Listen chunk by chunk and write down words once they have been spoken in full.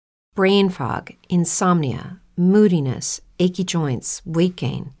brain fog, insomnia, moodiness, achy joints, weight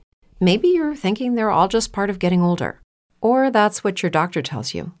gain. Maybe you're thinking they're all just part of getting older, or that's what your doctor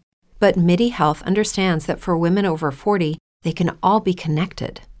tells you. But MIDI Health understands that for women over 40, they can all be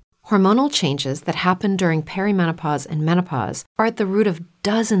connected. Hormonal changes that happen during perimenopause and menopause are at the root of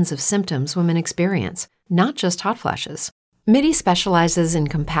dozens of symptoms women experience, not just hot flashes. MIDI specializes in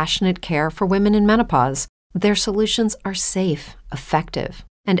compassionate care for women in menopause. Their solutions are safe, effective,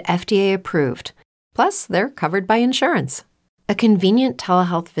 and FDA approved. Plus, they're covered by insurance. A convenient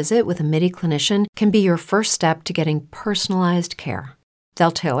telehealth visit with a MIDI clinician can be your first step to getting personalized care.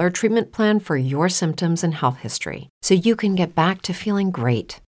 They'll tailor a treatment plan for your symptoms and health history, so you can get back to feeling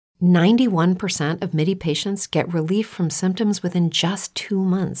great. 91% of MIDI patients get relief from symptoms within just 2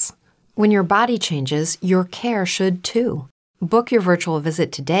 months. When your body changes, your care should too. Book your virtual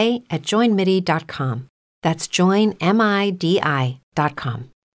visit today at joinmidi.com. That's joinmidi.com.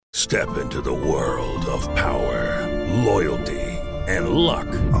 Step into the world of power, loyalty, and luck.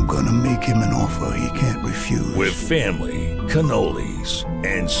 I'm gonna make him an offer he can't refuse. With family, cannolis,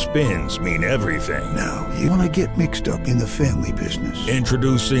 and spins mean everything. Now, you wanna get mixed up in the family business.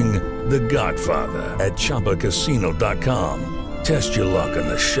 Introducing The Godfather at ChumbaCasino.com. Test your luck in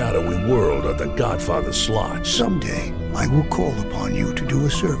the shadowy world of The Godfather slot. Someday, I will call upon you to do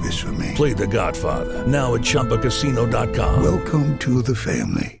a service for me. Play The Godfather, now at ChumbaCasino.com. Welcome to the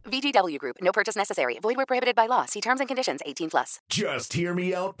family. VGW Group. No purchase necessary. Void where prohibited by law. See terms and conditions. 18+. Just Hear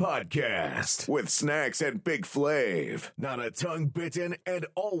Me Out podcast with Snax and Big Flav. Not a tongue bitten and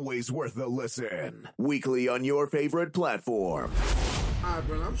always worth a listen. Weekly on your favorite platform. All right,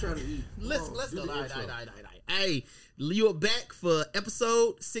 bro. I'm trying to eat. Let's go. All right. Hey, you're back for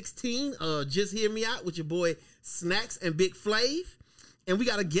episode 16. Just Hear Me Out with your boy Snax and Big Flav. And we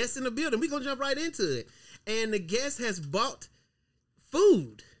got a guest in the building. We're going to jump right into it. And the guest has bought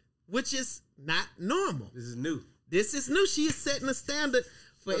food, which is not normal. This is new. She is setting a standard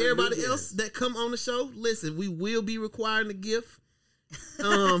for everybody else that come on the show. Listen, we will be requiring a gift.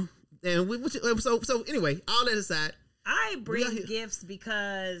 And so anyway, all that aside, I bring gifts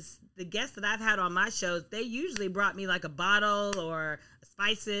because the guests that I've had on my shows, they usually brought me like a bottle or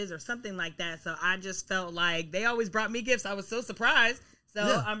spices or something like that. So I just felt like they always brought me gifts. I was so surprised.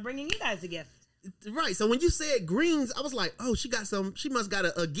 So I'm bringing you guys a gift. Right. So when you said greens, I was like, oh, she must got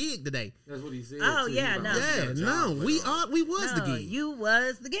a gig today. That's what he said. Oh, yeah, no. Yeah, no. We was the gig. You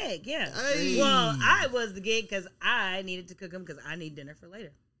was the gig, yeah. Hey. Well, I was the gig because I needed to cook them because I need dinner for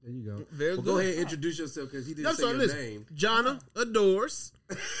later. There you go. Very good. Go ahead and introduce yourself because he didn't say your name. Janna Adores.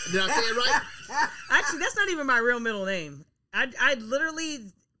 Did I say it right? Actually, that's not even my real middle name. I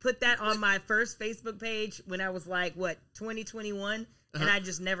literally put that on my first Facebook page when I was like, 2021? And I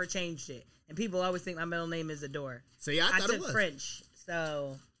just never changed it. And people always think my middle name is Adore. See, I thought it was. French,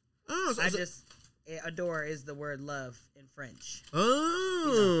 so Adore is the word love in French.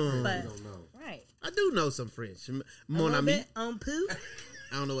 Oh. But, don't know. Right. I do know some French. Mon ami. On poo.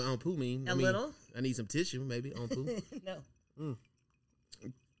 I don't know what on poo means. Little. I need some tissue, maybe, on poo. No.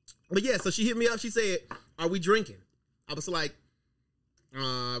 But yeah, so she hit me up. She said, are we drinking? I was like,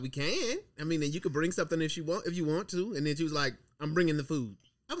 we can. I mean, then you could bring something if you want to. And then she was like, I'm bringing the food.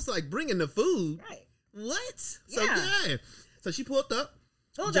 I was like, bringing the food? Right. What? So yeah. So she pulled up.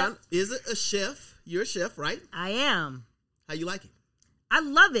 John is a chef. You're a chef, right? I am. How you like it? I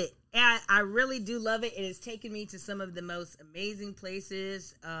love it. I really do love it. It has taken me to some of the most amazing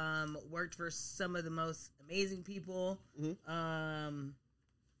places. Worked for some of the most amazing people. Mm-hmm.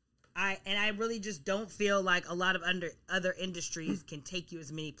 I really just don't feel like a lot of other industries can take you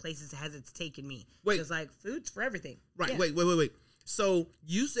as many places as it's taken me. Wait, because like food's for everything. Right. Yeah. Wait. So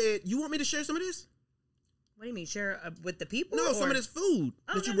you said you want me to share some of this? What do you mean share with the people? No, some of this food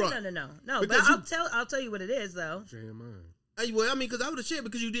that you brought. No. But I'll tell you what it is though. Share mine. Well, I mean, because I would have shared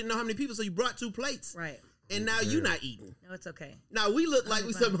because you didn't know how many people, so you brought 2 plates. Right. And now you're not eating. No, it's okay. Now we look like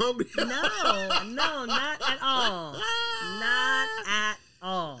we something hungry. No, not at all. Not at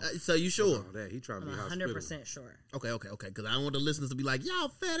all. So you sure? He trying to be 100% sure. Okay. Because I don't want the listeners to be like, y'all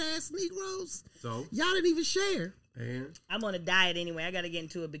fat ass Negroes. So y'all didn't even share. And I'm on a diet anyway. I got to get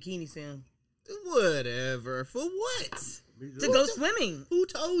into a bikini soon. Whatever. For what? To go swimming. Who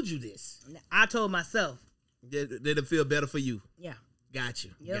told you this? I told myself. Did it feel better for you? Yeah. Got you.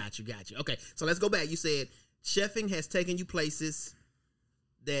 Yep. Got you. Okay, so let's go back. You said chefing has taken you places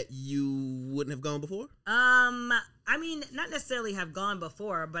that you wouldn't have gone before? I mean, not necessarily have gone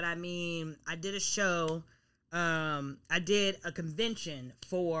before, but I mean, I did a show. I did a convention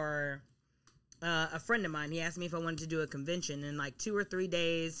for a friend of mine. He asked me if I wanted to do a convention. In like 2 or 3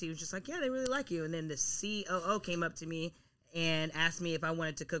 days, he was just like, yeah, they really like you. And then the COO came up to me and asked me if I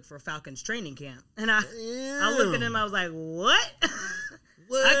wanted to cook for Falcons training camp. And I looked at him, I was like, what?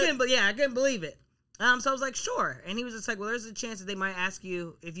 What? I couldn't believe it. So I was like, sure. And he was just like, well, there's a chance that they might ask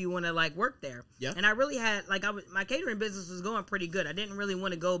you if you want to like work there. Yeah. And I really had my catering business was going pretty good. I didn't really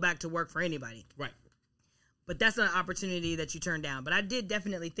want to go back to work for anybody. Right. But that's an opportunity that you turn down. But I did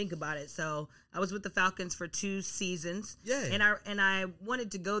definitely think about it. So I was with the Falcons for 2 seasons. Yeah. And I wanted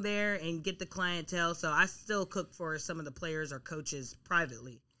to go there and get the clientele. So I still cook for some of the players or coaches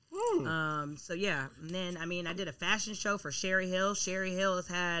privately. So yeah. And then I did a fashion show for Sherry Hill. Sherry Hill has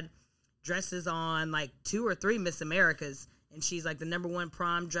had dresses on like 2 or 3 Miss Americas, and she's like the #1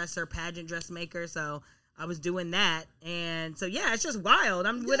 prom dresser, pageant dressmaker. So I was doing that, and so yeah, it's just wild.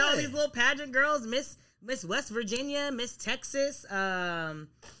 I'm with all these little pageant girls, Miss West Virginia, Miss Texas. I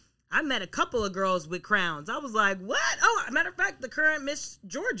met a couple of girls with crowns. I was like, what? Oh, matter of fact, the current Miss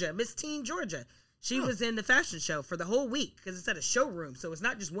Georgia, Miss Teen Georgia, she was in the fashion show for the whole week because it's at a showroom, so it's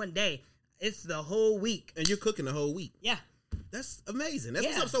not just one day; it's the whole week. And you're cooking the whole week. Yeah. That's amazing. That's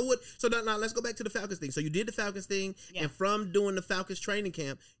what's up. So now let's go back to the Falcons thing. So you did the Falcons thing, and from doing the Falcons training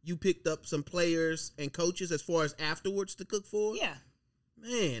camp, you picked up some players and coaches as far as afterwards to cook for. Yeah.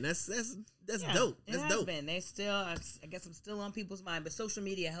 Man, that's dope. That's dope. Been. They still, I guess I'm still on people's mind, but social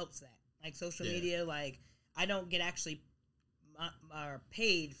media helps that. Like social media, like I don't get actually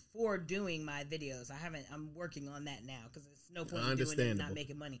paid for doing my videos. I'm working on that now because there's no point in doing it and not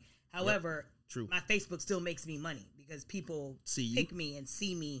making money. However, true. My Facebook still makes me money because people pick me and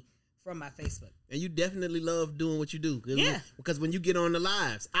see me from my Facebook. And you definitely love doing what you do. Yeah. Because when you get on the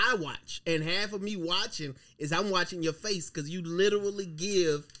lives, I watch. And half of me watching is I'm watching your face because you literally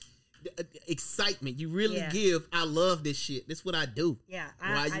give excitement. You really give, I love this shit. This is what I do. Yeah.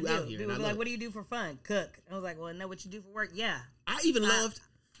 I do. Out here. People be like, what do you do for fun? Cook. I was like, well, know what you do for work? Yeah. I even loved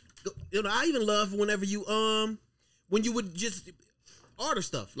whenever you, when you would just order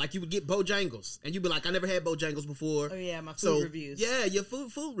stuff. Like you would get Bojangles and you'd be like, I never had Bojangles before. Oh yeah, my food reviews. Yeah, your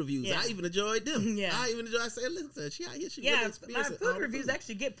food reviews. Yeah. I even enjoyed them. Yeah. I said, listen, she really my food reviews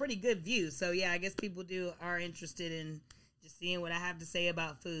actually get pretty good views. So yeah, I guess people are interested in just seeing what I have to say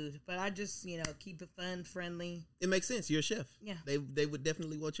about food. But I just, keep it fun, friendly. It makes sense. You're a chef. Yeah. They would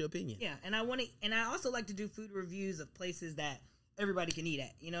definitely want your opinion. Yeah, and I also like to do food reviews of places that everybody can eat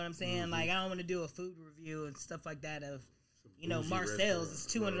at. You know what I'm saying? Mm-hmm. Like I don't want to do a food review and stuff like that of Marcel's is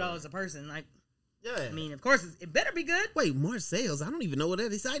 $200 a person. Like, yeah. I mean, of course, it better be good. Wait, Marcel's? I don't even know what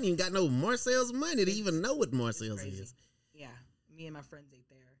that is. I ain't even got no Marcel's money to even know what Marcel's is. Yeah, me and my friends ate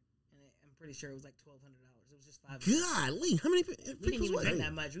there, and I'm pretty sure it was like $1,200. It was just $5. Golly, how many people? We didn't even drink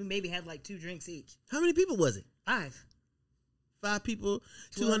that much. We maybe had like 2 drinks each. How many people was it? 5. 5 people,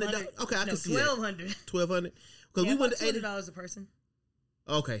 $200. Okay, I can see that. $1,200. $1,200. Because we went to $200 a person.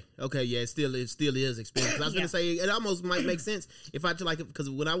 Okay, yeah, it still is expensive. I was gonna say it almost might make sense if I because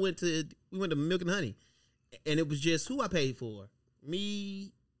when we went to Milk and Honey, and it was just who I paid for,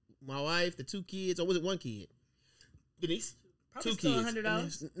 me, my wife, the 2 kids, or was it 1 kid? Denise, probably 2 still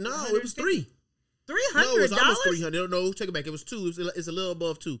kids. $100. No, it was 3. $300? No, it was almost $300. No, take it back. It was 2. It's a little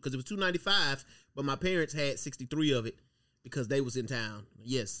above 2 because it was $295, but my parents had 63 of it. Because they was in town.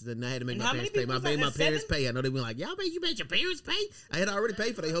 Yes. Then I had to make my parents pay. I made my parents pay. I know they were like, you made your parents pay? I had already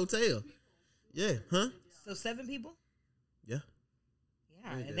paid for their hotel. Yeah. Huh? So 7 people? Yeah.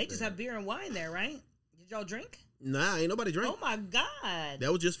 Yeah. And they just have beer and wine there, right? Did y'all drink? Nah, ain't nobody drink. Oh my God.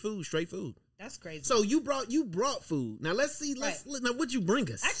 That was just food, straight food. That's crazy. So you brought food. Now let's see. Now what you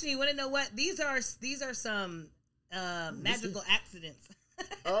bring us? Actually, you want to know what? These are some magical accidents.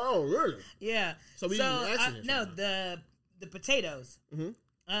 Oh, really? Yeah. So the potatoes. Mm-hmm.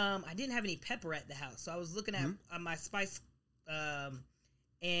 I didn't have any pepper at the house, so I was looking at my spice,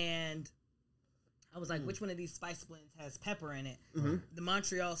 and I was like, which one of these spice blends has pepper in it? Mm-hmm. The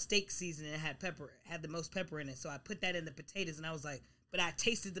Montreal steak seasoning had the most pepper in it, so I put that in the potatoes, and I was like, but I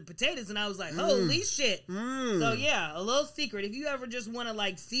tasted the potatoes, and I was like, holy shit! So yeah, a little secret: if you ever just want to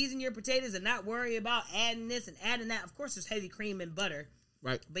like season your potatoes and not worry about adding this and adding that, of course, there's heavy cream and butter,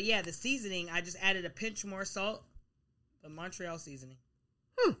 right? But yeah, the seasoning, I just added a pinch more salt. The Montreal seasoning.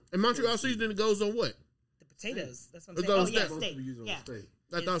 And Montreal seasoning goes on what? The potatoes. That's what I'm saying. Steak. Yeah.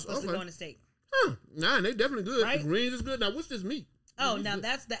 It's supposed to go on the steak. Nah, they definitely good. Right? The greens is good. Now, what's this meat? Oh, now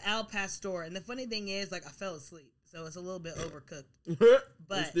that's the Al Pastor. And the funny thing is, like, I fell asleep. So it's a little bit overcooked.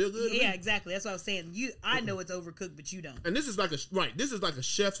 But it's still good. Yeah, exactly. That's what I was saying. I know it's overcooked, but you don't. And this is like a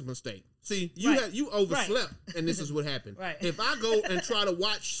chef's mistake. See, you overslept, and this is what happened. Right. If I go and try to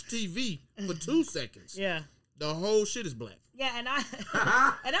watch TV for 2 seconds, yeah, the whole shit is black. Yeah, and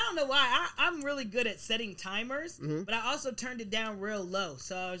I don't know why. I'm really good at setting timers, but I also turned it down real low.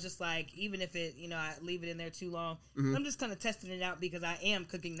 So I was just like, even if it, I leave it in there too long, I'm just kind of testing it out because I am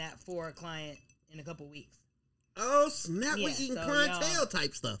cooking that for a client in a couple weeks. Oh, snap. We eating clientele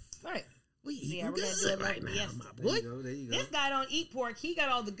type stuff. Right. We eating good right now, my boy. There you go. This guy don't eat pork. He got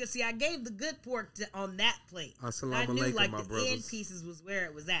all the good. See, I gave the good pork on that plate. Assalamu I knew alaikum, like my the brothers. end pieces was where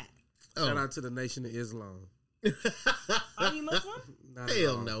it was at. Shout out to the Nation of Islam. Are you Muslim?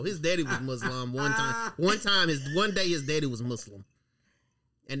 Hell no. His daddy was Muslim one time. One day his daddy was Muslim.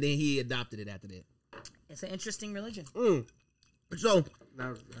 And then he adopted it after that. It's an interesting religion. So,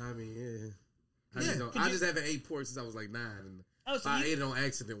 I mean, I just haven't ate pork since I was like 9. And I ate it on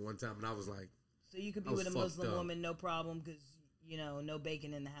accident one time, and I was like, so you could be with a Muslim woman, no problem, because, no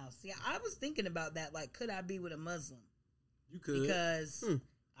bacon in the house. See, I was thinking about that. Like, could I be with a Muslim? You could. Because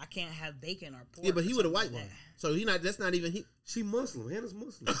I can't have bacon or pork. yeah, but he with a white one. So that's not even he. She Muslim. Hannah's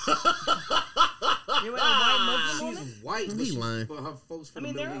Muslim. You're with a white Muslim woman? She's white. He lying. But her folks from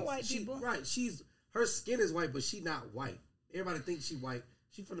the there Middle are East. white people. Right. Her skin is white, but she not white. Everybody thinks she white.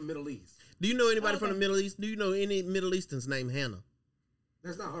 She from the Middle East. Do you know anybody from the Middle East? Do you know any Middle Easterns named Hannah?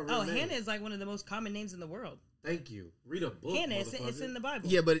 That's not her real name. Hannah is like one of the most common names in the world. Thank you. Read a book, Hannah, it's in the Bible.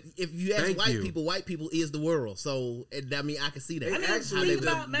 Yeah, but if you ask white people is the world. So, I mean, I can see that. They actually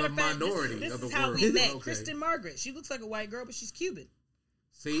the minority this of the is how world. we met. Okay. Kristen Margaret. She looks like a white girl, but she's Cuban.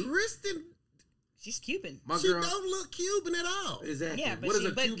 See? Kristen, she's Cuban. she don't look Cuban at all. Exactly. Yeah, but what does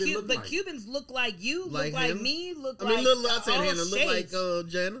a Cuban look like? But Cubans look like you, like look like him? me, look I like mean, I said all Hannah, look like shades.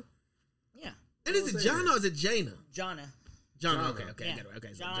 Janna. Yeah. And is it Janna or is it Jana? Jonna. John. Okay. Yeah.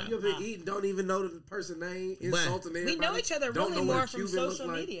 Okay. So John. You've been eating, don't even know the person's name, insulting everybody. We know each other Don't really know what more a from Cuban look social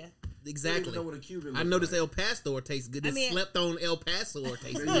like. media. Exactly. Don't even know what a Cuban I look noticed like. El Pastor tastes good. This I mean, slept on El Pastor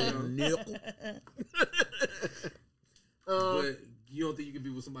tastes There good. you Nipple. But you don't think you could be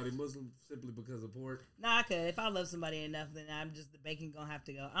with somebody Muslim simply because of pork? Nah, I could. If I love somebody enough, then I'm just the bacon gonna have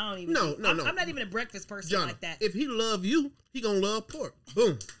to go. I don't even. No. I'm not even a breakfast person John, like that. if he love you, he gonna love pork.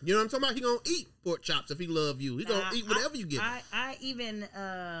 Boom. You know what I'm talking about? He gonna eat pork chops if he love you. He gonna eat whatever you give him. I even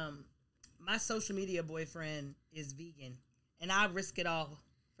my social media boyfriend is vegan, and I risk it all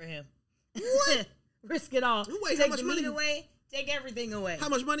for him. What? Risk it all. Wait, how take much the money? meat away. Take everything away. How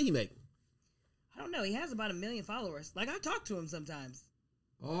much money he make? I don't know. He has about 1 million followers. Like I talk to him sometimes.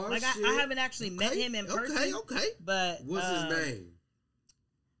 Oh, like shit. I haven't actually met him in person. Okay. But What's his name?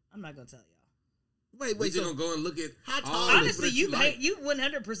 I'm not gonna tell y'all. Wait. We So gonna go and look at honestly, you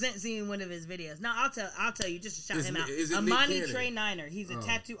 100% seen one of his videos. No, I'll tell you just to shout him out. Is it Amani Nick Trey Niner. He's a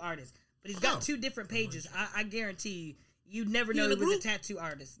tattoo artist, but he's got 2 different pages. I guarantee you. You'd never know he was a tattoo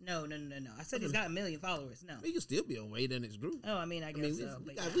artist. No. I said he's got 1 million followers. No. he can still be away in his group. Oh, I mean, I guess so.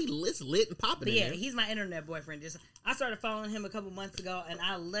 We lit and popping. But in yeah, there. he's my internet boyfriend. I started following him a couple months ago, and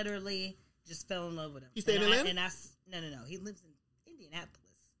I literally just fell in love with him. He stay in Atlanta? No. He lives in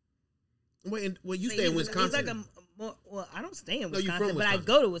Indianapolis. Wait, you stay in Wisconsin? He's like well, I don't stay in No, you Wisconsin, from but I Wisconsin.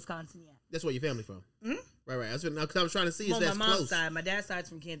 go to Wisconsin. Yeah. That's where your family from. Mm-hmm. Right. I was trying to see if On that's my mom's close. side, my dad's side's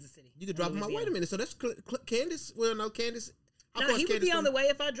from Kansas City. You could drop him out. Wait a minute. So that's Candace? Well, no, Candace. No, he would be on the way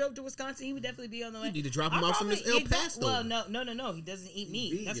if I drove to Wisconsin. He would definitely be on the way. You need to drop him off some of this El Paso. Well, no. He doesn't eat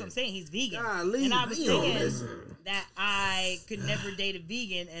meat. Vegan. That's what I'm saying. He's vegan. Golly, and I was saying listen. that I could never date a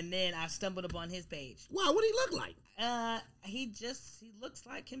vegan, and then I stumbled upon his page. Wow, what do he look like? He looks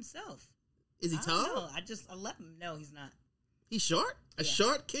like himself. Is he I tall? don't know. I love him. No, he's not. He's short? A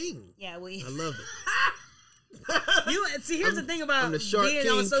short king. Yeah, I love it. Here's the thing about I'm the short being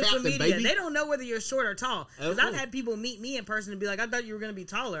king on social captain, media. baby. They don't know whether you're short or tall. Because Okay. I've had people meet me in person and be like, I thought you were going to be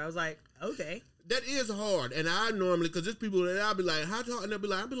taller. I was like, okay. That is hard. And I normally, because there's people that I'll be like, how tall? And I'll be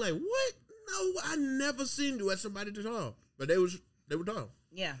like, what? No, I never seen you as somebody tall. But they were tall.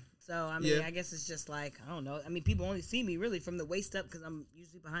 Yeah. So, I mean, Yeah. I guess it's just like, I don't know. I mean, people only see me really from the waist up because I'm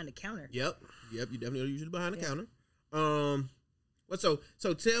usually behind the counter. Yep. You definitely are usually behind the counter.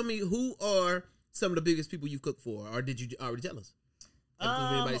 So tell me, who are some of the biggest people you've cooked for? Or did you already tell us?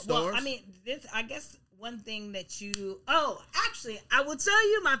 Anybody stars? Well, I mean, I guess one thing that actually, I will tell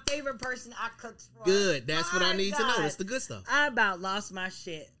you my favorite person I cooked for. Good. That's what I My need to know. God. It's the good stuff. I about lost my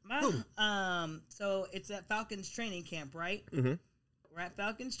shit. So it's at Falcons training camp, right? Mm-hmm. We're at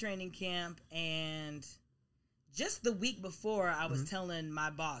Falcons training camp, and just the week before, I was telling my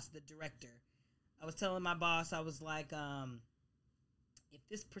boss, the director, I was like, if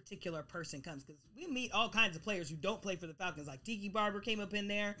this particular person comes, because we meet all kinds of players who don't play for the Falcons, like Tiki Barber came up in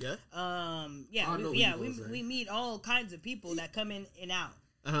there. Yeah. We meet all kinds of people that come in and out.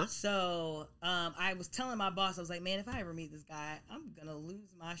 Uh-huh. So I was telling my boss, I was like, man, if I ever meet this guy, I'm gonna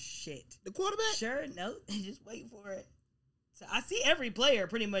lose my shit. The quarterback? Sure, no, just wait for it. So I see every player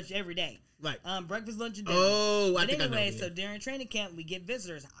pretty much every day. Right. Breakfast, lunch, and dinner. Oh, I but think anyway, I know. so during training camp, we get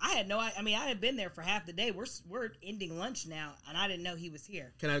visitors. I had been there for half the day. We're ending lunch now, and I didn't know he was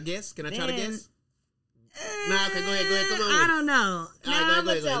here. Can I guess? Can I try to guess? Nah, okay, go ahead. Come on. I don't know. All right,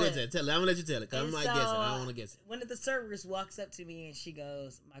 go ahead. Tell it. I'm gonna let you tell it. Cause I'm not guessing. I don't want to guess it. One of the servers walks up to me and she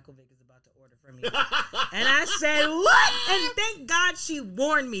goes, "Michael Vick is about to order from you." And I said, "What?" And thank God she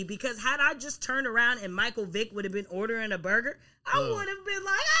warned me, because had I just turned around and Michael Vick would have been ordering a burger, I would have been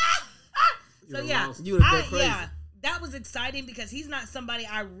like, ah! So yeah, you would have been crazy. Yeah, that was exciting because he's not somebody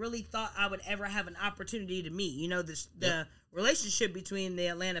I really thought I would ever have an opportunity to meet. You know, the relationship between the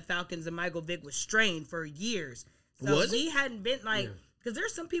Atlanta Falcons and Michael Vick was strained for years. So he hadn't been like, because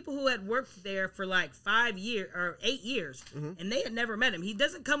there's some people who had worked there for like 5 years or 8 years, and they had never met him. He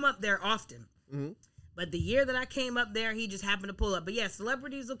doesn't come up there often. But the year that I came up there, he just happened to pull up. But yeah,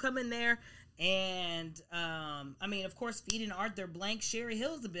 celebrities will come in there. And, of course, feeding Arthur Blank, Sherry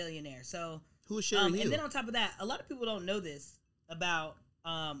Hill's a billionaire. So who is Sherry Hill? And then on top of that, a lot of people don't know this about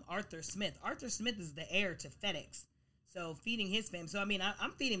Arthur Smith. Arthur Smith is the heir to FedEx. So feeding his fam. So,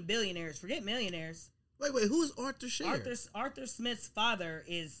 I'm feeding billionaires. Forget millionaires. Wait, who is Arthur Sher? Arthur Smith's father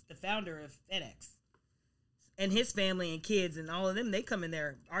is the founder of FedEx. And his family and kids and all of them, they come in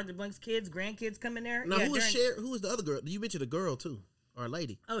there. Arthur Blank's kids, grandkids come in there. Now, who is Sher? Who is the other girl? You mentioned a girl, too. Or a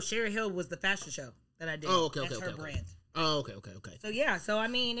lady. Oh, Sherry Hill was the fashion show that I did. Oh, okay, That's her brand. Oh, okay. So, yeah. So,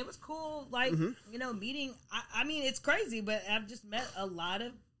 it was cool, like, meeting. It's crazy, but I've just met a lot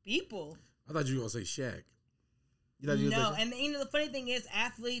of people. I thought you were going to say Shaq. No, and the funny thing is,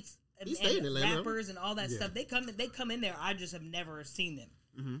 athletes and rappers and all that stuff, they come in there. I just have never seen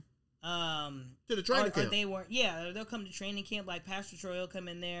them. To the training camp. Or they weren't. Yeah, they'll come to training camp. Like Pastor Troy will come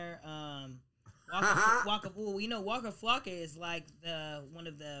in there. Waka Flocka is like one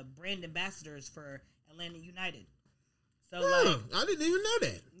of the brand ambassadors for Atlanta United. So I didn't even know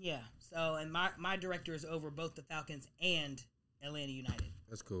that. Yeah. So and my director is over both the Falcons and Atlanta United.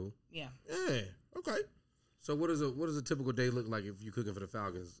 That's cool. Yeah. Yeah. Okay. So what does a typical day look like if you're cooking for the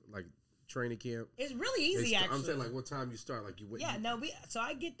Falcons? Like training camp? It's really easy, actually. I'm saying, like, what time you start? Like, you wait. Yeah, so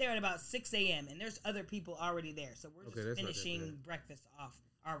I get there at about 6 a.m., and there's other people already there. So we're just finishing breakfast off,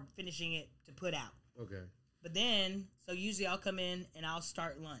 or finishing it to put out. Okay. But then, so usually I'll come in, and I'll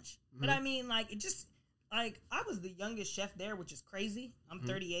start lunch. But it just, I was the youngest chef there, which is crazy. I'm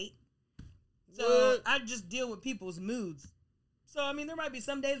 38. So I just deal with people's moods. So, there might be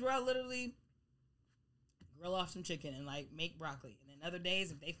some days where I literally grill off some chicken and make broccoli. And then other days,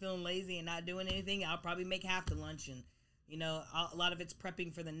 if they feeling lazy and not doing anything, I'll probably make half the lunch. And, a lot of it's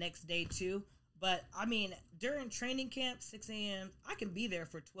prepping for the next day too. But during training camp, 6 a.m., I can be there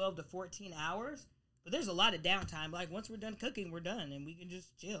for 12 to 14 hours. But there's a lot of downtime. Like once we're done cooking, we're done and we can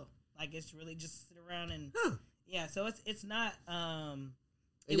just chill. Like it's really just sit around and yeah. So it's not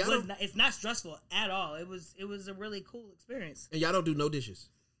it's not stressful at all. It was a really cool experience. And y'all don't do no dishes.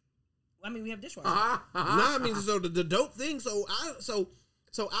 We have dishwashers. So the dope thing. So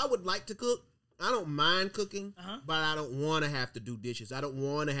I would like to cook. I don't mind cooking, but I don't want to have to do dishes. I don't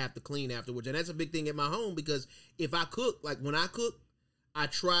want to have to clean afterwards, and that's a big thing at my home because if I cook, like when I cook, I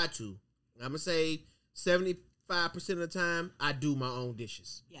try to. I'm gonna say 75% of the time I do my own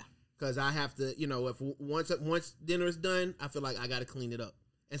dishes. Yeah, because I have to. If once dinner is done, I feel like I got to clean it up,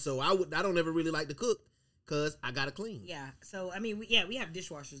 and so I don't ever really like to cook. Because I gotta clean. Yeah. So we have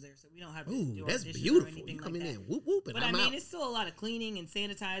dishwashers there, so we don't have to do that's our dishes beautiful. Or anything you come like in that. there, whoop whoop, and but I'm out. It's still a lot of cleaning and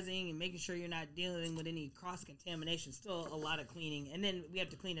sanitizing and making sure you're not dealing with any cross contamination. Still a lot of cleaning, and then we have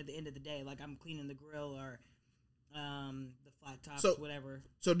to clean at the end of the day. Like I'm cleaning the grill or the flat tops, whatever.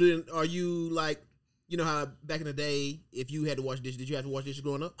 So then, are you like? You know how back in the day, if you had to wash dishes, did you have to wash dishes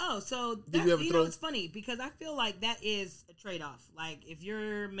growing up? Oh, so it's funny because I feel like that is a trade-off. Like if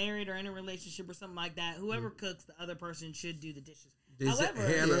you're married or in a relationship or something like that, whoever cooks, the other person should do the dishes. However,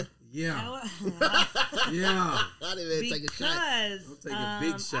 Hannah, yeah. I didn't even take a shot. I'll take a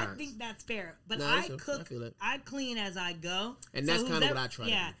big shot. I think that's fair. But I cook, I clean as I go. And that's kind of what I try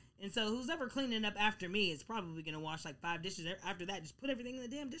to do. And so who's ever cleaning up after me is probably going to wash like 5 dishes. After that, just put everything in the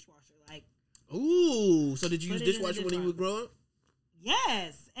damn dishwasher. Like, ooh, so did you use dishwasher when you were growing up?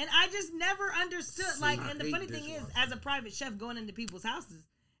 Yes, and I just never understood. And the funny thing is, as a private chef going into people's houses,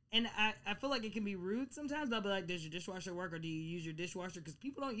 and I feel like it can be rude sometimes. They'll be like, "Does your dishwasher work, or do you use your dishwasher?" Because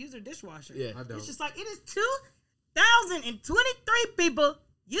people don't use their dishwasher. Yeah, I don't. It's just like it is 2023 people.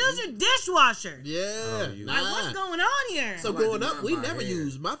 Use your dishwasher. Yeah, like what's going on here? So growing up, we never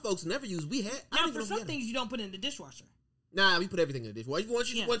used. My folks never used. We had. Now for some things you don't put in the dishwasher. Nah, we put everything in the dishwasher.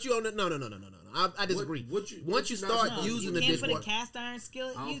 Once you own it, no. I disagree. Once you start using the dishwasher, you can't put a cast iron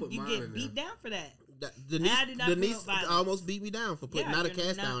skillet. You get beat down for that. Denise almost beat me down for putting not a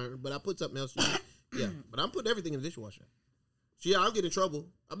cast iron, but I put something else. Yeah, but I'm putting everything in the dishwasher. I'll get in trouble.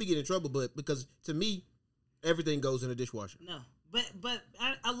 I'll be getting in trouble, but because to me, everything goes in the dishwasher. No, but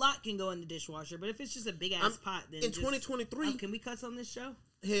a lot can go in the dishwasher. But if it's just a big ass pot, then in 2023, can we cuss on this show?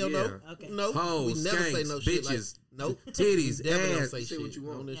 Hell no. Okay. No. Hoes, we never skanks, say no bitches, shit like, nope. titties, Never ass. say shit what you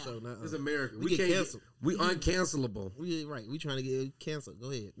want on this show. Nah, It's America. We get canceled. We uncancelable. We trying to get canceled.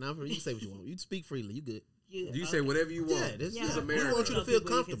 Go ahead. Now you say what you want. You speak freely. You good. You say whatever you want. Yeah, this is America. We want you to feel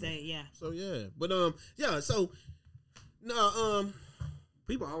comfortable. So but So no,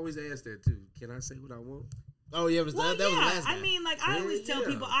 people always ask that too. Can I say what I want? Oh yeah, that was the last guy. I mean, like I always tell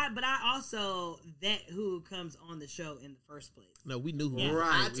people, but I also vet who comes on the show in the first place. No, we knew who. Yeah.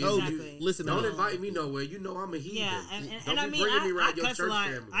 Right. I told you. Listen, don't invite me nowhere. You know I'm a heathen. Yeah, don't I be mean, bringing me around your cuss church a lot.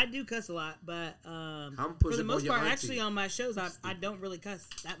 family. I do cuss a lot, but for the most part, auntie. actually on my shows, I don't really cuss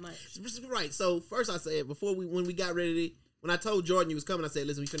that much. Right. So first, I said when we got ready, when I told Jordan you was coming, I said,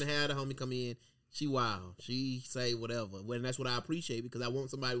 "Listen, we finna have the homie come in. She wild. She say whatever. And that's what I appreciate because I want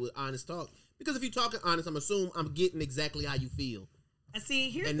somebody with honest talk. Because if you're talking honest, I'm assuming I'm getting exactly how you feel. See,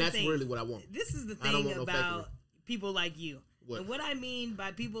 here's and the that's thing. Really what I want. This is the thing about people like you. And what I mean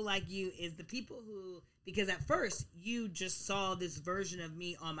by people like you is the people who, because at first you just saw this version of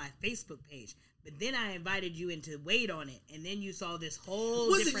me on my Facebook page, but then I invited you in to wait on it, and then you saw this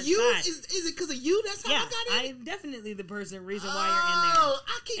whole different Was it you? side. Is it because of you? That's how I got in? I'm definitely the reason why you're in there.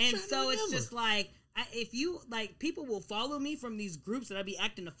 I keep trying to remember. It's just like, if you, like, people will follow me from these groups that I be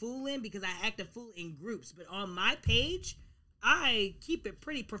acting a fool in because I act a fool in groups, but on my page, I keep it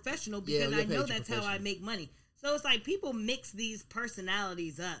pretty professional because I know that's how I make money. So it's like people mix these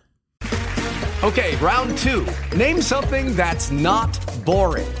personalities up. Okay, round 2. Name something that's not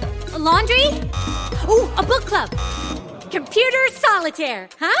boring. A laundry? Ooh, a book club. Computer solitaire,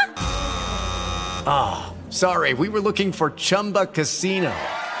 huh? Ah, sorry, we were looking for Chumba Casino.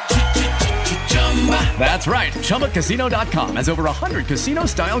 That's right, ChumbaCasino.com has over 100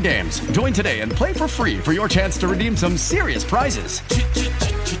 casino-style games. Join today and play for free for your chance to redeem some serious prizes.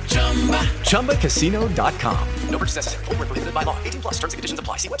 ChumbaCasino.com. No purchase necessary. Void where prohibited by law. 18+. Terms and conditions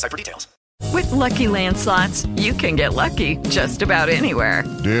apply. See website for details. With Lucky Land Slots, you can get lucky just about anywhere.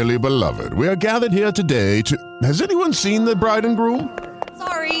 Dearly beloved, we are gathered here today to... Has anyone seen the bride and groom?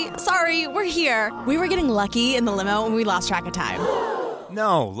 Sorry, we're here. We were getting lucky in the limo and we lost track of time.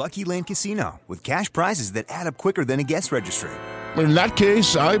 No, Lucky Land Casino, with cash prizes that add up quicker than a guest registry. In that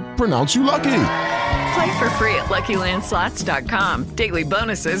case, I pronounce you lucky. Play for free at LuckyLandSlots.com. Daily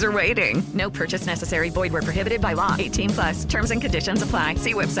bonuses are waiting. No purchase necessary. Void where prohibited by law. 18+. Terms and conditions apply.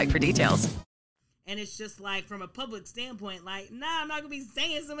 See website for details. And it's just like, from a public standpoint, like, nah, I'm not going to be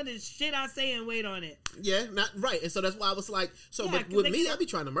saying some of this shit I say and wait on it. Yeah, not right. And so that's why I was like, but with me, I be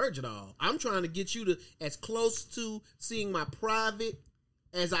trying to merge it all. I'm trying to get you to as close to seeing my private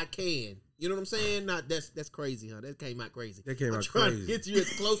as I can. You know what I'm saying? Not that's crazy, huh? That came out crazy. I'm trying to get you as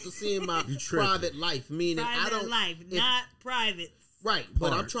close to seeing my private life. Meaning private I don't life, not private. Right,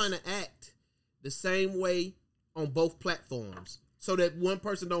 but I'm trying to act the same way on both platforms, so that one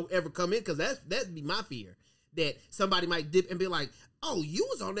person don't ever come in, because that'd be my fear, that somebody might dip and be like, "Oh, you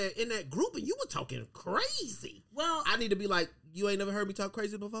was on that in that group and you were talking crazy." Well, I need to be like, "You ain't never heard me talk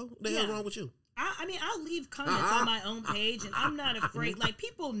crazy before? What the hell wrong with you?" I mean, I'll leave comments on my own page, and I'm not afraid. Like,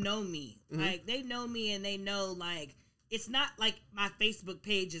 people know me. Mm-hmm. Like, they know me, and they know, like, it's not like my Facebook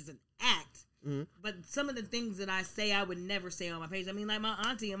page is an act. Mm-hmm. But some of the things that I say, I would never say on my page. I mean, like, my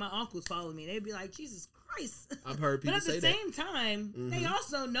auntie and my uncles follow me. They'd be like, Jesus Christ. I've heard people say that. But at the same time, they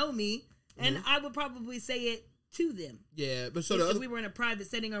also know me, and I would probably say it to them. Yeah, but if we were in a private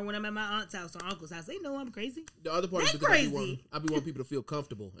setting, or when I'm at my aunt's house or uncle's house, they know I'm crazy. The other part is because I be wanting people to feel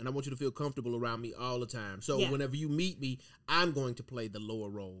comfortable, and I want you to feel comfortable around me all the time. So whenever you meet me, I'm going to play the lower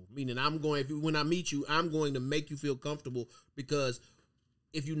role, meaning when I meet you, I'm going to make you feel comfortable, because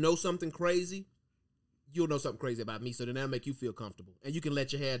if you know something crazy, you'll know something crazy about me, so then that'll make you feel comfortable. And you can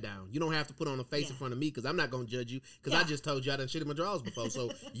let your hair down. You don't have to put on a face in front of me, because I'm not going to judge you, because I just told you I done shit in my drawers before.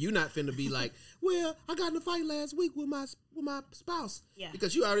 So you're not finna be like, well, I got in a fight last week with my spouse. Yeah.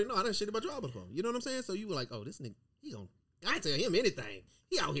 Because you already know I done shit in my drawers before. You know what I'm saying? So you were like, oh, this nigga, I can tell him anything.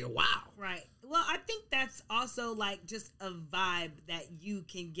 He out here wild. Right. Well, I think that's also like just a vibe that you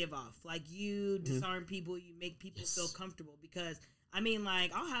can give off. Like, you disarm people, you make people feel comfortable, because I mean,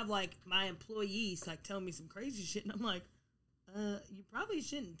 like, I'll have, like, my employees, like, tell me some crazy shit, and I'm like, you probably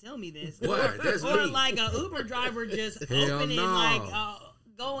shouldn't tell me this. What? That's or me. like, a Uber driver just opening, like,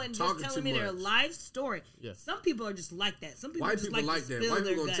 going, just telling me their life story. Yeah. Some people are just like that. Some people White just people like that. White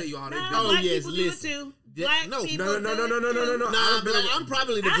people gonna tell you all that. White people do it too. black people. No. I'm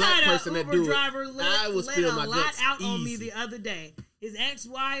probably the black person that do it. I had an Uber driver I would spill my let a lot guts out on me easy. the other day. His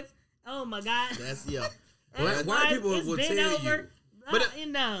ex-wife, oh my God. That's White people will tell you. But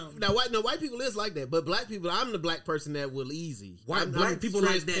now white people is like that, but black people, I'm the black person that will easy. Black people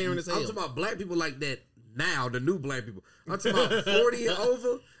like that. I'm talking about black people like that now. The new black people. I'm talking about 40 and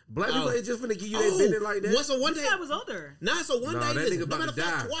over. Black people ain't just finna give you that business like that. So one day I was older. One day, that nigga about matter to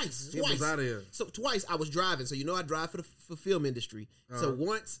die. Twice. Was out of here. So twice I was driving. So I drive for the film industry. So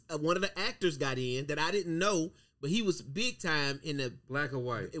once one of the actors got in that I didn't know, but he was big time in the black or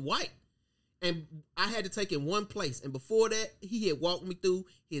white. White. And I had to take in one place. And before that, he had walked me through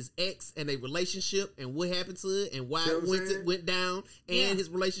his ex and a relationship and what happened to it and why it went down and his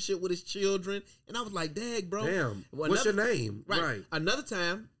relationship with his children. And I was like, dang, bro. Damn. What's your name? Right. Another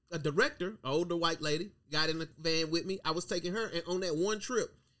time, a director, an older white lady, got in the van with me. I was taking her, and on that one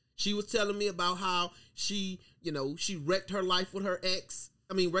trip, she was telling me about how she wrecked her life with her ex.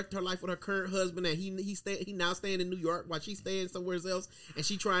 Wrecked her life with her current husband, and he now staying in New York while she's staying somewhere else, and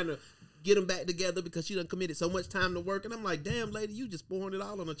she trying to get them back together because she done committed so much time to work. And I'm like, damn, lady, you just pouring it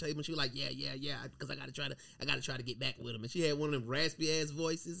all on the table. And she was like, yeah, because I gotta try to get back with him. And she had one of them raspy ass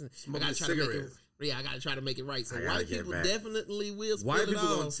voices, and I gotta try to make it right. So white people definitely will. White people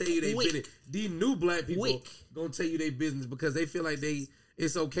gonna tell you they business. These new black people gonna tell you their business because they feel like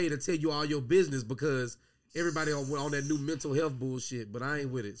it's okay to tell you all your business because everybody on that new mental health bullshit. But I ain't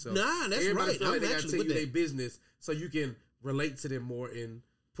with it. So that's everybody right. feel like they gotta tell you their business so you can relate to them more and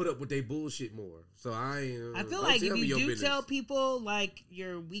put up with their bullshit more. So I feel like if you do tell people like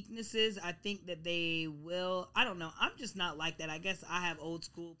your weaknesses, I think that they will. I don't know. I'm just not like that. I guess I have old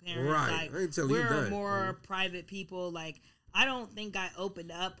school parents. Right. Like, I ain't telling we're you that. more private people. Like I don't think I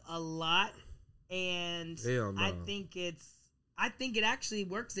opened up a lot, and hell no. I think it actually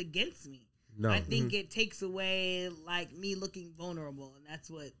works against me. No. I think it takes away like me looking vulnerable, and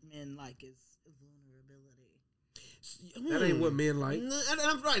that's what men like is vulnerability. That ain't what men like.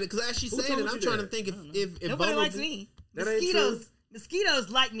 I'm right, because as she's saying it, I'm trying to think if nobody likes me. That Mosquitoes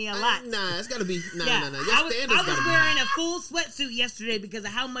like me a lot. Nah, it's gotta be no. I was wearing a full sweatsuit yesterday because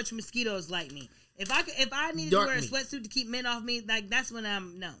of how much mosquitoes like me. If I needed to wear a sweatsuit to keep men off me, like that's when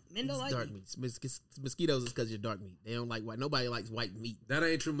men don't like dark me. Mosquitoes is because you're dark meat. They don't like white. Nobody likes white meat. That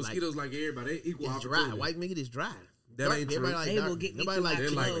ain't true. Mosquitoes like everybody. They equal opportunity. Dry. White meat is dry. That ain't true. They will get me through my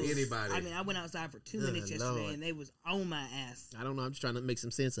clothes. Like anybody. I went outside for 2 minutes yesterday and they was on my ass. I don't know. I'm just trying to make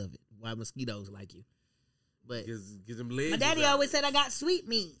some sense of it. Why mosquitoes like you? But get them legs. My daddy always said I got sweet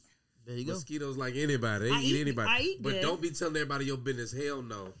meat. There you go. Mosquitoes like anybody. They eat anybody. But don't be telling everybody your business. Hell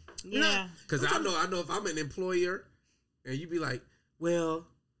no. Yeah. Because I know if I'm an employer and you be like, well,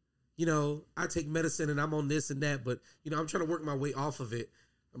 I take medicine and I'm on this and that, but I'm trying to work my way off of it.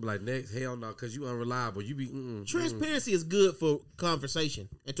 I'm like, next, hell no, because you unreliable. You be transparency is good for conversation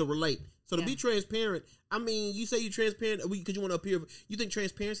and to relate. So to be transparent, you say you're transparent because you want to appear. You think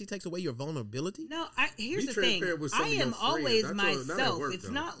transparency takes away your vulnerability? No, here's the thing. I am always myself. It's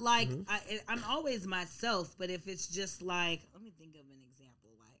not like I'm always myself, but if it's just like, let me think of an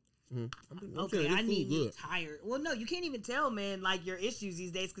example. Like, okay, I need tires. Well, no, you can't even tell men like your issues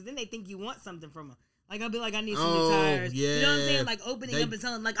these days because then they think you want something from them. Like, I'll be like, I need some new tires. Yeah. You know what I'm saying? Like, opening up and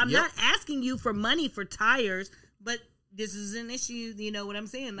telling, like, I'm not asking you for money for tires, but this is an issue. You know what I'm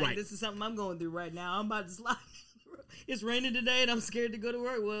saying? Like, this is something I'm going through right now. I'm about to slide. It's raining today, and I'm scared to go to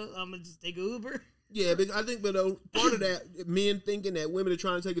work. Well, I'm going to just take an Uber. Yeah, but I think, part of that, men thinking that women are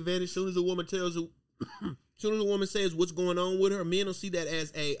trying to take advantage. As soon as a woman says what's going on with her, men don't see that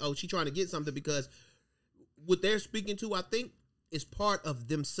as she's trying to get something because what they're speaking to, I think, is part of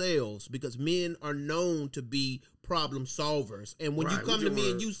themselves because men are known to be problem solvers. And when you come to me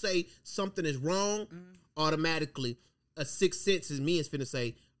and you say something is wrong, automatically a sixth sense is me is finna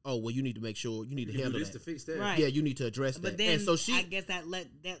say, oh, well, you need to make sure you need to handle that. To fix that. Right. Yeah, you need to address that. But then and so I guess that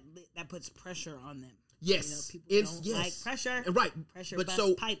puts pressure on them. Yes. People don't like pressure. Right. Pressure but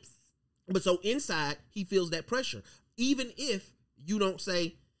busts pipes. But so inside, he feels that pressure. Even if you don't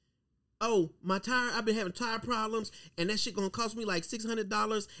say, oh, my tire, I've been having tire problems, and that shit gonna cost me like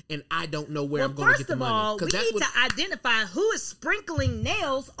 $600, and I don't know where I'm gonna get the money. First of all, we need to identify who is sprinkling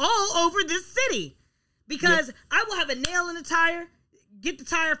nails all over this city. Because I will have a nail in the tire, get the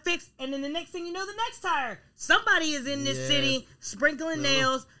tire fixed, and then the next thing you know, the next tire. Somebody is in this city sprinkling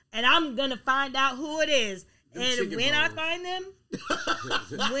nails, and I'm gonna find out who it is. And when I find them,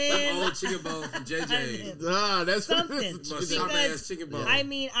 old chicken bone from JJ. That's something. Because chicken bone.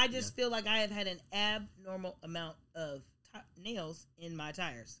 I just feel like I have had an abnormal amount of nails in my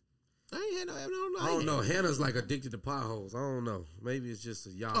tires. I ain't had no. I don't know. Hannah's like addicted to potholes. I don't know. Maybe it's just a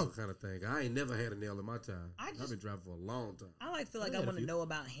y'all kind of thing. I ain't never had a nail in my time. I've been driving for a long time. I feel like I want to know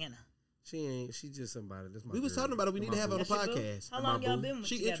about Hannah. She ain't. She's just somebody. That's my we was talking about it. We need to have her on the podcast. How long y'all been with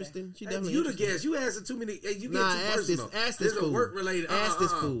She together? interesting. She definitely you the guest. You asking too many. Hey, you get too personal. Ask this fool. Work related. Ask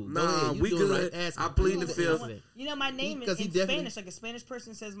this fool. Nah, we good. Right. I plead the fifth. You know, my name is in Spanish. Like a Spanish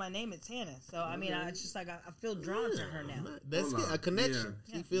person says my name, it's Hannah. So I mean, it's just like I feel drawn to her now. That's a connection.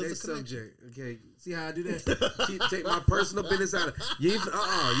 Yeah. She feels Next a connection. subject. Okay, see how I do that? She take my personal business out of you. Ain't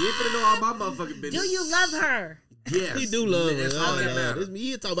finna know all my motherfucking business. Do you love her? Yes, he do love her. That's all that matters.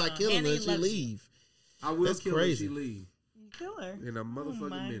 He talk about killing her. She leave. I will kill her if she leave. Kill her in a motherfucking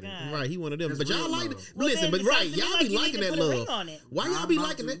minute. God. Right, he one of them. That's but y'all like love. listen, but right, y'all be liking that love. Why y'all be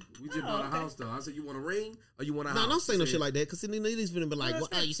liking that? We just bought a house though. I said, you want a ring or you want a house? No, don't say no shit like that because Denise finna be like,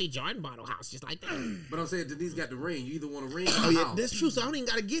 well, you see Jordan bought a house just like that. But I'm saying Denise got the ring. You either want a ring or oh a yeah, house. that's true. So I don't even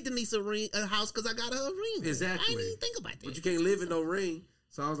gotta get Denise a house because I got her a ring. Exactly. I didn't even think about that. But you can't live in no ring.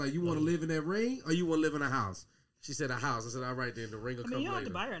 So I was like, you want to live in that ring or you want to live in a house? She said a house. I said, all right, then the ring will come later. You don't have to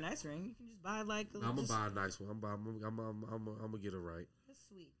buy her a nice ring. You can just buy like. I'm gonna buy a nice one. I'm gonna get her right. That's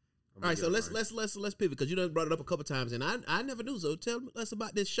sweet. All right, so let's pivot because you done brought it up a couple times and I never knew. So tell us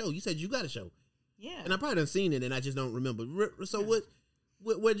about this show. You said you got a show. Yeah. And I probably done seen it and I just don't remember. So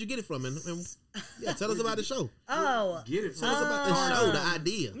where'd you get it from? And yeah, tell us about the show. Oh, get it from. Tell us about the show, the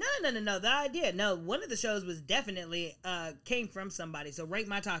idea. No. The idea. No, one of the shows was definitely came from somebody. So Rate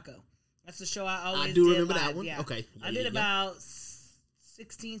My Taco. That's the show I always do did remember live. that one. Yeah. Okay. I did about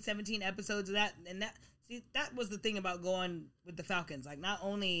 16, 17 episodes of that. And that was the thing about going with the Falcons. Like, not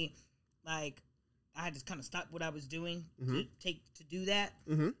only, like, I had to kind of stop what I was doing to do that.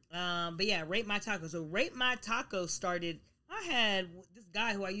 Mm-hmm. But yeah, Rate My Taco. So Rate My Taco started, I had this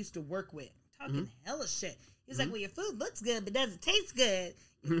guy who I used to work with talking hella shit. He's like, well, your food looks good, but doesn't taste good.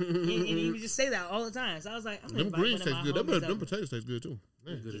 and he would just say that all the time. So I was like, I'm going to invite one of my homies over. Them potatoes taste good too.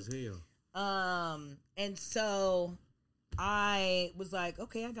 Man, good as hell. And so I was like,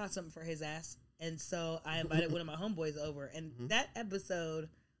 okay, I got something for his ass. And so I invited one of my homeboys over. And that episode,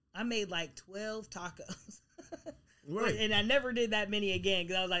 I made like 12 tacos. Right. And I never did that many again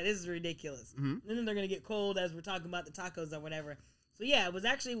because I was like, this is ridiculous. And then they're going to get cold as we're talking about the tacos or whatever. So yeah, it was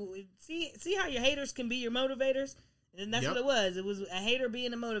actually, see how your haters can be your motivators? And that's what it was. It was a hater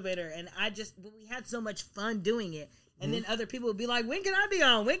being a motivator. And but we had so much fun doing it. And then other people would be like, when can I be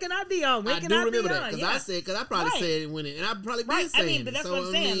on? When can I be on? When can I be on? I do remember that because I probably said it when it, and I probably been saying it. But that's what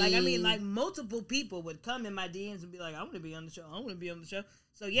I'm saying. Like multiple people would come in my DMs and be like, I want to be on the show. I want to be on the show.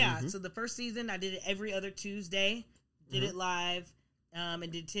 So yeah, so the first season I did it every other Tuesday, did it live,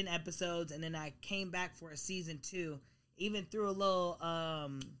 and did 10 episodes. And then I came back for a season 2, even threw a little, I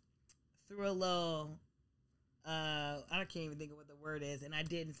can't even think of what the word is. And I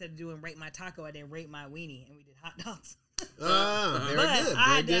did, instead of doing Rate My Taco, I did Rate My Weenie, and we did hot dogs. Very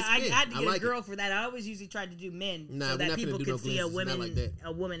good. I had to get a girl for that. I always usually tried to do men so that people could see a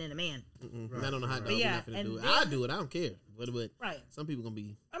woman and a man. Not on a hot dog. Yeah, I'll do it. I don't care. But some people gonna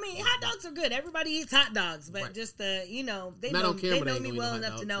be. I mean, hot dogs are good. Everybody eats hot dogs, but just they know me well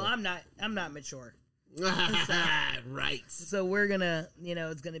enough to know I'm not mature. Right. So we're gonna,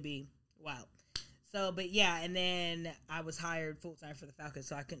 it's gonna be wild. So, but yeah, and then I was hired full time for the Falcons,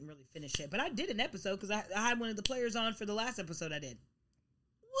 so I couldn't really finish it. But I did an episode because I had one of the players on for the last episode I did.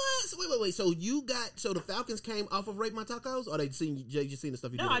 What? So wait. So the Falcons came off of Rate My Tacos, or they just seen the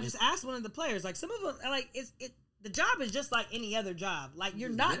stuff you did? No, I just asked one of the players. Like, some of them, like, the job is just like any other job. Like, you're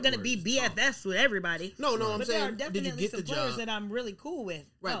not going to be BFFs with everybody. No, I'm saying, there are definitely some players that I'm really cool with.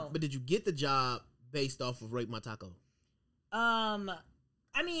 Right, but did you get the job based off of Rate My Taco?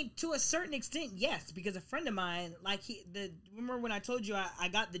 I mean, to a certain extent, yes, because a friend of mine, like remember when I told you I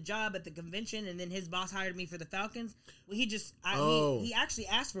got the job at the convention and then his boss hired me for the Falcons? Well, he actually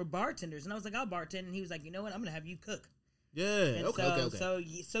asked for bartenders, and I was like, I'll bartend, and he was like, you know what, I'm gonna have you cook. Yeah. Okay.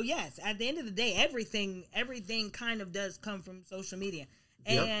 So yes, at the end of the day, everything kind of does come from social media,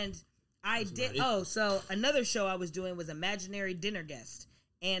 and I did. Oh, so another show I was doing was Imaginary Dinner Guest.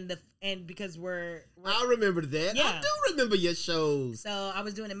 And because we're I remember that. Yeah. I do remember your shows. So I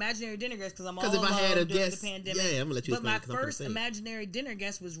was doing Imaginary Dinner Guest because I'm all alone if I had a during guest, the pandemic. Yeah, I'm gonna let you. But my first Imaginary Dinner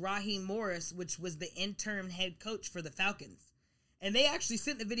Guest was Raheem Morris, which was the interim head coach for the Falcons, and they actually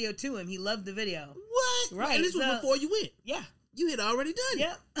sent the video to him. He loved the video. What? Right. And this was before you went. Yeah. You had already done it.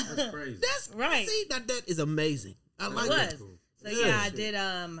 Yep. That's crazy. That's right. See, that is amazing. I like that. So yeah, I did.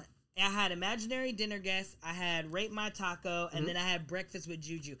 I had Imaginary Dinner Guest, I had Rate My Taco, and then I had Breakfast with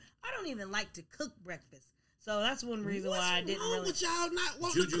Juju. I don't even like to cook breakfast, so that's one reason why I didn't really. With y'all not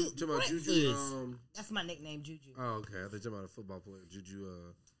want Juju, to cook breakfast? Juju, that's my nickname, Juju. Oh, okay. I thought you were about a football player, Juju.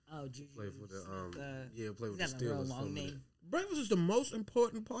 Oh, Juju. Play for the play with the Steelers. Long name. Breakfast is the most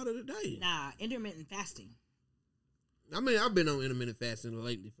important part of the day. Nah, intermittent fasting. I mean, I've been on intermittent fasting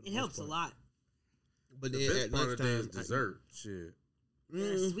lately. It helps a lot. But the then best at part of the day is lunchtime, dessert. Shit.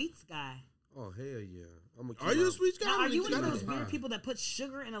 You're a sweets guy. Oh, hell yeah. Are you a sweets guy? Now, are you one of those weird people that put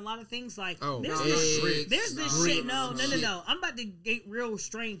sugar in a lot of things? Like, there's eggs, this shit. No. I'm about to get real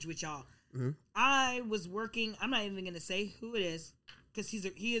strange with y'all. Mm-hmm. I was working. I'm not even going to say who it is because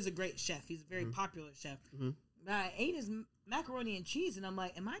he is a great chef. He's a very popular chef. Mm-hmm. But I ate his macaroni and cheese, and I'm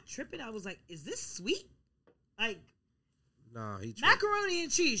like, am I tripping? I was like, is this sweet? Like, nah, he tripping. Macaroni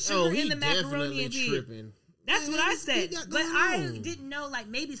and cheese. Sugar in the macaroni and cheese. Tripping. That's what I said. But I didn't know, like,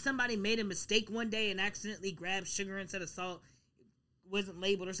 maybe somebody made a mistake one day and accidentally grabbed sugar instead of salt. It wasn't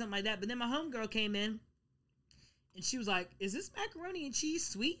labeled or something like that. But then my homegirl came in, and she was like, is this macaroni and cheese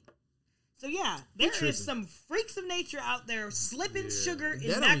sweet? So, yeah, there is some freaks of nature out there slipping sugar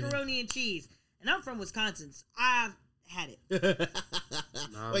in macaroni and cheese. And I'm from Wisconsin. So I've had it.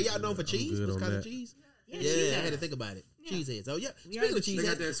 Wait, y'all known for cheese? Wisconsin cheese? Yeah, I had to think about it. Yeah. Cheeseheads. Oh, yeah. Speaking of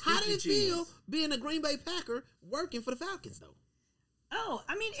cheeseheads, how did it feel being a Green Bay Packer working for the Falcons, though? Oh,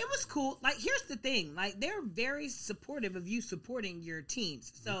 I mean, it was cool. Like, here's the thing. Like, they're very supportive of you supporting your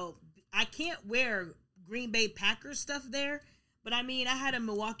teams. So, I can't wear Green Bay Packers stuff there. But, I mean, I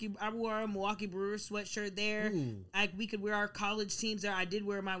wore a Milwaukee Brewers sweatshirt there. We could wear our college teams there. I did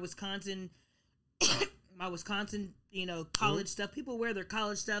wear my Wisconsin, college stuff. People wear their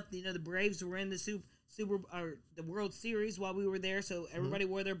college stuff. You know, the Braves were in the the World Series while we were there, so everybody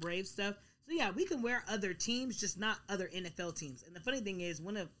wore their Braves stuff. So yeah, we can wear other teams, just not other NFL teams. And the funny thing is,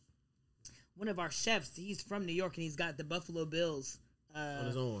 one of our chefs, he's from New York, and he's got the Buffalo Bills on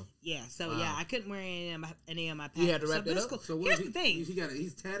his arm. Yeah, so yeah, I couldn't wear any of my Packers. You had to wrap that up. Cool. So here's the thing: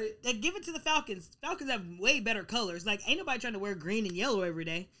 he's tatted. They give it to the Falcons. Falcons have way better colors. Like, ain't nobody trying to wear green and yellow every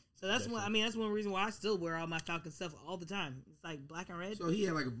day. So that's one reason why I still wear all my Falcon stuff all the time. It's like black and red. So he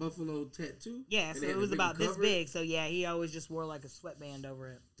had like a buffalo tattoo? Yeah, so it was about this big. So yeah, he always just wore like a sweatband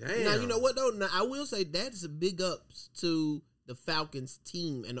over it. Damn. Now, you know what though? Now, I will say that's a big ups to the Falcons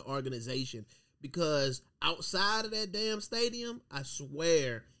team and the organization, because outside of that damn stadium, I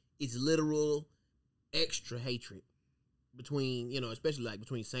swear it's literal extra hatred between, especially like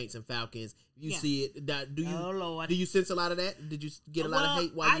between Saints and Falcons. You see it. Do you sense a lot of that? Did you get a lot of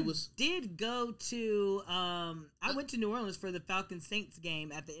hate while you was? I did go to. I went to New Orleans for the Falcons Saints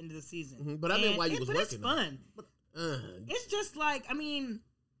game at the end of the season. Mm-hmm. But I mean, while you was working, it's fun. It's just like, I mean,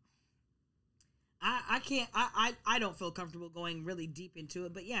 I can't. I don't feel comfortable going really deep into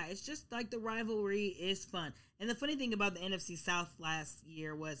it. But yeah, it's just like the rivalry is fun. And the funny thing about the NFC South last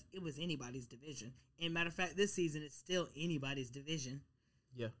year was it was anybody's division. And matter of fact, this season it's still anybody's division.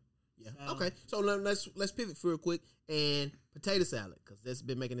 Yeah. So, okay, so let's pivot real quick and potato salad, because that's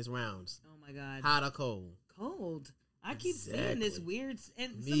been making its rounds. Oh my God, hot or cold? Cold. I keep seeing this weird,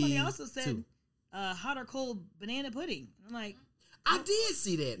 and somebody also said hot or cold banana pudding. I'm like, I did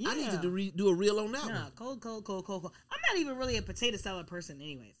see that. Yeah. I need to do a reel on that one. Cold. I'm not even really a potato salad person,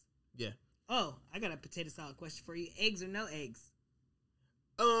 anyways. Yeah. Oh, I got a potato salad question for you: eggs or no eggs?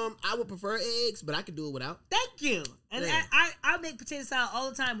 I would prefer eggs, but I could do it without. Thank you. And I make potato salad all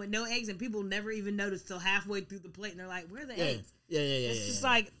the time with no eggs, and people never even notice till halfway through the plate, and they're like, "Where are the eggs?" Yeah. It's just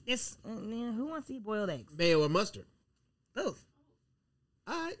like it's. Who wants to eat boiled eggs? Mayo or mustard? Both.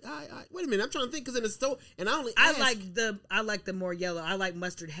 All right. Wait a minute, I'm trying to think, because in the store, and I like the more yellow. I like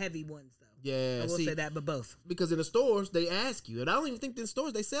mustard heavy ones though. Yeah, I will say that, but both. Because in the stores they ask you, and I don't even think in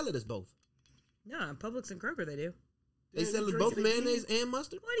stores they sell it as both. No, in Publix and Kroger they do. They sell both mayonnaise and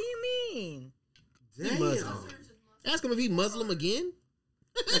mustard? What do you mean? He Muslim. Ask him if he Muslim again.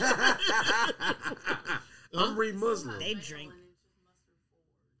 I'm re-Muslim. They drink.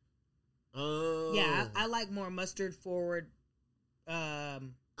 Oh. Yeah, I like more mustard forward. But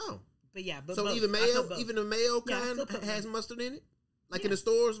yeah. But so both. Even the mayo kind has mustard in it? Like in the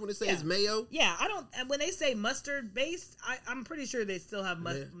stores when it says mayo? Yeah, I don't. And when they say mustard based, I'm pretty sure they still have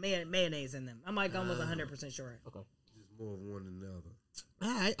mayonnaise in them. I'm like almost 100% sure. Okay. More of one than the other.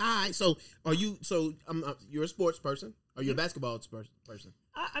 All right. So are you? So you're a sports person. Are you a basketball person?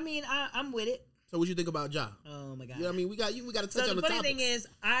 I mean, I'm with it. So what you think about Ja? Oh my God. Yeah, I mean, we got to touch on the topic. The funny thing is,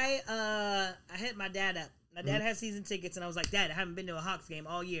 I hit my dad up. My dad had season tickets, and I was like, Dad, I haven't been to a Hawks game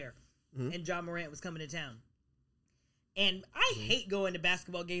all year, and John Morant was coming to town. And I hate going to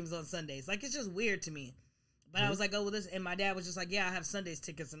basketball games on Sundays. Like, it's just weird to me. But I was like, oh, well, this. And my dad was just like, yeah, I have Sundays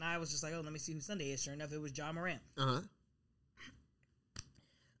tickets. And I was just like, oh, let me see who Sunday is. Sure enough, it was John Morant. You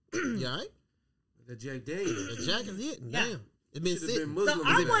all right? The Jack Daniels. The Jack is hitting. Yeah. Damn. It's been sitting. So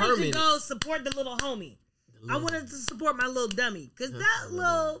I wanted to go support the little homie. I wanted to support my little dummy because that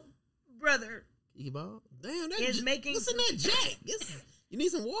little brother is making. Listen to that Jack. You need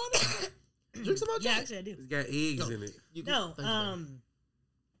some water? Drink some more Jack. Yeah, actually I do. It's got eggs in it.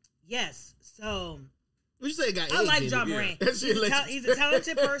 Yes. So. What you say? It got eggs I like in John it. Morant. Yeah. He's a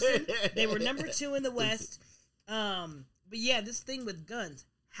talented person. They were number 2 in the West. But yeah, this thing with guns.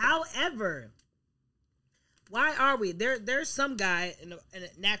 However, why are we? There's some guy, and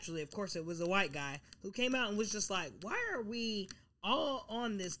naturally, of course, it was a white guy, who came out and was just like, why are we all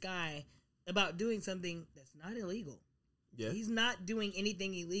on this guy about doing something that's not illegal? Yeah. He's not doing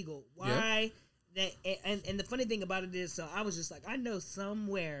anything illegal. Why? Yeah. And the funny thing about it is, so I was just like, I know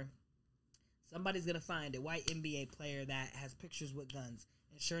somewhere somebody's going to find a white NBA player that has pictures with guns.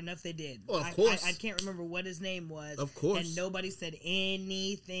 And sure enough, they did. Well, of course. I can't remember what his name was. Of course. And nobody said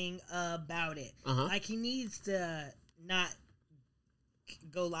anything about it. Like, he needs to not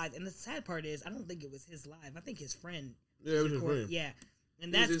go live. And the sad part is, I don't think it was his live. I think his friend. Yeah, it was his friend. Yeah.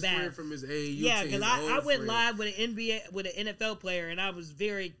 And that's his bad. Friend from his AAU yeah, because I went friend. live with an NFL player, and I was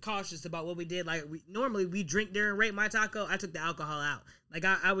very cautious about what we did. Like, normally we drink during Rate My Taco. I took the alcohol out. Like,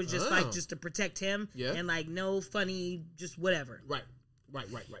 I was just like, just to protect him. Yeah. And like, no funny, just whatever. Right.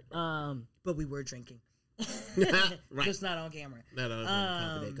 But we were drinking. Right. Just not on camera. No.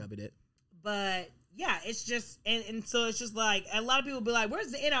 Copy that. But yeah, it's just, and so it's just like, a lot of people be like,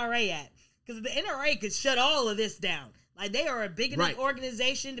 where's the NRA at? Because the NRA could shut all of this down. Like, they are a big enough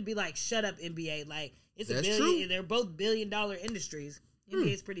organization to be like, shut up, NBA. Like, it's a billion. True. They're both billion-dollar industries. NBA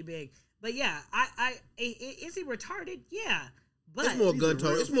is pretty big. But yeah, is he retarded? Yeah. But it's more gun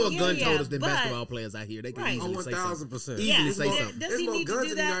toters. It's more gun toters than basketball players out here. They can easily say something. 1,000%. Easily say something. Does he need to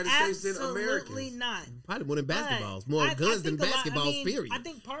do that? Absolutely not. Probably more than basketballs. More guns than basketballs, period. I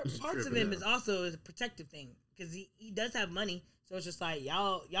think parts of him is also a protective thing because he does have money. So it's just like,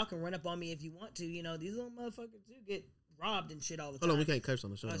 y'all can run up on me if you want to. You know, these little motherfuckers do get robbed and shit all the time. Hold on, we can't curse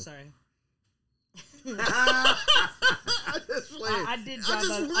on the show. Oh, sorry. I did drop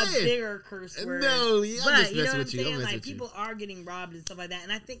a bigger curse word. No, yeah, but I'm just you know messing what I'm with you. saying? I'm Like, with people you. are getting robbed and stuff like that,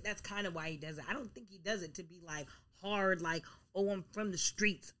 and I think that's kind of why he does it. I don't think he does it to be like hard, like, oh, I'm from the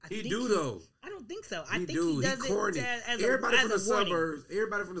streets. He do though. I don't think so. I think do. he does corny. it as everybody a from the warning. suburbs.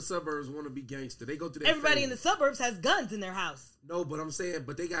 Everybody from the suburbs want to be gangster. They go to their Everybody in the suburbs has guns in their house. No, but I'm saying,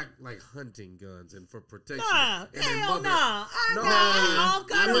 but they got like hunting guns and for protection. Nah, hell no. I No. got all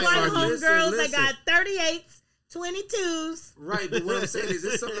kind of Listen, white homegirls listen. that got 38s, 22s. Right, but what I'm saying is,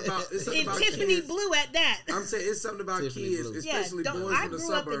 it's something about Tiffany kids. blue at that. I'm saying it's something about Tiffany kids, blue. especially boys I from the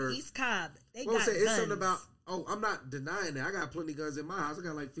grew up in suburbs. East Cobb. They Well, I'm got saying guns. it's something about. Oh, I'm not denying that. I got plenty of guns in my house. I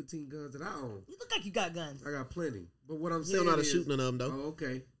got like 15 guns that I own. You look like you got guns. I got plenty. But what I'm You saying don't know how to is, shoot none of them, though. Oh,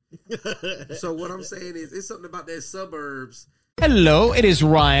 okay. So what I'm saying is, it's something about that suburbs. Hello, it is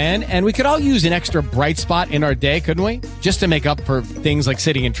Ryan, and we could all use an extra bright spot in our day, couldn't we? Just to make up for things like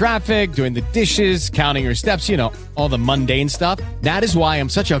sitting in traffic, doing the dishes, counting your steps, you know, all the mundane stuff. That is why I'm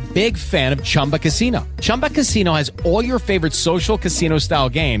such a big fan of Chumba Casino. Chumba Casino has all your favorite social casino-style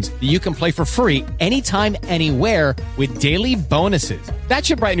games that you can play for free anytime, anywhere with daily bonuses. That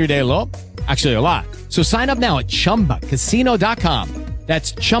should brighten your day a little. Actually, a lot. So sign up now at ChumbaCasino.com.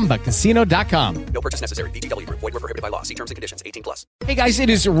 That's ChumbaCasino.com. No purchase necessary. VGW Group. Void where prohibited by law. See terms and conditions. 18+. Hey guys, it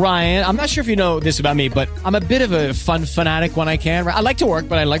is Ryan. I'm not sure if you know this about me, but I'm a bit of a fun fanatic when I can. I like to work,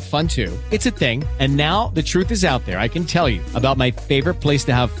 but I like fun too. It's a thing. And now the truth is out there. I can tell you about my favorite place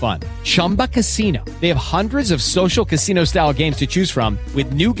to have fun. Chumba Casino. They have hundreds of social casino style games to choose from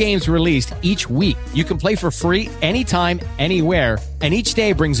with new games released each week. You can play for free anytime, anywhere. And each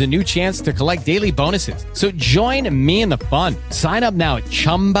day brings a new chance to collect daily bonuses. So join me in the fun. Sign up now at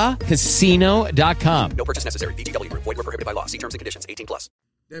ChumbaCasino.com. No purchase necessary. VGW Group. Void where prohibited by law. See terms and conditions. 18+.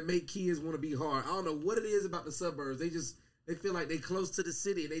 That make kids want to be hard. I don't know what it is about the suburbs. They feel like they close to the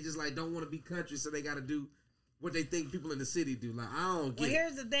city. And they just like don't want to be country, so they got to do what they think people in the city do. Like, I don't get it. Well,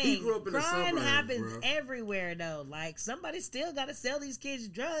 here's the thing. He grew up in the Crime suburbs, happens bro. everywhere, though. Like, somebody still got to sell these kids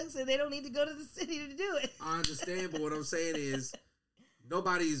drugs, and they don't need to go to the city to do it. I understand, but what I'm saying is,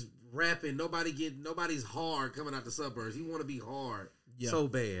 nobody's rapping. Nobody's hard coming out the suburbs. He want to be hard so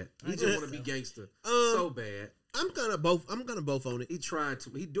bad. He just want to be gangster so bad. I'm gonna both own it. He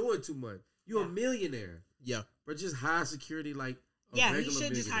doing too much. You a millionaire. Yeah, but just high security like. Yeah, he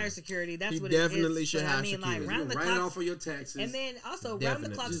should just hire security. That's what definitely it is. should hire security. Like, round the write clock, off for your taxes, and then also round the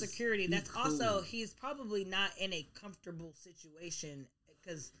clock security. That's also he's probably not in a comfortable situation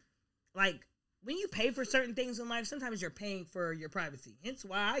because, like, when you pay for certain things in life, sometimes you're paying for your privacy. Hence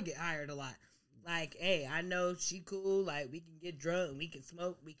why I get hired a lot. Like, hey, I know she cool. Like, we can get drunk, we can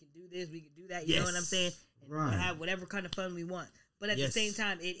smoke, we can do this, we can do that. You know what I'm saying? And we can have whatever kind of fun we want. But at the same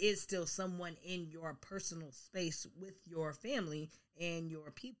time, it is still someone in your personal space with your family and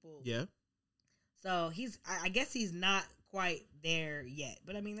your people. Yeah. So I guess he's not quite there yet.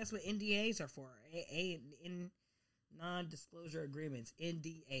 But I mean, that's what NDAs are for. In non-disclosure agreements,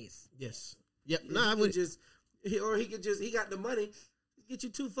 NDAs. Yes. Yep. No, I would he got the money. Get you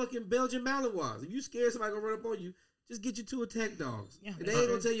 2 fucking Belgian Malinois. If you scared somebody gonna run up on you, just get you 2 attack dogs. Yeah, and they ain't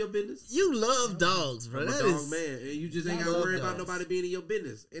gonna tell your business. You love dogs, bro. I'm a dog man, and you just ain't gotta worry about nobody being in your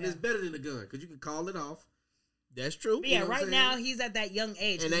business. And it's better than a gun because you can call it off. That's true. But yeah, right now he's at that young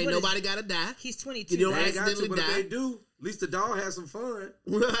age, and ain't nobody gotta die. He's 22. You don't accidentally die. But if they do, at least the dog has some fun.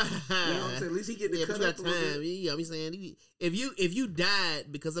 You know what I'm saying? At least he get to cut up a little bit. You know what I'm saying? If you died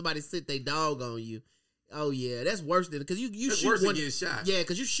because somebody sent their dog on you, oh yeah, that's worse than because you shoot worse one. Than getting shot. Yeah,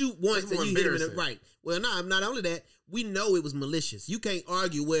 because you shoot once and you hit him in the right. Well, not only that, we know it was malicious. You can't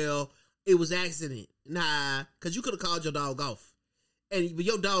argue. Well, it was accident. Nah, because you could have called your dog off, but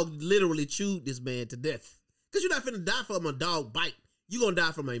your dog literally chewed this man to death. Because you're not finna die from a dog bite. You're gonna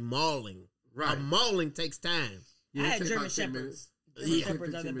die from a mauling. Right. A mauling takes time. Yeah, I had German Shepherds. German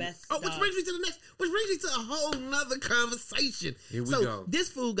Shepherds are the best. Oh, which brings me to the next. Which brings me to a whole nother conversation. Here we go. This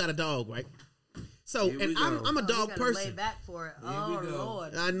fool got a dog, right? So, and I'm a dog person. Lay back for it. Oh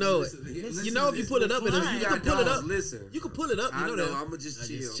Lord! I know it. You know if you pull it up, you can pull it up. Listen, you can pull it up. You know that. I'ma just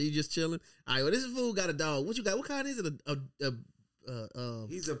chill. She just chilling. All right. Well, this fool got a dog. What you got? What kind is it?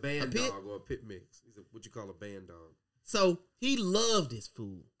 He's a band dog or a pit mix. He's what you call a band dog. So he loved this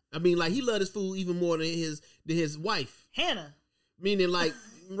fool. I mean, like he loved this fool even more than his wife, Hannah. Meaning, like,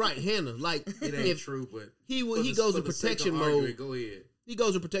 right, Hannah. Like, it ain't true, but he goes in protection mode. Go ahead. He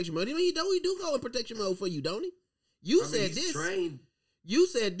goes in protection mode. I mean, he do go in protection mode for you, don't he? You said this. Trained. You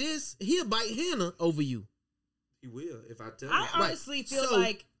said this. He'll bite Hannah over you. He will if I tell him. I honestly feel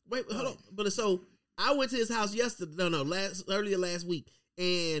like. Wait, hold on. But so I went to his house yesterday. Earlier last week,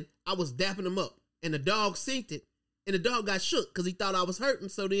 and I was dapping him up, and the dog synced it, and the dog got shook because he thought I was hurting.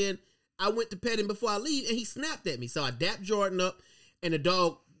 So then I went to pet him before I leave, and he snapped at me. So I dapped Jordan up, and the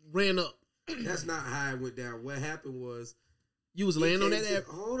dog ran up. That's not how it went down. What happened was. You was laying on that.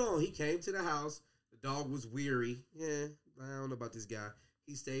 Hold on. He came to the house. The dog was weary. Yeah, I don't know about this guy.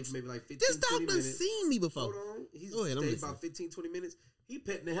 He stayed for maybe like 15, this 20 minutes. This dog done seen me before. Hold on. He stayed about 15, 20 minutes. He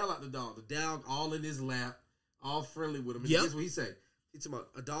petting the hell out of the dog. The dog all in his lap, all friendly with him. And guess what he said? He told me,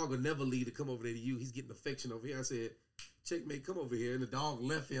 a dog will never leave to come over there to you. He's getting affection over here. I said, checkmate, come over here. And the dog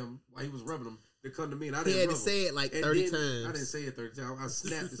left him while he was rubbing him to come to me. And I didn't He had to say it like 30 times. I didn't say it 30 times. I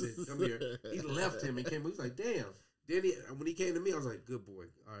snapped and said, come here. He left him and came. He was like, damn. Then when he came to me, I was like, good boy.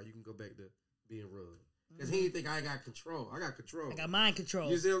 All right, you can go back to being rugged. Because he didn't think I got control. I got control. I got mind control.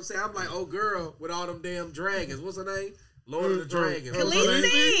 You see what I'm saying? I'm like, oh, girl, with all them damn dragons. What's her name? Lord of the Dragons.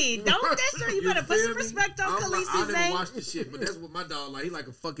 Khaleesi. Don't diss her. You better put some respect on Khaleesi's name. I name. never watched the shit, but that's what my dog like. He like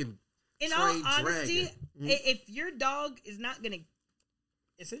a fucking in all honesty, dragon. If your dog is not going to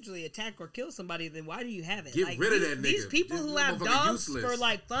essentially attack or kill somebody, then why do you have it? Get rid of that nigga. These people who have dogs for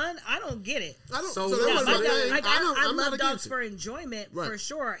like fun, I don't get it. I love dogs for enjoyment for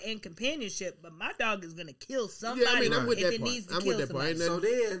sure and companionship, but my dog is gonna kill somebody I'm with if that it part. needs to kill somebody. So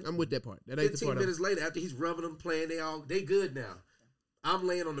then I'm with that part. That ain't 15 the part. minutes later, after he's rubbing them, playing, they good now. I'm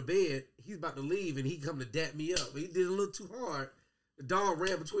laying on the bed. He's about to leave, and he come to dap me up. He did a little too hard. The dog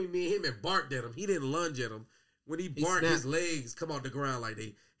ran between me and him and barked at him. He didn't lunge at him. When he barked, his legs come off the ground like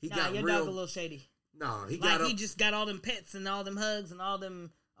they. Got your real. dog a little shady. Nah, he like got up. He just got all them pets and all them hugs and all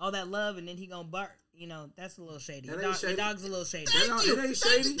that love, and then he gonna bark. You know, that's a little shady. Your dog's a little shady. It ain't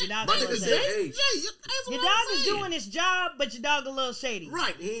shady. Your dog's a little shady. Your dog is doing his job, but your dog a little shady.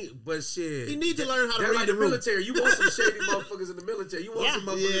 Right. But shit. He need to learn how to read like the military. You want some shady motherfuckers in the military. You want some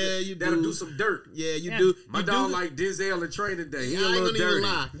motherfuckers that'll do some dirt. Yeah, you do. My dog like Denzel in Training Day. He a little I ain't dirty. Even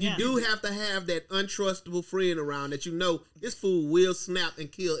lie. You do have to have that untrustable friend around that you know this fool will snap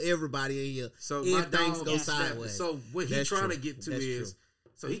and kill everybody in here so if things go sideways. So what he's trying to get to is,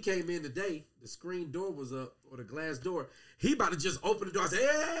 so he came in today, the screen door was up, or the glass door. He about to just open the door. I said,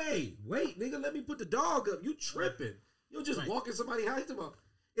 hey, wait, nigga, let me put the dog up. You tripping. You're just walking somebody's house up.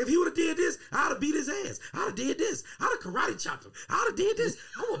 If he would have did this, I'd have beat his ass. I'd have did this. I'd have karate chopped him. I'd have did this.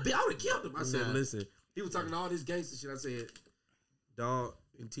 I would have killed him. I said, listen. He was talking all this gangster shit. I said, dog,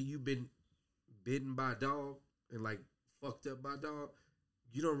 until you've been bitten by a dog and like fucked up by a dog,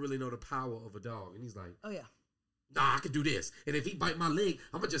 you don't really know the power of a dog. And he's like, oh, yeah. Nah, I can do this. And if he bite my leg,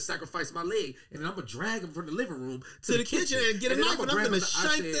 I'm going to just sacrifice my leg. And then I'm going to drag him from the living room to the kitchen and get a knife and I'm going to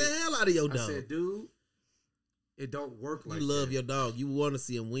shank the hell out of your dog. I said, dude, it don't work like that. You love your dog. You want to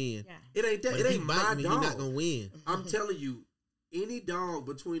see him win. Yeah. It ain't that. It ain't my dog. He's not going to win. I'm telling you, any dog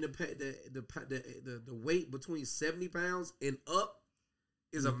between the weight between 70 pounds and up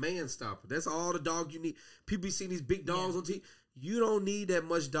is a man stopper. That's all the dog you need. People be seeing these big dogs on TV. You don't need that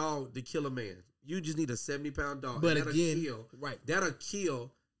much dog to kill a man. You just need a 70-pound dog. But that'll again, kill, right. That'll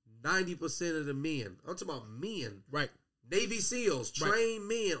kill 90% of the men. I'm talking about men. Right. Navy SEALs, trained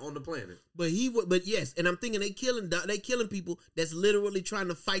men on the planet. But yes, and I'm thinking they killing people that's literally trying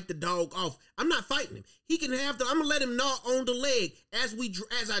to fight the dog off. I'm not fighting him. He can have I'm gonna let him gnaw on the leg as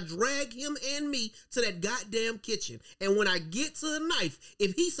I drag him and me to that goddamn kitchen. And when I get to the knife,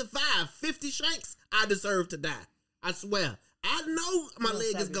 if he survived 50 shanks, I deserve to die. I swear. I know my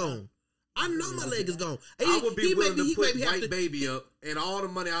leg is gone. I know my leg is gone. I would be willing to put White Baby up and all the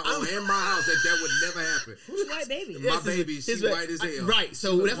money I own and my house that would never happen. Who's White Baby? My baby, she's white as hell. Right,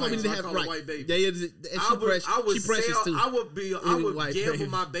 so that's why we need to have right. White Baby. She precious too. I would gamble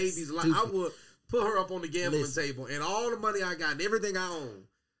my baby's life. I would put her up on the gambling table and all the money I got and everything I own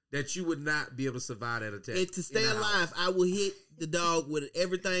that you would not be able to survive that attack. And to stay alive, I will hit the dog with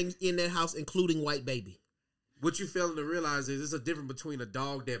everything in that house, including White Baby. What you failing to realize is there's a difference between a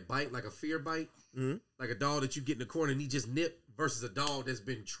dog that bite, like a fear bite, like a dog that you get in the corner and he just nip, versus a dog that's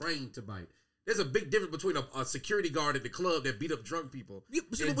been trained to bite. There's a big difference between a security guard at the club that beat up drunk people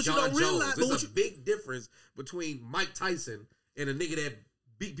and John Jones. There's a big difference between Mike Tyson and a nigga that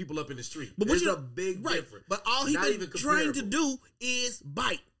beat people up in the street. But there's a big difference. But all he's been trained to do is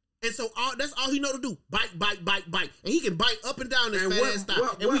bite. And so that's all he know to do. Bite. And he can bite up and down this fat ass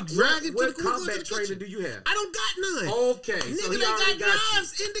thigh. And we drag him to the combat training do you have? I don't got none. Okay. Nigga, so they got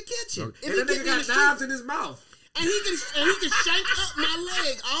knives in the kitchen. And that nigga got knives in his mouth. And he can shank up my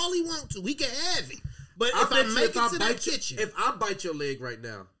leg all he want to. He can have it. But if I make it to that kitchen. If I bite your leg right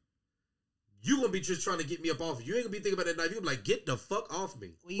now, you gonna be just trying to get me up off of you. You ain't gonna be thinking about that knife. You gonna be like, get the fuck off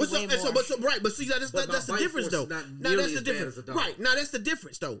me. But see, that's the difference though. Now that's the difference. Right. Now that's the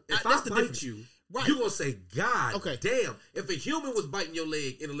difference though. If I bite you, you gonna say, God damn. If a human was biting your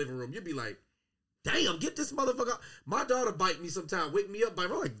leg in the living room, you'd be like, damn, get this motherfucker. My daughter bite me sometime, wake me up, bite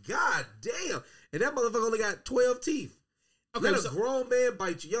me. I'm like, God damn. And that motherfucker only got 12 teeth. Okay, let a grown man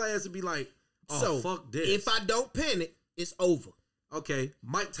bite you. Your ass would be like, fuck this. If I don't panic, it's over. Okay,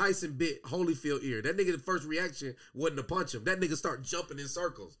 Mike Tyson bit Holyfield ear. That nigga, the first reaction wasn't to punch him. That nigga start jumping in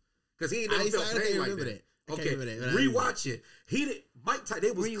circles because he ain't never felt pain like that. Okay, rewatch it. Mike Tyson.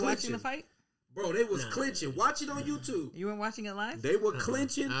 They was Were you watching the fight? Bro, they was clinching. Watch it on YouTube. You weren't watching it live? They were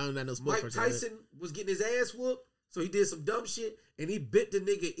clinching. I don't know Mike Tyson was getting his ass whooped, so he did some dumb shit and he bit the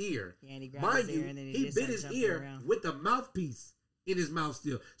nigga ear. Yeah, and he grabbed his ear and then he bit his ear with the mouthpiece in his mouth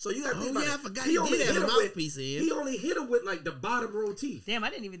still. So you got to think about I forgot he did have a mouthpiece in. He only hit him with like the bottom row teeth. Damn, I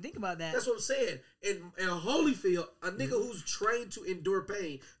didn't even think about that. That's what I'm saying. And Holyfield, a nigga who's trained to endure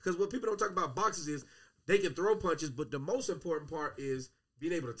pain, because what people don't talk about boxers is they can throw punches, but the most important part is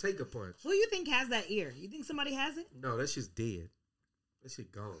being able to take a punch. Who you think has that ear? You think somebody has it? No, that shit's dead. That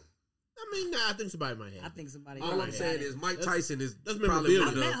shit gone. I mean, I think somebody might have it. I think somebody. All I'm saying is Mike Tyson is that's probably one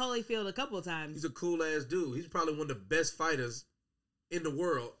of I've met Holyfield a couple of times. He's a cool ass dude. He's probably one of the best fighters in the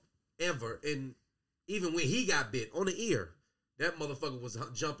world ever. And even when he got bit on the ear, that motherfucker was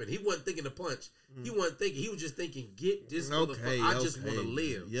jumping. He wasn't thinking to punch. He wasn't thinking. He was just thinking, get this motherfucker. I just want to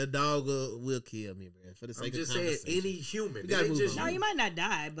live. Your dog will kill me, bro. For the sake of conversation. I'm just saying, any human. No, you might not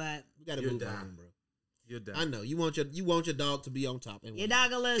die, but you got to move on, bro. You'll die. I know. You want your dog to be on top. Your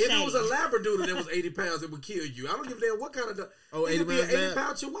dog a little If shady. it was a Labradoodle that was 80 pounds, it would kill you. I don't give a damn what kind of dog. Oh, 80 pounds?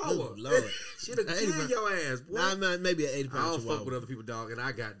 80-pound Chihuahua. Oh, Lord. She'd have killed your ass, boy. Nah, maybe an 80-pound Chihuahua. I don't fuck with other people's dog, and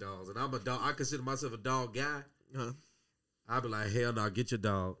I got dogs. And I'm a dog. I consider myself a dog guy. I'd be like, hell no, get your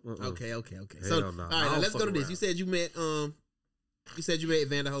dog. Okay. Hell So, no. all right, now let's go to this. You said you met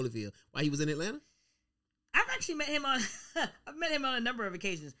Evander Holyfield while he was in Atlanta? I've actually met him on I've met him on a number of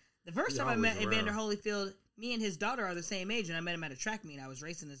occasions. The first time I met Evander Holyfield, me and his daughter are the same age, and I met him at a track meet. I was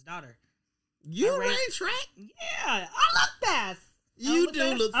racing his daughter. You ran track? Yeah, I look fast. You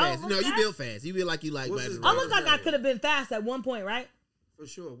do look fast. No, you build fast. You feel like you like. I look like I could have been fast at one point, right? For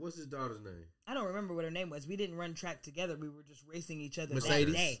sure. What's his daughter's name? I don't remember what her name was. We didn't run track together. We were just racing each other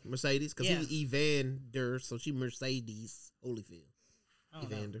Mercedes. that day. Mercedes, because he's Evander, so she Mercedes Holyfield.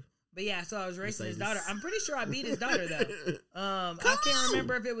 Evander. But yeah, so I was racing his daughter. I'm pretty sure I beat his daughter though. I can't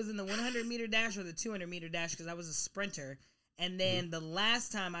remember if it was in the 100-meter dash or the 200-meter dash because I was a sprinter. And then the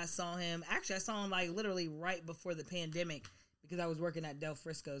last time I saw him, actually I saw him like literally right before the pandemic because I was working at Del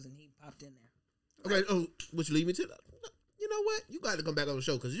Frisco's and he popped in there. Okay. Oh, which lead me to that. You know what? You got to come back on the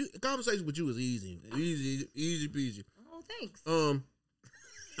show because conversation with you is easy peasy. Oh, thanks.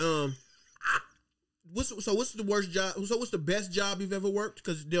 What's the worst job? So what's the best job you've ever worked?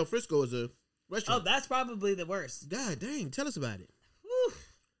 Because Del Frisco is restaurant. Oh, that's probably the worst. God dang, tell us about it. Whew.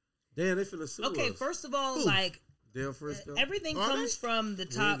 Damn, they finna sue Okay, us. first of all, Who? like Del Frisco. everything Are comes from the We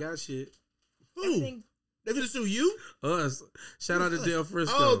top. ain't got shit. Who? Everything. They finna sue you? Us. Shout out to Del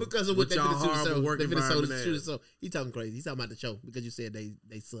Frisco. Oh, because of what With they y'all finna sue the horrible show. work They finna sue environment the ass. show. He talking crazy. He's talking about the show because you said they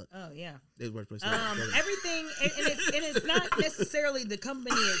suck. Oh yeah. They the worst place. Everything, and it's not necessarily the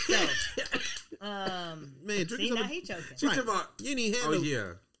company itself. Man, See, now he choking. Right. You need Oh, handle.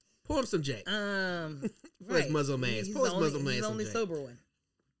 yeah. Pour him some Jack. For his muzzle mask. He's Pour the his muzzle only, mask. he's the some only Jack. sober one.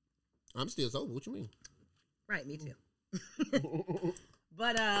 I'm still sober. What you mean? Right, me too.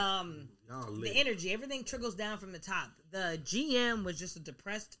 But the energy, everything trickles down from the top. The GM was just a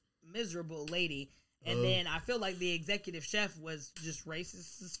depressed, miserable lady. And then I feel like the executive chef was just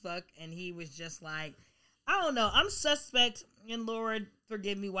racist as fuck. And he was just like, I don't know. I'm suspect, and Lord,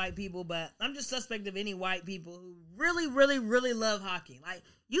 forgive me, white people, but I'm just suspect of any white people who really, really, really love hockey. Like,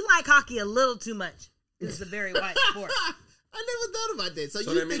 you like hockey a little too much. It's a very white sport. I never thought about that. So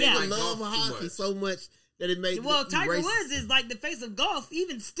So you that think means they they like love golf too hockey much. so much that it made Well, Tiger racist? Woods is like the face of golf.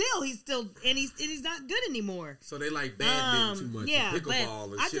 Even still, he's not good anymore. So they like badminton too much. Yeah, and but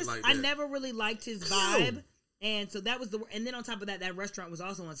pickleball and I shit like that. I never really liked his vibe. And so that was and then on top of that, that restaurant was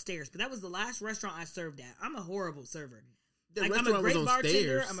also on stairs. But that was the last restaurant I served at. I'm a horrible server. The Like, I'm a restaurant was great on bartender.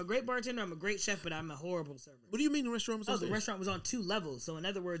 stairs. I'm a great bartender. I'm a great chef, but I'm a horrible server. What do you mean the restaurant was on Oh, the stairs? restaurant was on 2 levels. So in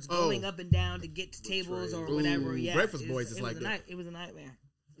other words, Oh. going up and down to get to tables or whatever. Ooh, Yeah, Breakfast it Boys was, is it like was a that. It was a nightmare.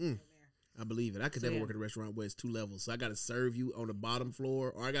 I believe it. I could So, never yeah. work at a restaurant where it's 2 levels. So I got to serve you on the bottom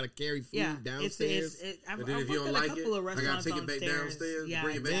floor, or I got to carry food Yeah, downstairs. I've And then if worked you don't at like a couple it, of I gotta restaurants take it back downstairs, Yeah,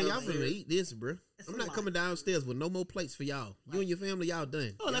 bring it back Man, y'all upstairs. finna eat this, bro. I'm not coming downstairs with no more plates for y'all. You and your family, y'all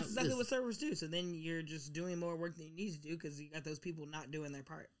done. Oh, that's Y'all- exactly listen. what servers do. So then you're just doing more work than you need to do because you got those people not doing their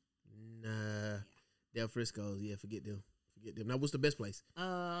part. Nah. Del Frisco's, yeah, forget them. Now, what's the best place?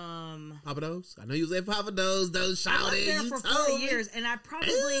 Papa Do's? I know you was at Papa Do's. Those I shouted. was there You for told 4 me. years, and I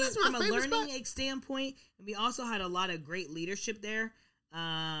probably, that's my from a favorite learning standpoint, and we also had a lot of great leadership there.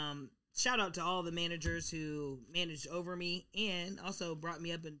 Shout out to all the managers who managed over me and also brought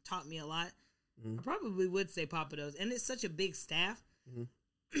me up and taught me a lot. I probably would say Papa Do's, and it's such a big staff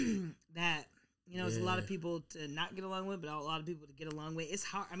that it's a lot of people to not get along with, but a lot of people to get along with. It's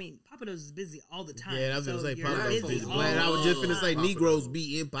hard. I mean, Papa Do's is busy all the time. Yeah, I was so gonna say you're Papa Do's. busy all Glad I was just the finna say time. Negroes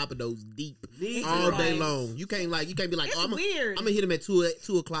be in Papa Do's deep It's all day like- long. You can't be like, It's oh, I'm weird. gonna hit him at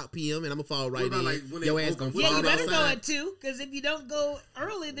 2 o'clock p.m. and I'm gonna fall right about, in. like, when they Your ass open? gonna Yeah, fall you better go outside. at 2, because if you don't go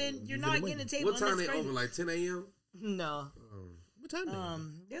early, then you're not getting a table. What time and they that's crazy. open? Like 10 a.m.? No. What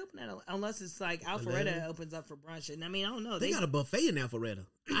time They open at unless it's like Alpharetta opens up for brunch, and I mean I don't know. They got a buffet in Alpharetta.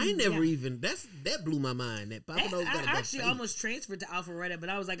 I ain't never even. That blew my mind. That Papa Do's got a I buffet. actually almost transferred to Alpharetta, but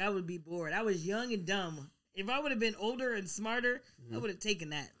I was like I would be bored. I was young and dumb. If I would have been older and smarter, I would have taken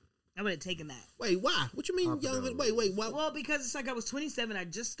that. Wait, why? What you mean, young? Wait, why? Well, because it's like I was 27. I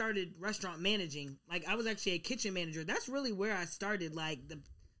just started restaurant managing. Like I was actually a kitchen manager. That's really where I started. Like the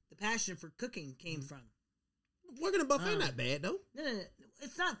passion for cooking came from. Working a buffet not bad though. No.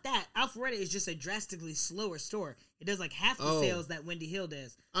 It's not that. Alpharetta is just a drastically slower store. It does like half the sales that Wendy Hill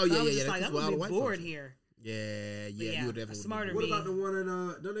does. Oh, yeah, I was yeah, just yeah. like, That's I'm why all gonna the be white bored folks- here. Yeah, But you would definitely. smarter What me. about the one in,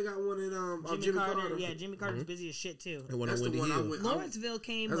 don't they got one in, Jimmy Carter? Yeah, Jimmy Carter's busy as shit too. And one on That's the Wendy one I Hill. went. Lawrenceville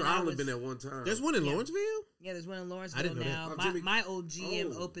came. That's when I I only was, been there one time. There's one in Lawrenceville. Yeah, there's one in I Lawrenceville didn't know now. that. Oh, Jimmy- My old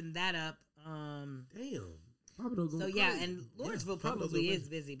GM Oh. opened that up. Damn. So yeah, and Lawrenceville Papa Do's probably are is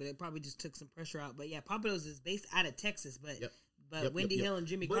busy, but it probably just took some pressure out. But yeah, Papa Do's is based out of Texas, but Yep, Wendy yep. Hill and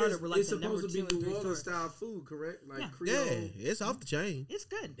Jimmy But Carter were like it's the number supposed 2 to and be 3 New Orleans stores. style food, correct? Like Yeah. Creole. Yeah, it's off the chain. It's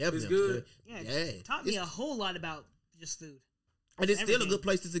good. Definitely It's off the good. chain. Yeah, it taught me a whole lot about just food. And it's still a Everything. good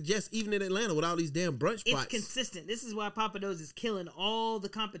place to suggest, even in Atlanta with all these damn brunch It's spots. consistent. This is why Papa Do's is killing all the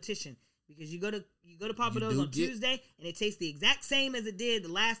competition because you go to Papa You Do's do on get- Tuesday and it tastes the exact same as it did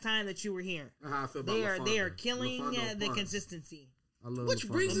the last time that you were here. That's how I feel about They are LaFonda. killing LaFonda the Pond. consistency. I love Which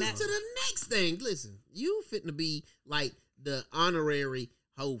LaFonda brings us Pond. to the next thing. Listen, you fitting to be like the honorary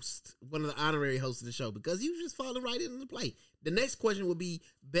host, one of the honorary hosts of the show, because you just falling right into the play. The next question would be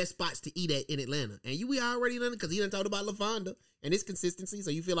best spots to eat at in Atlanta. And we already done it because he done talked about LaFonda and its consistency. So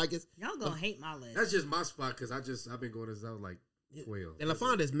you feel like it's... Y'all gonna hate my list. That's just my spot because I've been going since I was like 12. And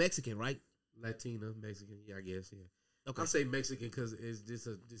LaFonda is Mexican, right? Latina, Mexican, yeah, I guess, yeah. Okay. I say Mexican because it's this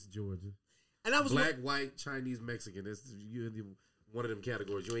Georgia. And I was black, white, Chinese, Mexican. It's you in one of them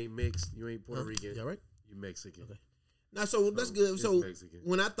categories. You ain't mixed. You ain't Puerto Rican. Yeah, right. You Mexican. Okay. Now, so that's good. it's So Mexican.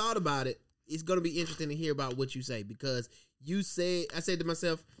 when I thought about it, it's going to be interesting to hear about what you say because I said to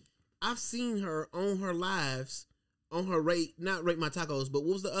myself, I've seen her on her lives, on her not rate my tacos, but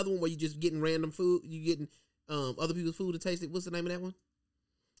what was the other one where you just getting random food? You getting other people's food to taste it? What's the name of that one?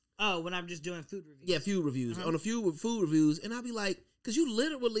 Oh, when I'm just doing food reviews. Yeah, food reviews. On a few food reviews, and I'll be like, because you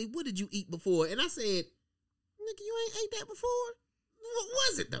literally, what did you eat before? And I said, nigga, you ain't ate that before? What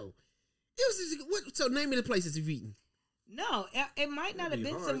was it, though? It was just, so name me the places you've eaten. No, it might not have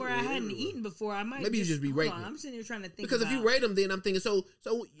been somewhere I hadn't eaten before. I might maybe you just be rating it. I'm sitting here trying to think because if you rate them, then I'm thinking so.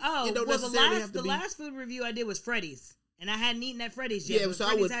 Oh, it don't well, necessarily have to the last food review I did was Freddy's, and I hadn't eaten at Freddy's yet. Yeah, so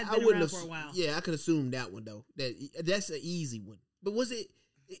I wouldn't have for a while. Yeah, I could assume that one though. That's an easy one. But was it?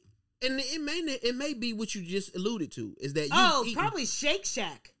 And it may be what you just alluded to is that you probably Shake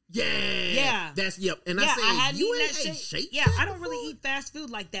Shack. Yeah. That's And I said, I hadn't you eaten ain't that ate Shake Yeah, Shack I don't before? really eat fast food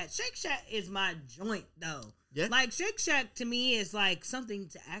like that. Shake Shack is my joint though. Yeah. Like Shake Shack to me is like something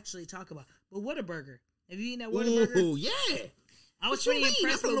to actually talk about. But Whataburger. Have you eaten that Whataburger? Oh yeah. I was pretty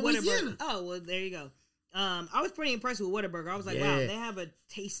impressed with Whataburger. Oh well, there you go. I was pretty impressed with Whataburger. I was like, wow, they have a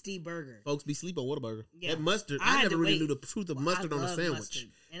tasty burger. Folks be sleep on Whataburger. Yeah. That mustard. I never really knew the truth of mustard on a sandwich. Mustard.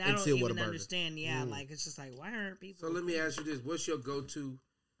 And I don't even understand. Yeah, like it's just like, why aren't people? So let me ask you this: what's your go-to?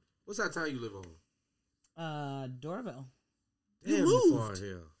 What's that town you live on? Dorville. Damn, you far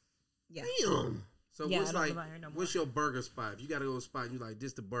here. Yeah. Damn. So what's your burger spot? If you got to go to a spot, and you like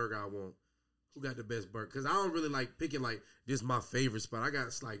this the burger I want. Who got the best burger? Because I don't really like picking like this is my favorite spot. I got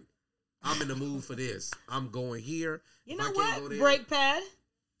like I'm in the mood for this. I'm going here. You know what? Break Pad.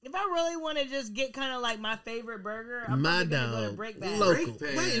 If I really want to just get kind of like my favorite burger, I'm probably going to go to Break Pad. Local.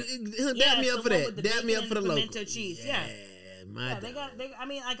 Dab me up for that. Dab me up for the local. Pimento cheese. Yeah. They got. I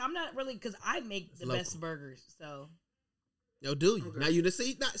mean, like I'm not really because I make the best burgers. So. Yo, do you? Okay. Now you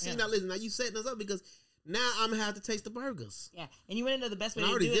see. Now listen. Now you setting us up because now I'm gonna have to taste the burgers. Yeah, and you want to know the best way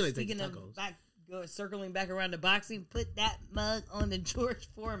to do it? Speaking of circling back around to boxing, put that mug on the George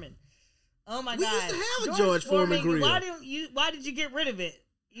Foreman. Oh my God! We used to have a George Foreman grill. Why did you get rid of it?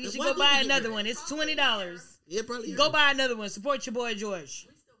 You should go buy another one. It's $20. Yeah, probably. Go buy another one. Support your boy George.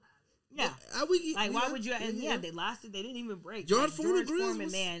 Yeah. Why would you? And they lasted. They didn't even break. George Foreman,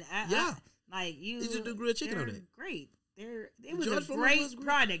 man. You should do grilled chicken on it. Great. It was a great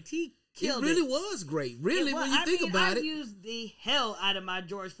product. He killed it. It really was great. Really, when you think about it. I used the hell out of my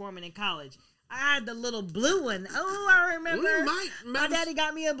George Foreman in college. I had the little blue one. Oh, I remember. My daddy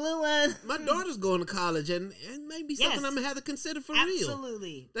got me a blue one. My daughter's going to college, and maybe something I'm going to have to consider for real.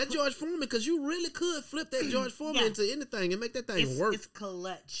 Absolutely. That George Foreman, because you really could flip that George Foreman into anything and make that thing work. It's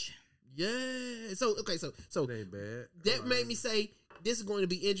clutch. Yeah. So ain't bad. That made me say, this is going to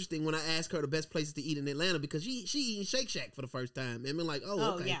be interesting when I ask her the best places to eat in Atlanta because she eating Shake Shack for the first time. And I'm like,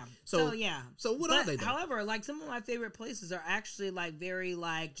 okay. Yeah. So what are they though? However, like some of my favorite places are actually like very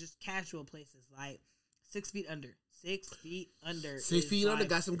like just casual places, like 6 feet under. 6 feet under. 6 feet under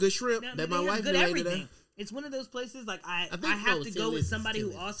got some good shrimp that my wife good made everything. It's one of those places like I have to go with somebody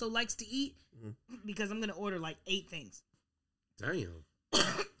who also likes to eat because I'm gonna order like 8 things. Damn.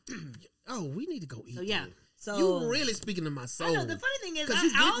 We need to go eat. So yeah. So you really speaking to my soul. I know. The funny thing is,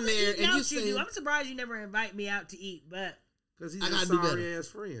 I'll there and you say, I'm surprised you never invite me out to eat, but because he's a sorry ass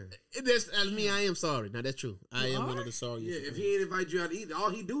friend. That's I am sorry. Now that's true. I am one of the sorry. Yeah, if he ain't invite you out to eat, all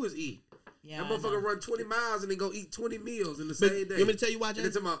he do is eat. Yeah, that motherfucker run 20 miles and then go eat 20 meals in the same day. You want me to tell you why, Jay?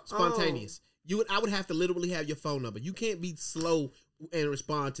 Spontaneous. I would have to literally have your phone number. You can't be slow and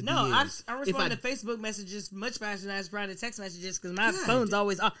respond to DMs. I respond to Facebook messages much faster than I respond to text messages because my phone's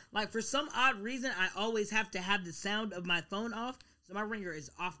always off. Like, for some odd reason, I always have to have the sound of my phone off, so my ringer is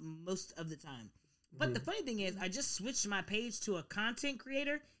off most of the time. But the funny thing is, I just switched my page to a content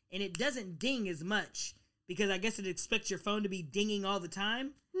creator, and it doesn't ding as much because I guess it expects your phone to be dinging all the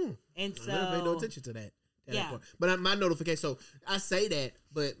time. And so... I never paid no attention to that. But my notification, so I say that,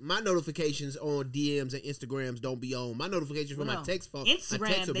 but my notifications on DMs and Instagrams don't be on. My notifications from my text phone,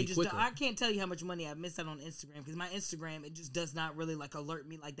 Instagram, I can't tell you how much money I've missed out on Instagram because my Instagram, it just does not really like alert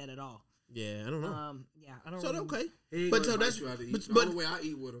me like that at all. Yeah, I don't know. I don't. So okay, but so that's the only way I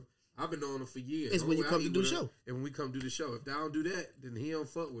eat with him. I've been knowing him for years. It's when you come to do the show, and when we come do the show. If I don't do that, then he don't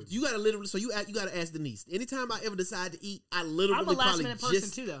fuck with me. You gotta literally. So you gotta ask Denise. Anytime I ever decide to eat, I literally I'm a last minute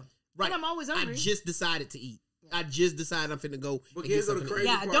person too, though. Right, and I'm always hungry. I just decided to eat. I just decided I'm finna go. But here's the crazy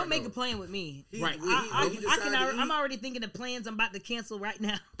part, don't make a plan with me. Right. I'm already thinking of plans I'm about to cancel right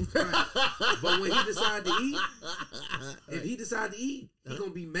now. Right. But when he decide to eat, if he decide to eat, he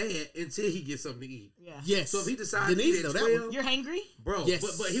gonna be mad until he gets something to eat. Yeah. Yes. So if he decide to eat at 12, you're hangry, bro.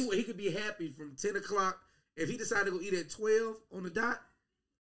 Yes. But he could be happy from 10 o'clock. If he decide to go eat at 12 on the dot.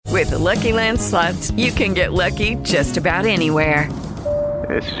 With the Lucky Land Slots, you can get lucky just about anywhere.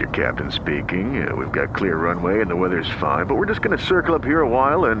 This is your captain speaking. We've got clear runway and the weather's fine, but we're just going to circle up here a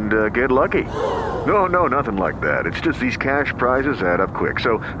while and get lucky. No, nothing like that. It's just these cash prizes add up quick.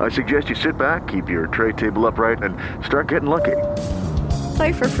 So I suggest you sit back, keep your tray table upright, and start getting lucky.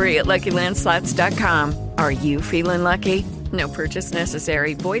 Play for free at LuckyLandSlots.com. Are you feeling lucky? No purchase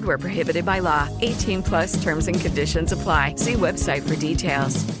necessary. Void where prohibited by law. 18+ terms and conditions apply. See website for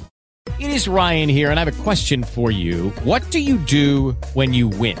details. It is Ryan here, and I have a question for you. What do you do when you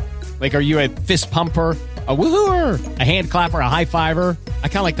win? Like, are you a fist pumper, a woohooer, a hand clapper, a high fiver? I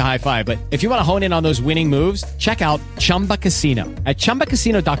kind of like the high five, but if you want to hone in on those winning moves, check out Chumba Casino. At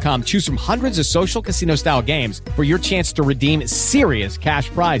ChumbaCasino.com, choose from hundreds of social casino-style games for your chance to redeem serious cash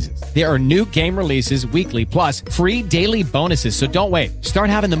prizes. There are new game releases weekly, plus free daily bonuses. So don't wait. Start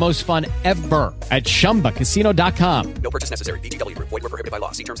having the most fun ever at ChumbaCasino.com. No purchase necessary. VGW. Void where prohibited by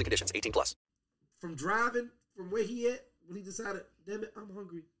law. See terms and conditions. 18+. From driving from where he at when he decided, damn it, I'm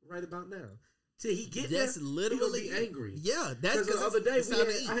hungry right about now. Till he get That's there, literally he gonna be angry. Yeah, that's because the other day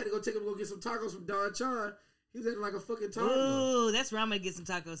I had to go take him to go get some tacos from Don Chan. He was acting like a fucking toddler. Ooh, that's where I'm gonna get some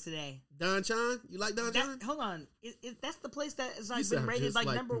tacos today. Don Chan, you like Don Chan? Hold on, that's the place that is like been rated like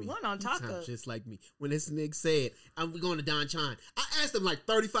number one on tacos. Just like me. When this nigga said, "I'm going to Don Chan," I asked him like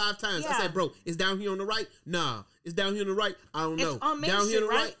 35 times. I said, "Bro, it's down here on the right." Nah, it's down here on the right. I don't know. It's on Main down Street, here on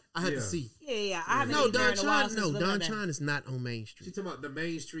the right? I had to see. Yeah. I haven't No, eaten there Don in a while Chan. since No, living Don up there. Chan is not on Main Street. She talking about the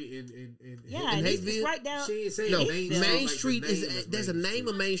Main Street in it's right down. She ain't saying No, Main Street like is there's a name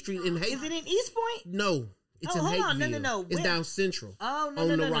of Main Street in Hayes. Is it in East Point? No. It's in hold on, Hateville. no. It's down Central. Oh, on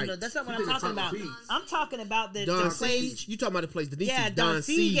the right. no. That's not what I'm talking about. I'm talking about the Don place. Siege. You talking about the place? Denise Yeah, is Don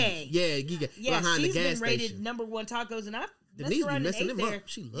Siege. Yeah, behind the she's gas been rated station. number one tacos, and I've Denise be around messing and them ate up. there.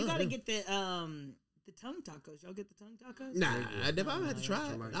 She You love gotta them. get the tongue tacos. Y'all get the tongue tacos? Nah, I never had to try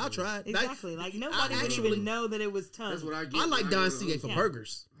it. I'll try it. Exactly. Like nobody would even know that it was tongue. That's what I get. I like Don Siege for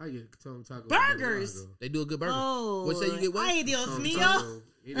burgers. I get tongue tacos. Burgers? They do a good burger. Oh, What say you get? What? Ay, Dios mío.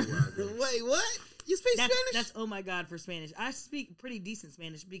 Wait, what? You speak Spanish? That's oh my God for Spanish. I speak pretty decent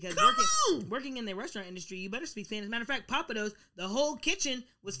Spanish because working in the restaurant industry, you better speak Spanish. Matter of fact, Papados, the whole kitchen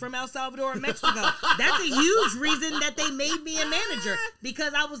was from El Salvador and Mexico. That's a huge reason that they made me a manager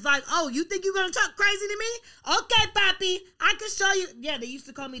because I was like, oh, you think you're going to talk crazy to me? Okay, papi, I can show you. Yeah, they used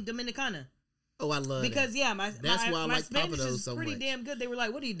to call me Dominicana. Oh, I love because that. my like Spanish Papados is so pretty much. damn good. They were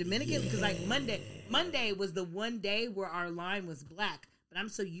like, what are you, Dominican? Because like Monday was the one day where our line was black. But I'm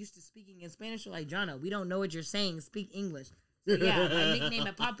so used to speaking in Spanish, like, Janna, we don't know what you're saying. Speak English. So, yeah, my nickname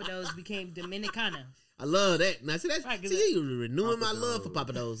at Papados became Dominicana. I love that. Now, see, right, you're renewing my love for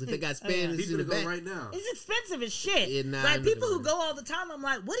Papados. If they got Spanish in the back. Right now. It's expensive as shit. Yeah, nah, like, people who go all the time, I'm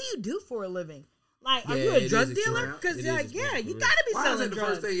like, what do you do for a living? Like, are you a drug dealer? Because, like, yeah, you got to be Why selling is that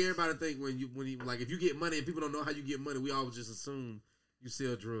drugs. the first thing everybody think when you like, if you get money and people don't know how you get money, we always just assume you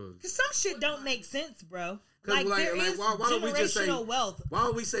sell drugs. Because some shit don't make sense, bro. Like, there is why don't we just say wealth. Why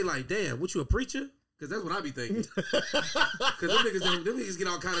don't we say like, damn, what you a preacher? Because that's what I be thinking. Because them niggas get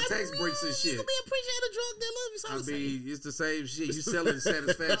all kind of tax breaks and shit. You can be a preacher and a drug dealer. I mean, it's the same shit. You selling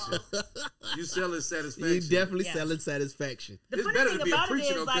satisfaction. You selling satisfaction. You definitely selling satisfaction. It's better to be a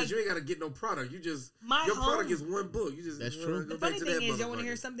preacher though, because you ain't got to get no product. You just your product is one book. You just that's true. The funny thing is, y'all want to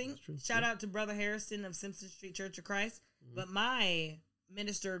hear something? Shout out to Brother Harrison of Simpson Street Church of Christ. But my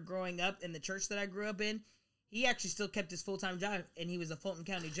minister growing up in the church that I grew up in, he actually still kept his full-time job, and he was a Fulton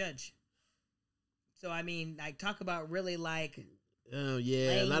County judge. So, I mean, like, talk about really, like,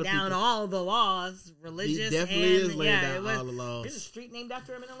 laying a lot of down people, all the laws, religious, he definitely is laying down all all the laws. There's a street named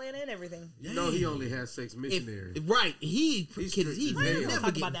after him in Atlanta and everything. You know he only has sex missionaries. Right. He never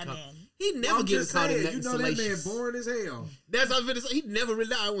about that man. He never gets caught in that you know that man boring as hell. That's what I'm finna say. He never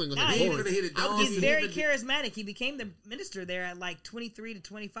really. I wasn't gonna say boring. He's very charismatic. He became the minister there at like 23 to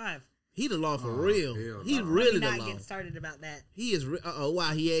 25. He the law for real. He Let really me the not law. get started about that. He is.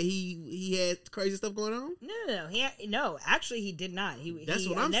 Why he had crazy stuff going on? No. Actually, he did not. That's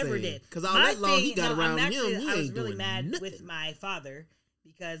what I'm never saying. did. Because all that law he got around him, I was really doing mad nothing. with my father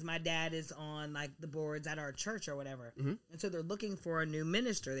because my dad is on like the boards at our church or whatever, and so they're looking for a new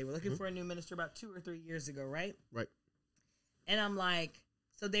minister. They were looking for a new minister about 2 or 3 years ago, right? Right. And I'm like,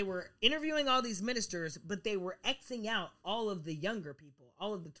 so they were interviewing all these ministers, but they were Xing out all of the younger people,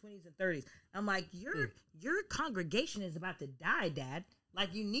 all of the 20s and 30s. I'm like, your congregation is about to die, Dad.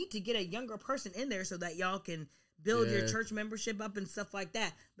 Like, you need to get a younger person in there so that y'all can build your church membership up and stuff like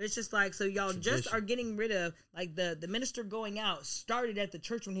that. But it's just like, so y'all just are getting rid of, like, the minister going out started at the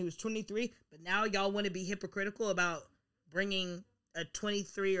church when he was 23, but now y'all want to be hypocritical about bringing a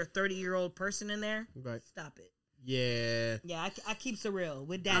 23 or 30-year-old person in there? Right. Stop it. Yeah. Yeah, I keep it real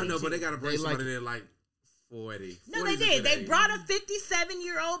with Daddy. I know, but they got to bring somebody like there like 40. No, they did. They brought a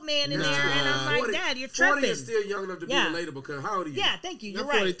 57-year-old man in there, and I'm like, 40, Dad, you're tripping. 40 is still young enough to be relatable. Because how old are you? Yeah, thank you. You're I'm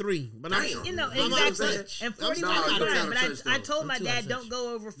right. 43, but I'm exactly. And 45 is right. But I told my dad, don't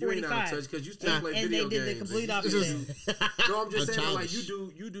go over 45. You ain't out of touch because you still play and video they did games. the complete opposite. No, I'm just saying, like, you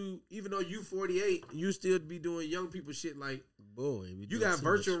do. Even though you 48, you still be doing young people shit. Like, boy, you got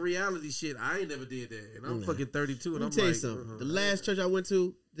virtual reality shit. I ain't never did that, and I'm fucking 32. And Let me tell you something. The last church I went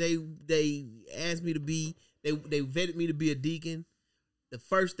to, they asked me to be. They vetted me to be a deacon. The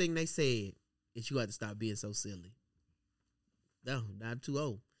first thing they said is you got to stop being so silly. No, not too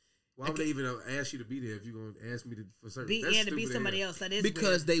old. Why would they even ask you to be there if you're going to ask me for certain? To be somebody else. That is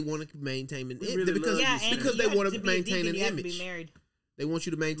because weird. they want to maintain an image. Really because they want to maintain an image. Be married. They want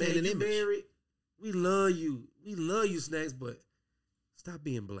you to maintain an image. Married, we love you. We love you, Snacks, but stop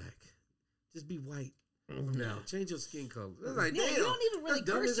being black. Just be white. Now change your skin color. It's like, yeah, damn, you don't even really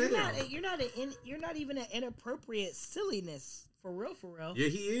curse. You're not even an inappropriate silliness. For real. Yeah,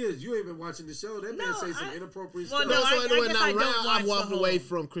 he is. You ain't been watching the show. That man say some inappropriate stuff. No, I've walked away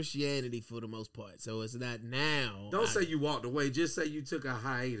from Christianity for the most part, so it's not now. Don't say you walked away. Just say you took a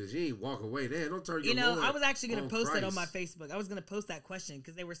hiatus. You ain't walk away. Damn, don't turn your Lord I was actually going to post Christ. that on my Facebook. I was going to post that question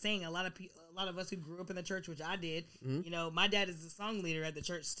because they were saying a lot of us who grew up in the church, which I did. Mm-hmm. My dad is the song leader at the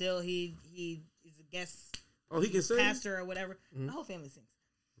church. Still, he is a guest. Oh, he can sing? Pastor or whatever. Mm-hmm. The whole family sings.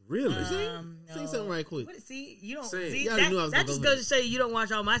 Really? Sing something right quick. You don't. Sing. See, that just goes to show you don't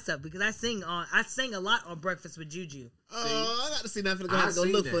watch all my stuff because I sing a lot on Breakfast with Juju. Oh, I got to see nothing to go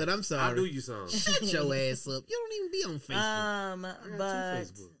look for it. I'm sorry. I knew you some. Shut your ass up. You don't even be on Facebook. But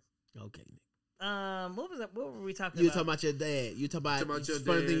okay. What were we talking about? You were talking about your dad. You were talking about your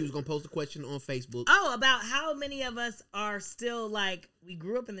funny thing. You was gonna post a question on Facebook. Oh, about how many of us are still like we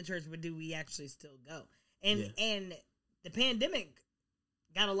grew up in the church, but do we actually still go? And the pandemic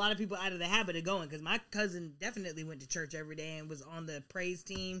got a lot of people out of the habit of going because my cousin definitely went to church every day and was on the praise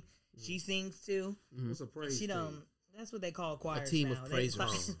team. She sings too. What's a praise team? That's what they call choirs. A team now. of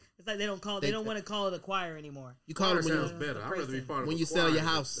praisers. It's like they don't want to call it a choir anymore. You call them sounds better. I'd rather be part of when you sell your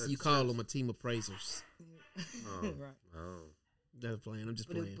house. You call them a team of praisers. Right. Oh. Just playing. I'm just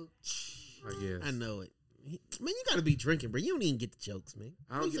playing. I guess. I know it. Man, you gotta be drinking, bro. You don't even get the jokes, man.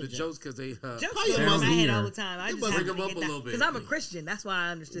 I don't get the jokes because they jokes in my head all the time. I just bring them up a little bit because I'm a Christian. That's why I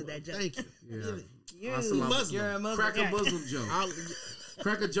understood that joke. Thank you. Yeah. You're a Muslim. Crack a Muslim joke.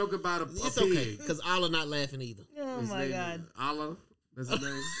 Crack a joke about a it's pig. Okay because Allah not laughing either. Oh my God. Allah. That's his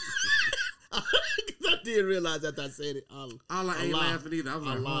name. I didn't realize after I said it. Allah ain't laughing either. I was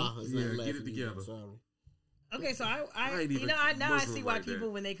Allah like, get it together. Sorry. Okay, so I see why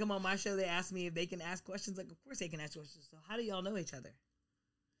people when they come on my show they ask me if they can ask questions. Like, of course they can ask questions. So how do y'all know each other?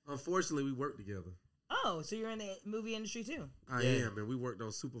 Unfortunately, we work together. Oh, so you're in the movie industry too? I am, and we worked on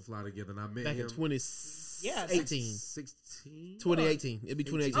Superfly together. And I met back him in 2018. 2018. It'd be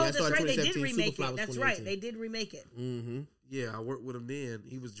 2018. Oh, that's right. They did remake it. That's right. They did remake it. Mm-hmm. Yeah, I worked with him then.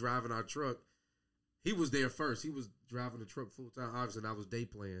 He was driving our truck. He was there first. He was driving the truck full time, obviously, and I was day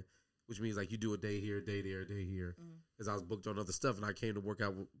playing. Which means like you do a day here, a day there, a day here. Because I was booked on other stuff, and I came to work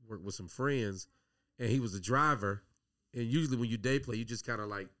with some friends, and he was the driver. And usually when you day play, you just kind of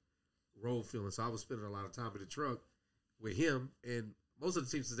like roll feeling. So I was spending a lot of time in the truck with him, and most of the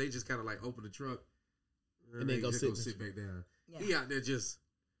teams they just kind of like open the truck and they go sit back down. Yeah. He out there just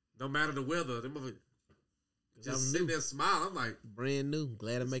no matter the weather, them motherfuckers just sitting there smiling. I'm like brand new,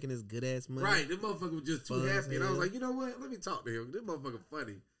 glad I'm making this good ass money. Right, them motherfuckers were just too happy, and I was like, you know what? Let me talk to him. This motherfucker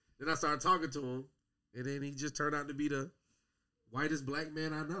funny. Then I started talking to him, and then he just turned out to be the whitest black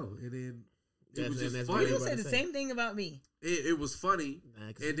man I know. And then it was just funny. People say the same thing about me. It was funny,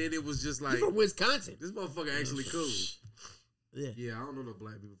 and then it was just like from Wisconsin. This motherfucker actually cool. Yeah, I don't know no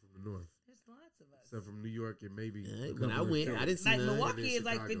black people from the north. There's lots of us. Except from New York and maybe. When I went, I didn't see none. Milwaukee is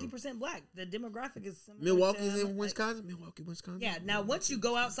like 50% black. The demographic is similar. Milwaukee's in Wisconsin. Milwaukee, Wisconsin. Yeah. Now, once you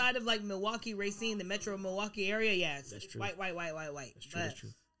go outside of like Milwaukee, Racine, the Metro Milwaukee area, it's that's true. White. That's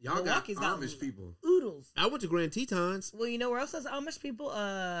true. Y'all Milwaukee's got Amish people. Oodles. I went to Grand Tetons. Well, you know where else has Amish people?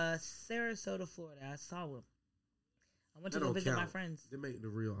 Sarasota, Florida. I saw them. I went to go visit my friends. They make the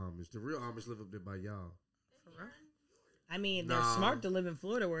real Amish. The real Amish live up there by y'all. For real? I mean, they're smart to live in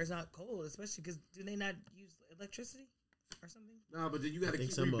Florida where it's not cold, especially because do they not use electricity or something? No, but then you got to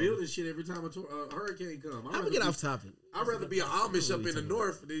keep rebuilding shit every time a hurricane comes. I'm gonna get off topic. I'd rather be an Amish up in the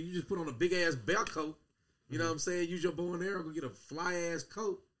north than you just put on a big ass bear coat. You know what I'm saying? Use your bow and arrow, go get a fly ass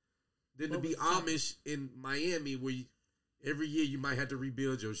coat. Than to be Amish in Miami, where every year you might have to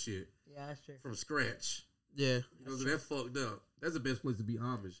rebuild your shit. Yeah, that's true. From scratch. Yeah, you know, so that fucked up. That's the best place to be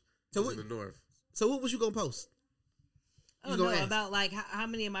Amish. In the north. So what was you gonna post? I don't know about like how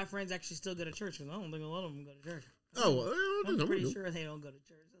many of my friends actually still go to church, because I don't think a lot of them go to church. I'm pretty sure they don't go to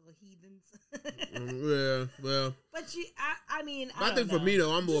church. They're heathens. Yeah, well. But I mean, I think for me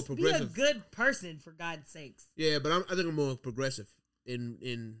though, I'm more progressive. Be a good person, for God's sakes. Yeah, but I think I'm more progressive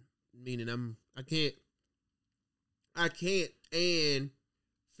in meaning I can't and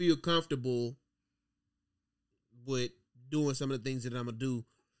feel comfortable with doing some of the things that I'm gonna do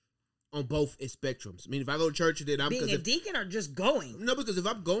on both spectrums. I mean, if I go to church, then I'm being a deacon or just going. No, because if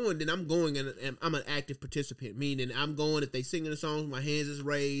I'm going, then I'm going and I'm an active participant. Meaning, I'm going if they singing the songs, my hands is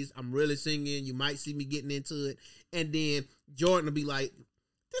raised. I'm really singing. You might see me getting into it, and then Jordan will be like,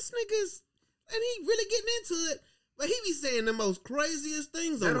 "This nigga's," and he really getting into it, but he be saying the most craziest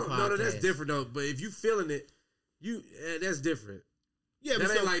things on the podcast. No, that's different though. But if you feeling it, that's different. Yeah,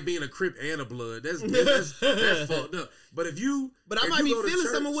 that ain't like being a Crip and a Blood. That's fucked up. But I might be feeling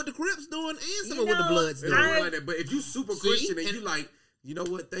some of what the Crips doing and some of what the Bloods doing. Like that. But if you super Christian and you like, you know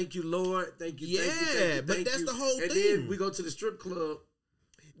what? Thank you, Lord. Thank you. Thank you. That's the whole thing. And then we go to the strip club,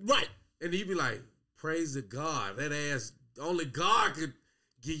 right? And then you be like, praise the God. That ass, only God could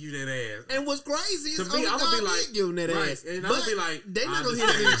give you that ass. And what's crazy is to me, I'm gonna be like, give them that ass. And I'm gonna be like, they not gonna hear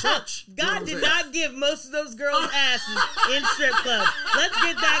that in church. God did not give most of those girls asses in strip clubs. Let's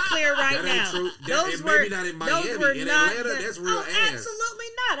get that clear right now. True. Maybe not in Miami. In Atlanta, that's real ass. Absolutely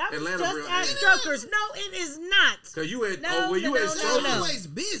not. I was Atlanta just ass strokers. No, it is not. Cause you at strokers. You're always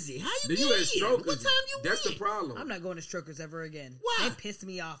busy. How you get at strokers? What time you That's the problem. I'm not going to strokers ever again. Why? They pissed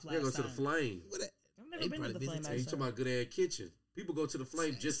me off last time. They go to the Flame. I've never been to the Flame. You talking about good ass kitchen? People go to the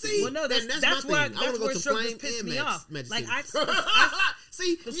Flame just to eat. Well, no, that's where strokers piss me off. Like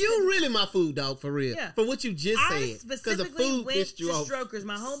see, you really my food dog for real. Yeah. For what you just said. I specifically went to Strokers.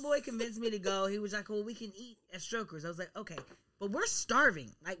 My homeboy convinced me to go. He was like, "Well, we can eat at Strokers." I was like, "Okay," but we're starving.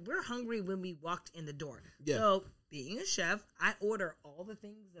 Like we're hungry when we walked in the door. Yeah. So, being a chef, I order all the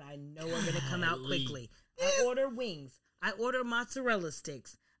things that I know are going to come out quickly. I order wings. I order mozzarella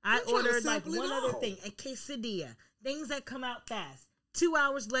sticks. I ordered like one other thing, a quesadilla. Things that come out fast. 2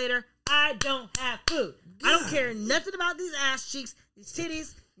 hours later, I don't have food. God. I don't care nothing about these ass cheeks, these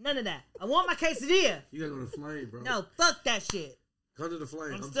titties, none of that. I want my quesadilla. You gotta go to the Flame, bro. No, fuck that shit. Come to the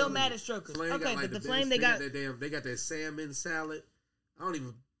Flame. I'm still mad at Strokers. Okay, but the Flame, they got that salmon salad. I don't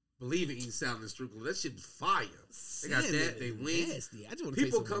even believe in eating salad in strip club. That shit is fire. They got that. They wings.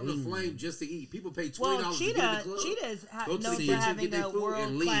 People come to Flame just to eat. People pay $20 to get in the club. Cheetah's known for having a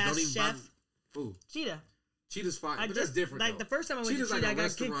world-class chef. Food. Cheetah's fine, but that's different. Like the first time I went to Cheetah, I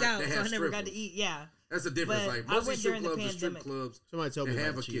got kicked out, so I never got to eat. Yeah, that's the difference. Like most strip clubs and strip clubs, somebody told me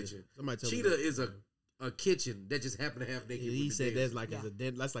have a kitchen. Cheetah is a kitchen that just happened to have naked. He said that's like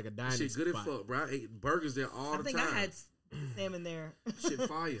that's like a dining shit. Good as fuck, bro. I ate burgers there all the time. I think I had salmon there. Shit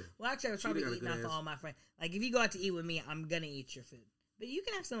fire. Well, actually, I was probably eating off for all my friends. Like if you go out to eat with me, I'm gonna eat your food, but you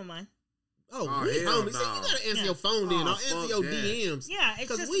can have some of mine. Oh, we homies. See, you gotta answer your phone then. I'll answer your DMs. Yeah,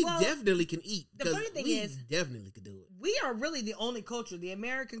 it's just we definitely can eat. The funny thing is, definitely could do it. We are really the only culture. The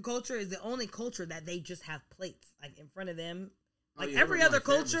American culture is the only culture that they just have plates like in front of them. Like every other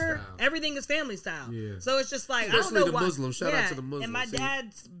culture, everything is family style. Yeah. So it's just like especially I don't know the Muslims. Shout out to the Muslims. And my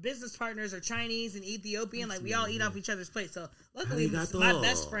dad's business partners are Chinese and Ethiopian. Like we all eat off each other's plates. So luckily, my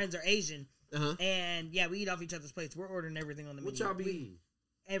best friends are Asian. And yeah, we eat off each other's plates. We're ordering everything on the menu. What y'all be eating?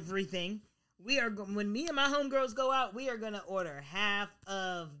 Everything. We are when me and my homegirls go out, we are gonna order half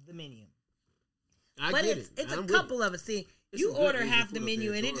of the menu. It's a couple of us. See, you order half the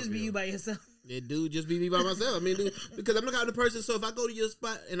menu, and it just be you by yourself. It do just be me by myself. I mean, because I'm the kind of person. So if I go to your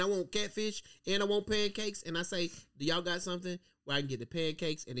spot and I want catfish and I want pancakes, and I say, "Do y'all got something where I can get the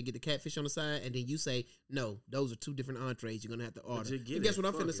pancakes and then get the catfish on the side?" And then you say, "No, those are two different entrees. You're gonna have to order." And guess what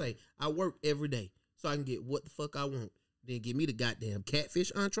I'm finna say? I work every day, so I can get what the fuck I want. Then give me the goddamn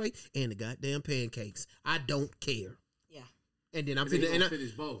catfish entree and the goddamn pancakes. I don't care. Yeah. And then I'm finna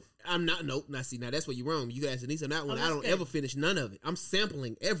finish both. I'm not. Nope. Now see, now that's where you're wrong. You guys, Denise, on that one, I don't ever finish none of it. I'm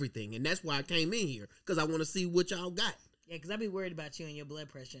sampling everything, and that's why I came in here because I want to see what y'all got. Yeah, because I be worried about you and your blood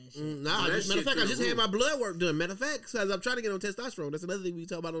pressure and shit. Matter of fact, I just had my blood work done. Matter of fact, because I'm trying to get on testosterone. That's another thing we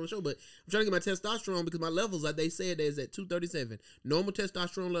talk about on the show. But I'm trying to get my testosterone because my levels, like they said, is at 237. Normal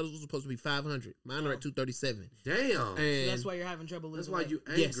testosterone levels are supposed to be 500. Mine are at 237. Damn. And so that's why you're having trouble losing weight. That's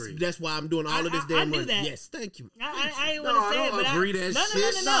why you angry. Yes, that's why I'm doing all of this damn I knew work. that. Yes, thank you. I ain't want to say it, but agree that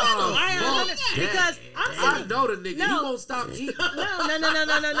shit. No. Because I know the nigga. He won't stop eating.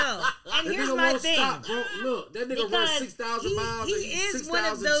 No. And here's my thing. Look, that nigga runs 6,000 miles. He is one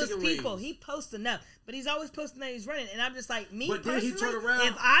of those people. He posts enough. But he's always posting that he's running, and I'm just like, But then he personally, turn around-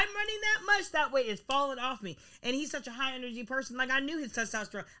 if I'm running that much, that weight is falling off me. And he's such a high energy person. Like, I knew his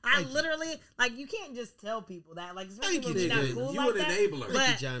testosterone. I literally, like, you can't just tell people that. Like, especially when you're not cool you like an that. enabler.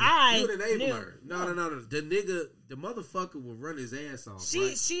 But you an enabler. No. The motherfucker will run his ass off.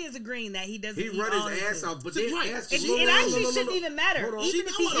 She is agreeing that he doesn't. He run his ass off, but then it actually shouldn't even matter. Hold on. Even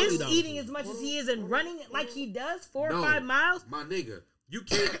if he is eating as much as he is and running like he does 4 or 5 miles. My nigga, you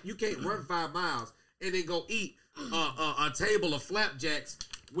can't run 5 miles and then go eat a table of flapjacks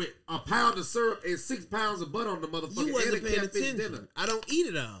with a pound of syrup and 6 pounds of butter on the motherfucker. You wasn't and a paying catfish attention. dinner. I don't eat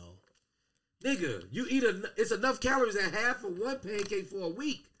it all. Nigga, you eat it's enough calories at half of one pancake for a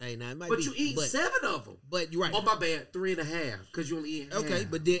week. Hey, now it might but be, you eat 7 of them. But you're right. Oh, my bad, 3.5 because you only eat half. Okay,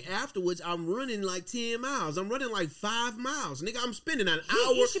 but then afterwards, I'm running like 10 miles. I'm running like 5 miles. Nigga, I'm spending an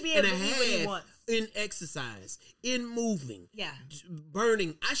hour and a half in exercise, in moving,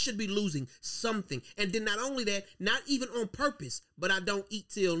 burning. I should be losing something. And then not only that, not even on purpose, but I don't eat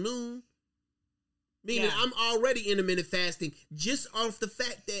till noon. Meaning I'm already intermittent fasting just off the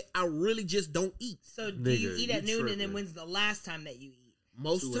fact that I really just don't eat. So do you eat at noon, and then when's the last time that you eat?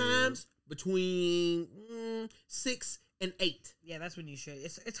 Most times between 6 and 8. Yeah, that's when you should.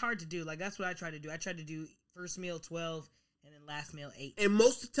 It's hard to do. Like, that's what I try to do. I try to do first meal 12 and then last meal 8. And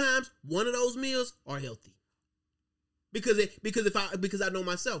most of the times, one of those meals are healthy. Because I know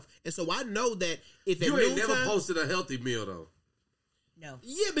myself. And so I know that if you ain't never posted a healthy meal though. No.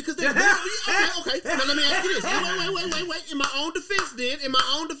 Yeah, because they okay. Now let me ask you this. Wait. In my own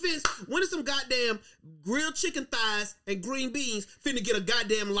defense, when is some goddamn grilled chicken thighs and green beans finna get a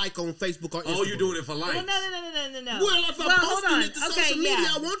goddamn like on Facebook or Instagram? Oh, you doing it for likes? Well, no. Well, if I'm posting it to social media,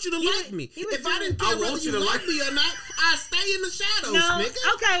 I want you to like me. If I didn't care whether you like me or not, I stay in the shadows, nigga.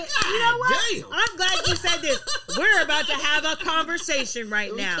 Okay, God, you know what? Damn. I'm glad you said this. We're about to have a conversation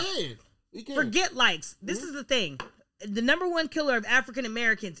right now. We can. Forget likes. This is the thing. The number one killer of African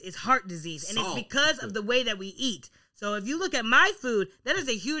Americans is heart disease, and it's because of the way that we eat. So if you look at my food, that is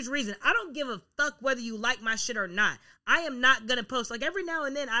a huge reason. I don't give a fuck whether you like my shit or not. I am not going to post. Like, every now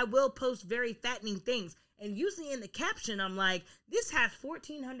and then, I will post very fattening things. And usually in the caption, I'm like, this has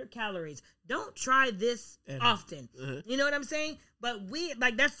 1,400 calories. Don't try this often. You know what I'm saying? But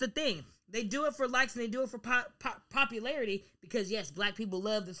that's the thing. They do it for likes and they do it for popularity because, yes, black people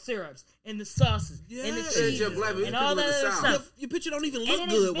love the syrups and the sauces and the cheese and all that other stuff. Your picture don't even look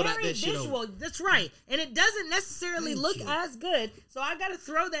good without that shit on it. That's right. And it doesn't necessarily look as good. So I got to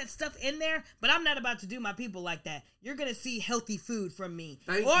throw that stuff in there, but I'm not about to do my people like that. You're going to see healthy food from me.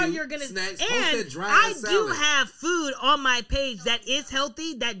 You're going to... And I do have food on my page that is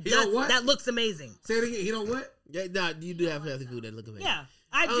healthy, that looks amazing. Say it again. You know what? Yeah, nah, you do have healthy food that look amazing. Yeah.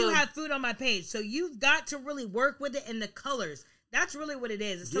 I do have food on my page, so you've got to really work with it and the colors. That's really what it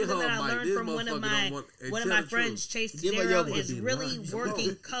is. It's something that I learned from one of my friends, Chase Tadero, is really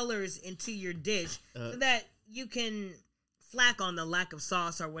working colors into your dish so that you can slack on the lack of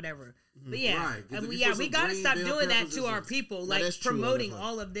sauce or whatever. But we got to stop doing that to our people, like promoting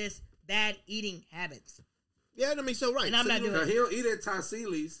all of this bad eating habits. Yeah, I mean, so right. And I'm not doing it. He'll eat at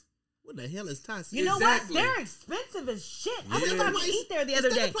Tassili's. What the hell is Tassie? You know what? They're expensive as shit. I was about to eat there the other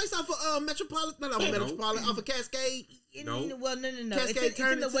day. Is that the place off of Metropolitan? Not off of Metropolitan, off of Cascade? No. Well, no. Cascade it's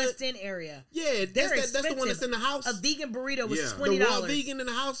in the West End area. Yeah, that's the one that's in the house. A vegan burrito was $20. The raw vegan in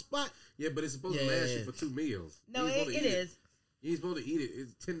the house spot? Yeah, but it's supposed to last you for 2 meals. No, it is. You ain't supposed to eat it.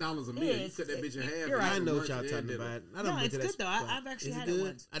 It's $10 a meal. You cut that bitch in half. You're right. I know what y'all talking about. No, it's good though. I've actually had it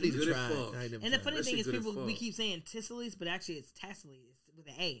once. I need to try it. And the funny thing is, we keep saying Tassili's, but actually it's Tassili's with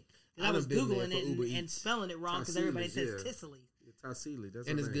an A. I was Googling it and spelling it wrong because everybody says Tassili's. Tassili,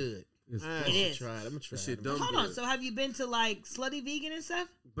 and it's good. It is. I'm gonna try it. Hold on. So have you been to like Slutty Vegan and stuff?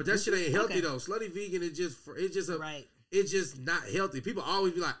 But that shit ain't healthy though. Slutty Vegan is it's just not healthy. People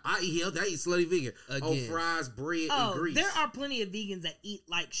always be like, I eat healthy. I eat Slutty Vegan. Fries, bread, and grease. There are plenty of vegans that eat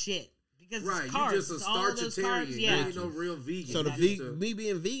like shit. Because it's carbs. You just a starchitarian. You ain't no real vegan. So me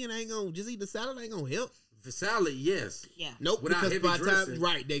being vegan ain't gonna just eat the salad ain't gonna help. For salad, yes. Yeah. Nope. Without because heavy by dressing.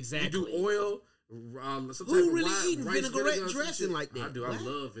 Right, exactly. You do oil. Who really eating vinaigrette dressing like that? I do. I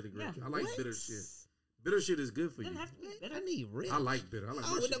love vinaigrette. I like bitter shit. Bitter shit is good for you. I need red. I like bitter. I like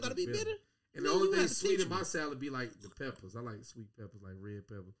my shit. It don't gotta be bitter. And the only thing sweet in my salad be like the peppers. I like sweet peppers, like red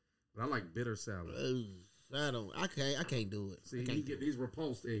peppers. But I like bitter salad. I can't do it. See, you get these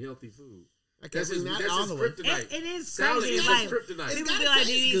repulsed in healthy food. That's his kryptonite. It is salad crazy. is Like, kryptonite. People be like,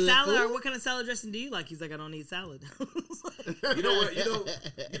 do you eat salad or what kind of salad dressing do you like? He's like, I don't eat salad. You know what? You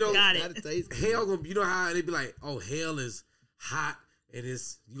know. Got it. Hell, you know how they be like, oh, hell is hot and you're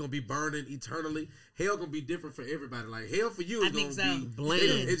gonna be burning eternally. Hell gonna be different for everybody. Like hell for you is gonna be bland.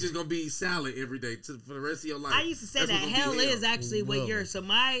 It's just gonna be salad every day for the rest of your life. I used to say that hell is actually what you're. So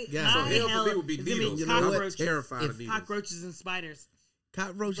my hell for me would be needles. Cockroaches, terrified of needles. Cockroaches and spiders.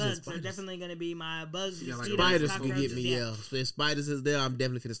 Cockroaches and spiders are definitely gonna be my bugs. Spiders can get me. Yeah. So if spiders is there, I'm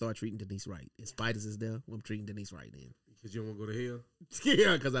definitely gonna start treating Denise right. If spiders is there, I'm treating Denise right then. Because you don't want to go to hell.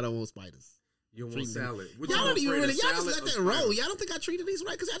 Yeah, because I don't want spiders. You don't want salad. Y'all don't even really. Y'all just let that roll. Y'all don't think I treated these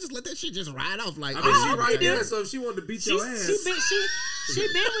right? Because y'all just let that shit just ride off. Like, I mean, she right there. So if she wanted to beat your ass, she been with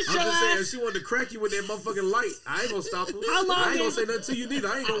your ass. I'm just saying, if she wanted to crack you with that motherfucking light, I ain't gonna stop her. How long? I ain't gonna say nothing to you neither.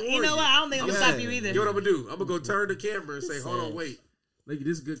 I ain't gonna warn you. You know what? I don't think I'm gonna stop you either. You know what I'm gonna do? I'm gonna go turn the camera and say, "Hold on, wait. Look,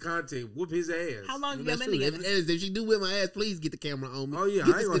 this is good content. Whoop his ass." How long have y'all been together? If she do whip my ass, please get the camera on me. Oh yeah,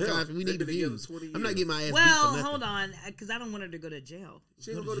 get this good content. We need the views. I'm not getting my ass beat for nothing. Hold on, because I don't want her to go to jail.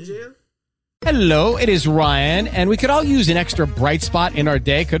 She ain't gonna go to jail. Hello, it is Ryan, and we could all use an extra bright spot in our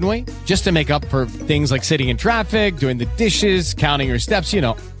day, couldn't we? Just to make up for things like sitting in traffic, doing the dishes, counting your steps, you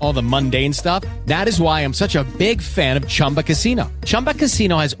know, all the mundane stuff. That is why I'm such a big fan of Chumba Casino. Chumba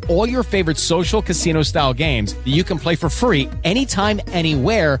Casino has all your favorite social casino-style games that you can play for free anytime,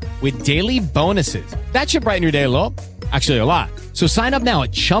 anywhere with daily bonuses. That should brighten your day a little. Actually, a lot. So sign up now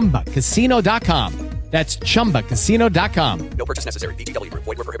at ChumbaCasino.com. That's ChumbaCasino.com. No purchase necessary. VGW Group.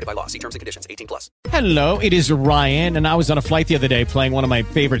 Void where prohibited by law. See terms and conditions. 18+. Hello, it is Ryan, and I was on a flight the other day playing one of my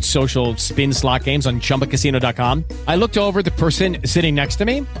favorite social spin slot games on ChumbaCasino.com. I looked over at the person sitting next to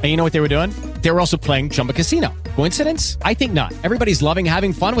me, and you know what they were doing? They were also playing Chumba Casino. Coincidence? I think not. Everybody's loving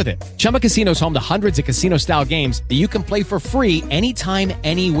having fun with it. Chumba Casino is home to hundreds of casino-style games that you can play for free anytime,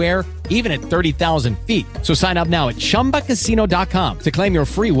 anywhere, even at 30,000 feet. So sign up now at ChumbaCasino.com to claim your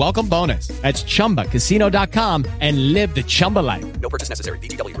free welcome bonus. That's ChumbaCasino.com and live the Chumba life. No purchase necessary.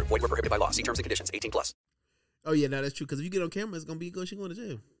 VGW Group. Void where prohibited by law. See terms and conditions. 18+. Oh yeah, no, that's true. Because if you get on camera, it's gonna be good. She going to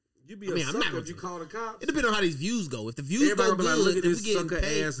jail. You be a sucker if you call the cops. It depends on how these views go. If the views Everybody go good, like, look at if this sucker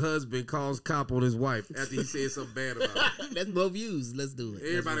ass husband calls cop on his wife after he said something bad about her. That's more views. Let's do it.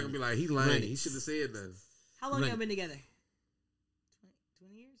 Everybody gonna be like, he lying. He shouldn't have said nothing. How long y'all been together?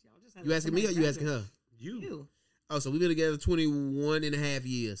 20 years? Y'all just had You asking me or you asking her? You. Oh, so we've been together 21 and a half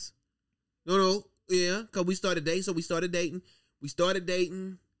years. No, yeah, because we started dating. So we started dating.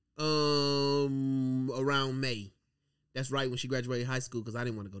 Around May. That's right, when she graduated high school, because I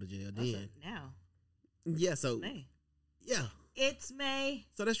didn't want to go to jail then. Now. Yeah, so. May. Yeah. It's May.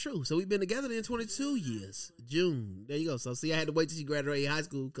 So that's true. So we've been together then 22 years. June. There you go. So see, I had to wait till she graduated high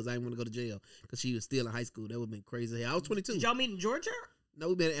school because I didn't want to go to jail because she was still in high school. That would have been crazy. I was 22. Did y'all meet in Georgia? No,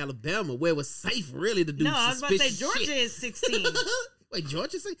 we been in Alabama where it was safe really to do No, I was about to say suspicious Georgia shit. is 16. Wait,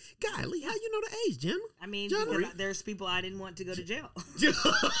 Georgia? Golly, how you know the age, Jenna? I mean, because there's people I didn't want to go to jail. She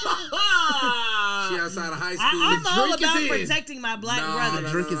outside of high school. I'm all about protecting my black brother.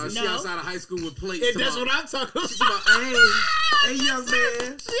 She outside of high school with plates. And that's what I'm talking about. She's about, hey, young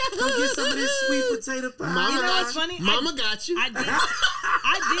man, go get some of this sweet potato pie. Mama you know got what's you. funny? Mama got you. I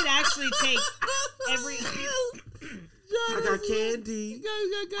did actually take every. I got candy.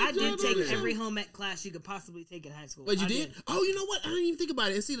 I did take every home ec class you could possibly take in high school. But you did? Oh, you know what? I didn't even think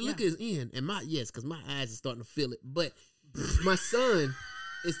about it. And see, the liquor is in. And because my eyes are starting to feel it. But my son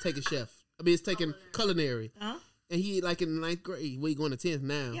is taking it's taking culinary. Uh-huh. And he like in the 9th grade. He going to 10th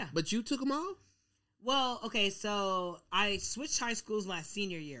now. Yeah. But you took them all? Well, okay, so I switched high schools my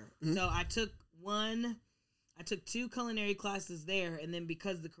senior year. Mm-hmm. So I took 2 culinary classes there, and then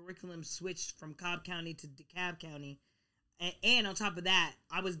because the curriculum switched from Cobb County to DeKalb County, and on top of that,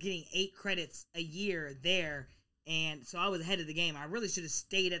 I was getting 8 credits a year there, and so I was ahead of the game. I really should have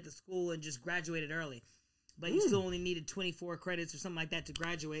stayed at the school and just graduated early. But you still only needed 24 credits or something like that to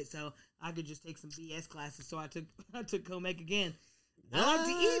graduate, so I could just take some BS classes. So I took home ec again. I like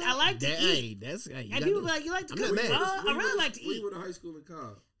to eat. I like to eat. And people be like, you like to cook? I really like to eat. You went to high school in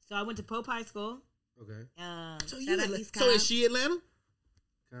Cobb. So I went to Pope High School. Okay. So is she Atlanta?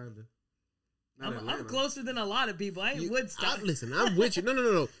 Kinda. I'm closer than a lot of people. I ain't Woodstock. Listen, I'm with you.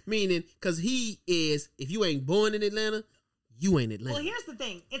 No. Meaning, because he is, if you ain't born in Atlanta, you ain't Atlanta. Well, here's the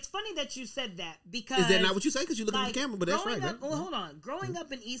thing. It's funny that you said that because... Is that not what you say? Because you look at the camera, but that's right. Well, hold on. Growing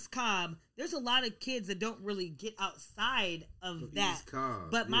up in East Cobb, there's a lot of kids that don't really get outside of that. East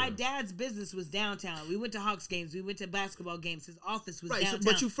Cobb, but my dad's business was downtown. We went to Hawks games. We went to basketball games. His office was downtown.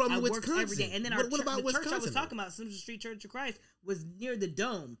 But you from Wisconsin. Every day. And then what about Wisconsin? Church I was talking about, Simpson Street Church of Christ, was near the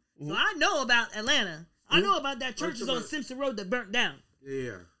Dome. So I know about Atlanta. I know about that church is on Simpson Road that burnt down.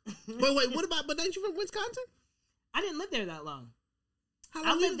 Yeah. Wait, what about, but ain't you from Wisconsin? I didn't live there that long. How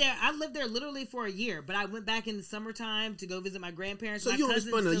long I lived there literally for a year, but I went back in the summertime to go visit my grandparents. So my you only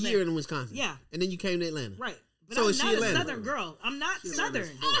spent a year in Wisconsin? Yeah. And then you came to Atlanta? Right. But so I'm not a Southern girl. I'm not Southern.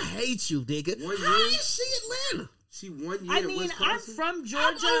 I hate you, nigga. How is she Atlanta? She 1 year. I mean, I'm from Georgia.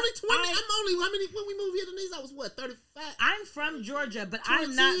 I'm only 20. How many? When we moved here to Denise, I was what, 35? I'm from Georgia, but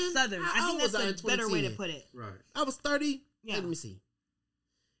I'm not Southern. I think that's a better way to put it. Right. I was 30. Yeah. Let me see.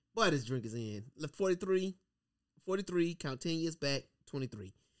 Boy, this drink is in. 43, count 10 years back,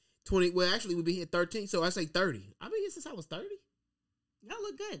 23. 20, well, actually, we've been here 13, so I say 30. I've been here since I was 30. Y'all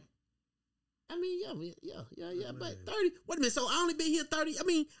look good. I mean, yeah, but 30. Wait a minute, so I only been here 30. I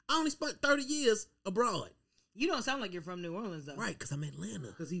mean, I only spent 30 years abroad. You don't sound like you're from New Orleans, though. Right, because I'm Atlanta.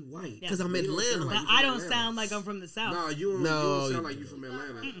 Because he white. Because I'm Atlanta. But I don't sound like I'm from the South. No, you don't sound like you from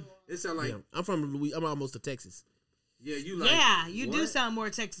Atlanta. It sound like... I'm from Louisiana. I'm almost to Texas. Yeah, you like... Yeah, you do sound more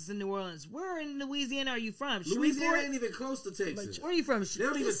Texas than New Orleans. Where in Louisiana are you from? Louisiana ain't even close to Texas. Where are you from? They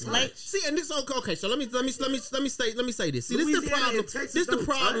don't even touch. See, and this okay. So let me say this. See, this is the problem. Texas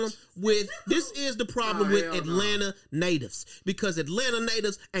This is the problem with Atlanta natives, because Atlanta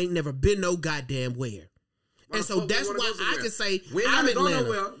natives ain't never been no goddamn where. And so that's why I can say I'm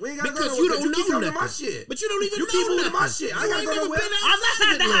Atlanta. Because you don't know nothing. But you don't even know nothing. My shit. I ain't never been I'm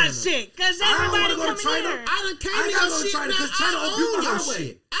outside the hot shit. Because everybody come here. I done came to your shit. Now I own your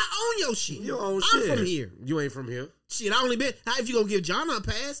shit. I own your shit. You own shit. I'm from here. You ain't from here. Shit, I only been. How if you gonna give Janna a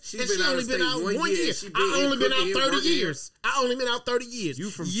pass? She only been out 1 year. I only been out 30 years. I only been out 30 years. You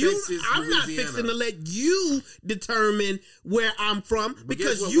from Texas, I'm not fixing to let you determine where I'm from,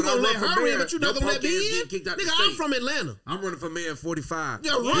 because you gonna let her in, but you not gonna let me in. Nigga, I'm from Atlanta. I'm running for mayor in 45.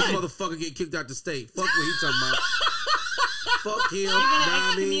 Yeah, right. This motherfucker get kicked out the state. Fuck what he talking about. Fuck him.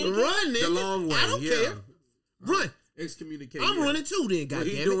 Run, nigga. The long way. I don't care. Run. Excommunication. I'm running too, then, goddamn.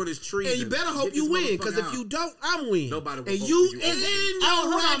 What he doing is treason. And you better hope you win, because if you don't, I'm win. Nobody will and vote you for you. and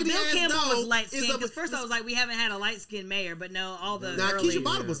hold on. Bill ass Campbell dog was light skinned, is because first I was like, we haven't had a light skinned mayor, but no, all the Nah, early... Keisha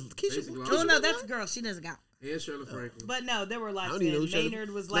Bottom was... Oh, no, that's a girl. She doesn't count. Yeah, Shirley Franklin. But no, there were light I don't even know skinned. who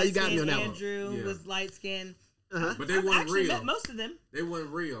Maynard was Now light you got me skinned. on that one. Andrew was light skinned. But they weren't actually real. met most of them. They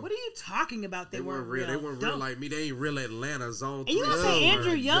weren't real. What are you talking about? They weren't real. They weren't real like me. They ain't real Atlanta zone. And you gonna say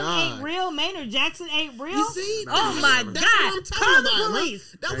Andrew Young ain't real? Maynard Jackson ain't real? You see? Oh my God! That's what I'm talking Call about, the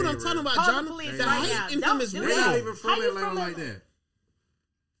police. That's what I'm talking about, Call the John. police The right hate now. in him is Don't real. They're not even from How you Atlanta from like that.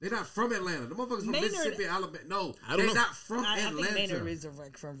 They're not from Atlanta. The motherfuckers from Maynard- Mississippi, Alabama. No, I don't they're know. not from I Atlanta. think Maynard is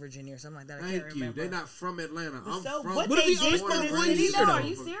from Virginia or something like that. I can't Thank you. remember. They're not from Atlanta. I'm So from. what What if they he only did for spent this 1 city, year, though? though? Are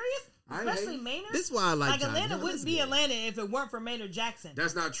you serious? I Especially ain't. Maynard. This is why I like John. Atlanta Now, wouldn't listen be to me. Atlanta if it weren't for Maynard Jackson.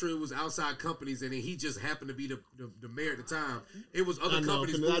 That's not true. It was outside companies, and then he just happened to be the mayor at the time. It was other I know,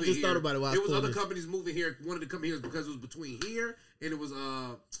 companies 'cause moving I just here. thought about it while I It was was pulling other this. companies moving here, wanted to come here because it was between here and it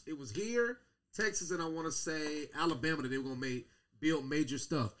was here, Texas, and I want to say Alabama that they were gonna build major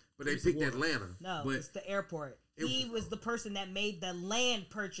stuff, but they picked Atlanta. No, but it's the airport. He was the person that made the land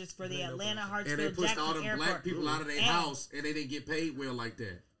purchase for the Atlanta and they Hartsfield pushed Jackson all the Airport. black people out of their house, and they didn't get paid well like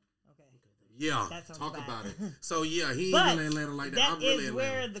that. Yeah, That sounds talk bad. about it. So yeah, he ain't But really Atlanta like that. that I'm really is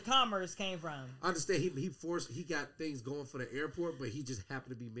Atlanta. where the commerce came from. I understand he got things going for the airport, but he just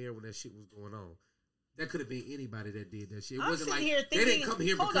happened to be mayor when that shit was going on. That could have been anybody that did that shit. It I'm wasn't sitting like here thinking, they didn't come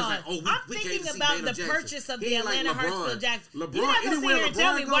here because like, oh, I'm we came thinking to see about Maynard the Jackson. purchase of He the ain't like Atlanta LeBron. Hartsfield Jackson. LeBron, You're not gonna sit anywhere here and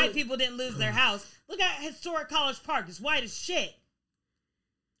tell me LeBron white goes- people didn't lose their house. Look at historic College Park. It's white as shit.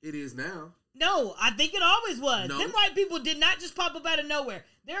 It is now. No, I think it always was. No. Them white people did not just pop up out of nowhere.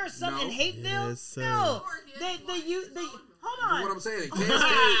 There are some No. in Hateville. Yes, sir. No, they hold on. What I'm saying,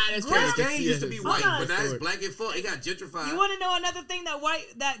 That's Cascade crazy. used to be Yes. white, Hold on. but now it's black and fuck. It got gentrified. You want to know another thing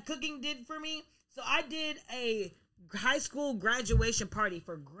that cooking did for me? So I did a high school graduation party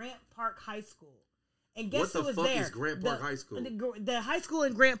for Grant Park High School. And guess What the who was fuck there? is Grant Park High School? The high school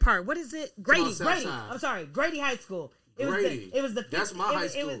in Grant Park. What is it? Grady. Southside. I'm sorry. Grady High School. Grady. It was the That's my high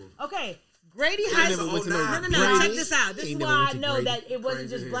school. Okay. Grady I High never School. went to No. Grady. Check this out. This Ain't is never why went I to know Grady. that it wasn't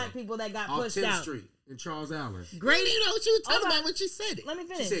Crazy just hell. black people that got Off pushed 10th out. Street in Charles Allen. Grady. You know what you were talking Hold on. about when she said it. Let me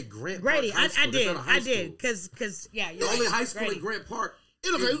finish. She said Grant Grady. Park High I School. did. That's not a high I did. school. Because yeah. The only high school in Grant Park.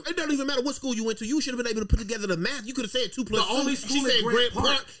 It don't even matter what school you went to. You should have been able to put together the math. You could have said 2 plus 2. The only school She in said Grant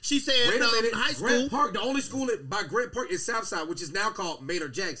Park. She said Wait a minute. high school. Grant Park. The only school by Grant Park is Southside, which is now called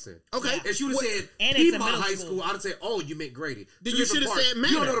Maynard Jackson. Okay. If she would have said And it's a Piedmont middle High school. School, I'd have said, oh, you meant Grady. Then Two you different should have parts. said You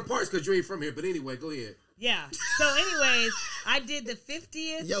don't know Maynard. the parts because you ain't from here. But anyway, go ahead. Yeah. So, anyways, I did the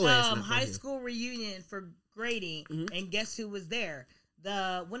 50th Yo ass not from high here. school reunion for Grady, and guess who was there?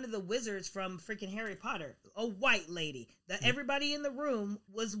 One of the wizards from freaking Harry Potter, a white lady. Everybody in the room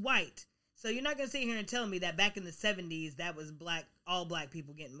was white. So you're not gonna sit here and tell me that back in the 70s that was all black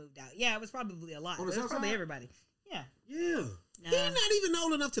people getting moved out. Yeah, it was probably a lot. It was probably everybody. Yeah. Yeah. He's not even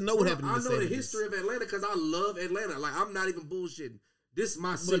old enough to know what happened in I the know 70s. the history of Atlanta because I love Atlanta. Like, I'm not even bullshitting. This is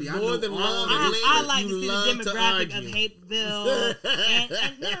my city. I more know than all love the Atlanta, I like you to see the love to demographic of argue. Hapeville.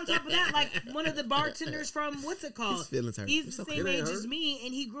 and then on top of that, like one of the bartenders from, what's it called? His feelings hurt. He's It's the okay. same It ain't age as hurt. me,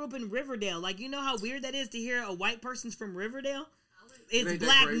 and he grew up in Riverdale. Like, you know how weird that is to hear a white person's from Riverdale? ain't It's that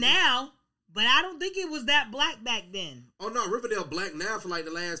black crazy. now, but I don't think it was that black back then. Oh, no, Riverdale black now for like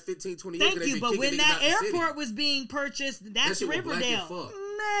the last 15, 20 years. Thank you, but when that airport was being purchased, that's shit was black as Riverdale. fuck. Man,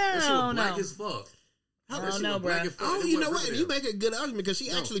 That shit was black no. as fuck. I That don't shit know, was black bro. as fuck. Oh, It you know wasn't what? And you Riverdale. make a good argument because she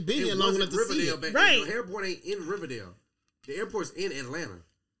actually been It here long enough wasn't to see Riverdale it. back Right. then. The airport ain't in Riverdale. The airport's in Atlanta.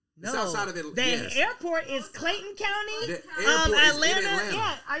 It's No, outside of Atlanta. the Yes. airport is Clayton County. The airport is in Atlanta. Atlanta.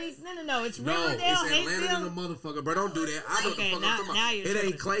 Yeah, no. It's No, Riverdale, it's Atlanta Hapeville. than the motherfucker, bro. Don't do that. I know what the Okay, fuck now- I'm talking now about. you're It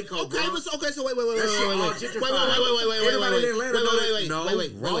ain't tripping. Clayco, Okay, bro. but so wait. That shit all gentrified. Everybody in Atlanta know that.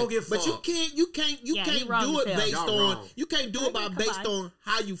 No, wrong as But you fuck. can't Yeah, he wrong do as it hell. based Y'all on wrong. you can't do it by based on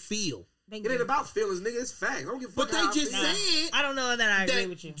how you feel. Thank It ain't you. about feelings, nigga. It's facts. I don't give a fuck. But they how I just feel. said I don't know that I agree that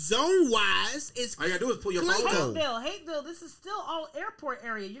with you. zone wise, it's All you gotta do is pull your phone Clayco. out. Hapeville, this is still all airport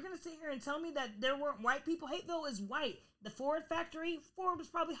area. You're gonna sit here and tell me that there weren't white people? Hapeville is white. The Ford factory, Ford was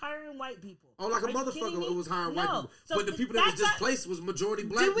probably hiring white people. Oh, like a Are you kidding motherfucker, me? it was hiring No. white people. So But the people that was that's not- displaced was majority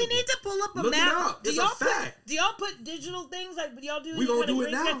black Do we people. need to pull up a Look it map? up. It's a fact. Do y'all put digital things like? Do y'all do? We any gonna kind of do it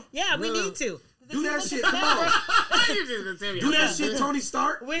green now. screen? Yeah, we No. need to. Do that shit. Come on. Do that shit, Tony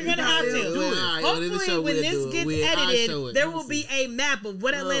Stark. We're gonna have to. Do it. Hopefully, when this gets edited, there will be a map of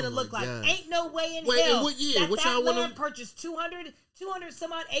what Atlanta Oh, look my like. God. Ain't no way in Wait, hell and what year? that What that y'all wanna- land purchased 200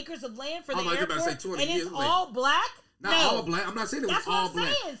 some odd acres of land for I the thought you were about to airport, say 200 and it's years. Like, all black. Not No. all black. I'm not saying it was That's what all I'm black.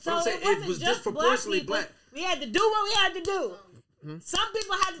 saying. But So I'm saying it wasn't was just disproportionately people. black. We had to do what we had to do. Hmm? Some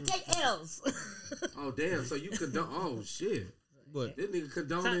people had to take L's. Oh damn! So you condone? Oh shit! What? This nigga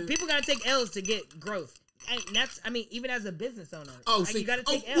condoning? Some people gotta take L's to get growth. And that's, I mean, even as a business owner. Oh, like, see, you gotta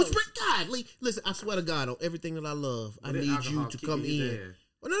take which L's. bring God, listen, I swear to God, on everything that I love, I But that need alcohol you to kicking come his in. ass.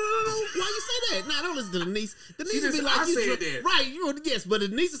 Well, no. Why you say that? Nah, don't listen to Denise. Denise She would be just- like, I you said drunk. that. Right, yes, but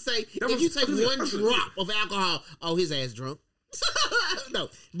Denise would say, That if was- you take one drop of alcohol, oh, his ass drunk. No,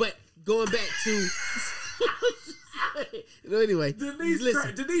 but going back to... No, anyway, Denise,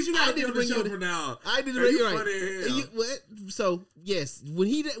 listen, Denise, you gotta be on the show for now. I need to Hey, bring you you right. funny as hell. What? So yes, when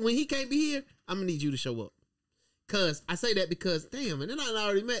he can't be here, I'm gonna need you to show up. Cause I say that because damn, and then I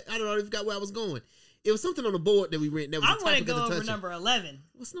already forgot where I was going. It was something on the board that we read. That was I the want to topic of go the over touching. number 11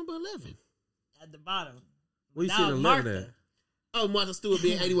 What's number 11? at the bottom. What you Now seen 11 Martha. at? Oh, Martha Stewart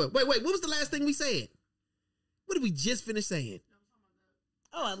being 81. Wait, what was the last thing we said? What did we just finish saying?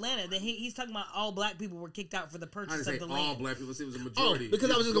 Oh, Atlanta. That he's talking about all black people were kicked out for the I purchase didn't say of the all land. black people. It was a Oh, majority. because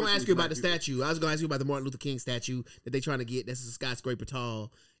I was just going to ask you about the Black people. statue. I was going to ask you about the Martin Luther King statue that they trying to get. That's a skyscraper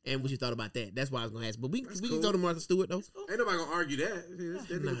tall. And what you thought about that. That's why I was going to ask. But we can cool. go to Martha Stewart, though. Ain't nobody gonna argue that.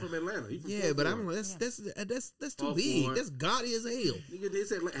 That nigga from Atlanta. He from Yeah, Fort but Worth. I'm like, that's too Fort big. Worth. That's gaudy as hell. Nigga, they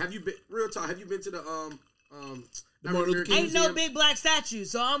said, have you been real talk? Have you been to the The Martin Luther King Ain't no Museum? big black statue,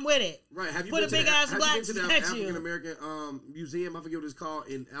 so I'm with it. Right? Have you Put been a to big the, ass have black you been to the statue. African American museum? I forget what it's called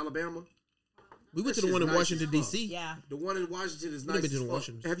in Alabama. We went That to the one in shit's nice Washington, as fuck. D.C. Yeah. The one in Washington is I never nice been as to fuck.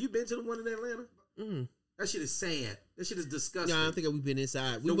 Washington. Have you been to the one in Atlanta? Mm. That shit is sad. That shit is disgusting. Yeah, I don't think we've been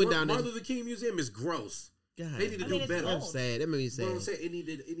inside. We the went down there. Martin Luther King Museum is gross. God. They need to I mean, do it's better. old. That's sad. That made me sad. You know what I'm saying?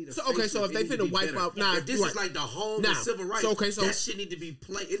 It need a So okay, so if they finna wipe out, nah, if this right. is like the home Nah, of civil rights, so, okay, so- that shit need to be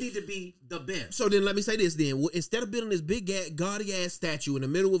it need to be the best. So then let me say this then. Well, instead of building this big gaudy ass statue in the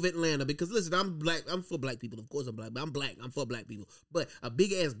middle of Atlanta, because listen, I'm black, I'm for black people. Of course I'm black, but I'm for black people. But a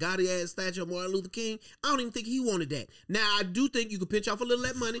big ass gaudy ass statue of Martin Luther King, I don't even think he wanted that. Now I do think you could pinch off a little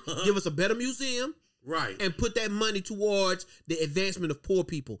of that money, give us a better museum. Right. And put that money towards the advancement of poor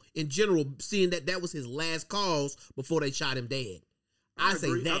people in general, seeing that was his last cause before they shot him dead. I say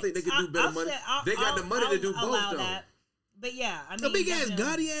agree. that. I think they could do better money. They got the money to do both allow though. that. But yeah, I mean, A big ass definitely-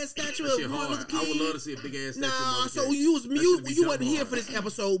 gaudy ass statue That of shit Martin Luther hard. King. I would love to see a big ass statue. of Nah, Martin so King. you That should be you done wasn't here hard. for this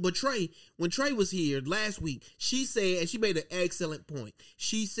episode, but when Trey was here last week, she said, and she made an excellent point.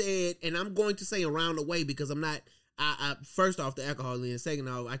 She said, and I'm going to say around the way because I'm not. I first off the alcohol, and second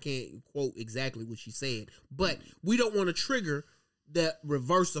off, I can't quote exactly what she said, but we don't want to trigger the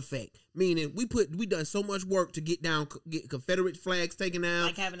reverse effect. Meaning, we done so much work to get Confederate flags taken down,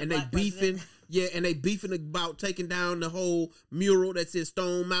 Like having a and they black beefing, president. and they beefing about taking down the whole mural that's in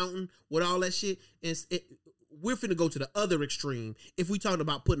Stone Mountain with all that shit. And we're finna go to the other extreme if we talking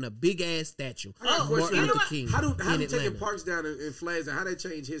about putting a big ass statue I got a of question. Martin You know Luther what? King How do in taking Atlanta. parks down in flags and how they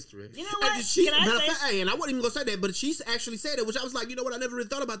change history? You know what? And she, Can I matter of say? fact, hey, and I wasn't even gonna say that, but she actually said it, which I was like, you know what? I never really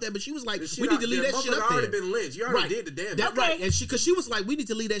thought about that, but she was like, The shit we need out to leave there, that shit motherfucker up already there. been lynched. You already did the damage. That Okay. right, and because she was like, we need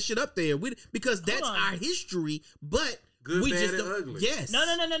to leave that shit up there, because that's on. our history. But Good, we bad, just and don't- ugly. Yes,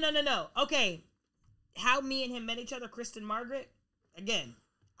 No. Okay, how me and him met each other, Kristen Margaret. again,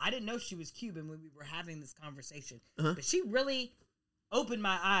 I didn't know she was Cuban when we were having this conversation. But she really opened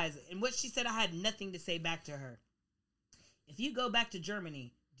my eyes. And what she said, I had nothing to say back to her. If you go back to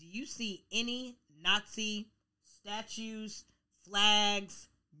Germany, do you see any Nazi statues, flags,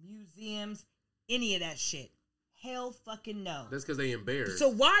 museums, any of that shit? Hell fucking no. That's because they embarrassed. So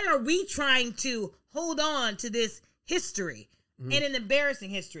why are we trying to hold on to this history and an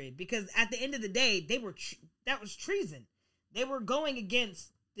embarrassing history? Because at the end of the day, that was treason. They were going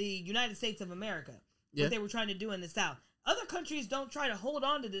against the United States of America. What they were trying to do in the South. Other countries don't try to hold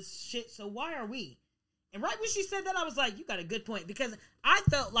on to this shit, so why are we? And right when she said that, I was like, you got a good point. Because I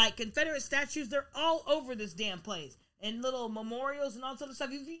felt like Confederate statues, they're all over this damn place. And little memorials and all sort of stuff.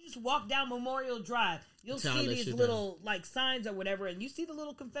 If you just walk down Memorial Drive, you'll see these little like signs or whatever, and you see the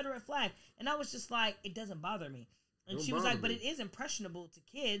little Confederate flag. And I was just like, it doesn't bother me. And she was like, but it is impressionable to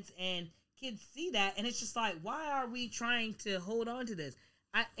kids, and kids see that, and it's just like, why are we trying to hold on to this?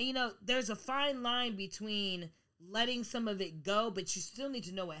 There's a fine line between letting some of it go, but you still need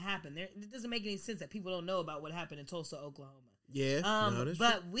to know what happened. It doesn't make any sense that people don't know about what happened in Tulsa, Oklahoma. Yeah,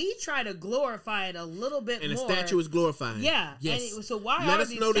 but we try to glorify it a little bit and more. And the statue is glorifying. Yeah. Yes. So why Let are us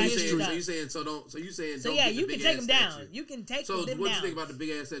these know the statues history. up? So you saying So don't yeah, get the you can big take ass them down. statue. You can take them down. So what do you think about the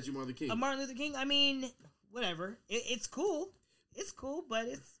big ass statue of Martin Luther King? Martin Luther King? I mean, whatever. It's cool. It's cool, but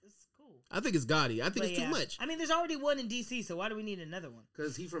it's cool. I think it's gaudy. I think it's too much. I mean, there's already one in D.C., so why do we need another one?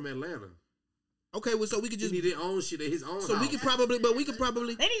 Because he's from Atlanta. Okay, well, so we could just... He need their own shit, his own So house. we could probably... They need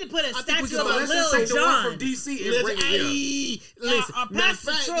to put a statue of let's Lil just take the Jon. one from D.C. and bring it here. Listen,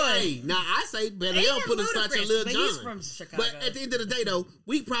 Pastor Troy. Now I say better hell put a statue of Lil Jon. He's from Chicago. But at the end of the day, though,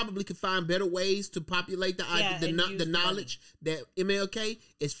 we probably could find better ways to populate the knowledge that MLK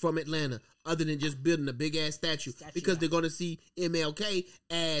is from Atlanta, other than just building a big ass statue because they're going to see MLK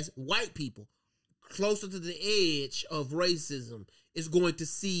as white people closer to the edge of racism. Is going to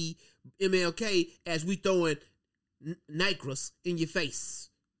see MLK as we throwing Nycrus in your face.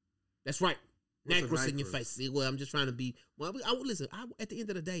 That's right. Nycrus in your face. See, well, I'm just trying to be... Well, at the end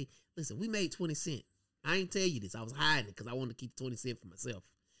of the day, listen, we made 20 cents. I ain't tell you this. I was hiding it because I wanted to keep 20 cents for myself.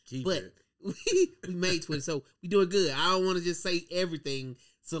 We made 20, so we doing good. I don't want to just say everything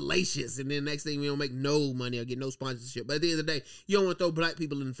salacious, and then next thing we don't make no money or get no sponsorship. But at the end of the day, you don't want to throw black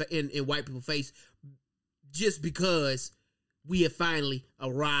people in white people's face just because... we have finally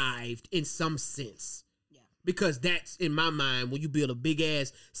arrived in some sense. Yeah. Because that's, in my mind, when you build a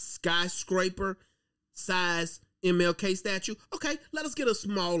big-ass skyscraper size MLK statue, okay, let us get a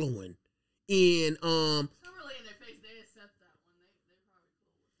smaller one. In, really in their face, they accept that one. They're probably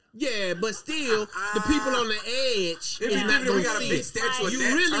cool with that. Yeah, but still, the people on the edge is not going to see it. We got a big statue of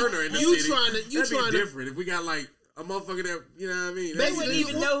Nat Turner in the city. That'd be different if we got, like, a motherfucker that, you know what I mean? They wouldn't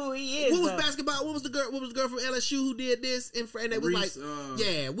even know who he is. What was basketball? What was the girl from LSU who did this? And they was Reese,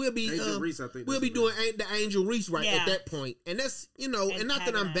 like, we'll be Angel Reese, I think we'll be doing the Angel Reese at that point. And that's, and not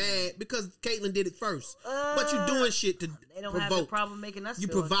that I'm bad because Caitlyn did it first. But you're doing shit to they don't provoke. have a problem making us you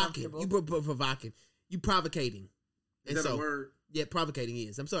feel provoking. uncomfortable. You provoking. You provocating. Is that a word? Yeah, provocating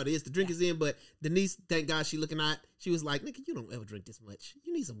is. I'm sorry, the drink is in, but Denise, thank God she looking out. She was like, nigga, you don't ever drink this much.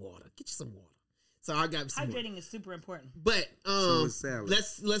 You need some water. Get you some water. So I got some hydrating is super important. But let's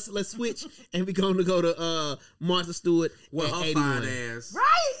switch and we're gonna go to Martha Stewart at 81. Fine ass.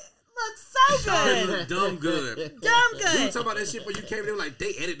 Right? Looks so good. Look dumb good. Dumb good. We were talking about that shit when you came in, like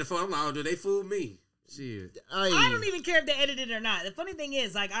they edit the phone. I'm like, oh, dude, they fooled me. Shit. I don't even care if they edited it or not. The funny thing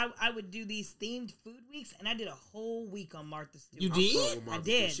is, like, I would do these themed food weeks, and I did a whole week on Martha Stewart. You did? I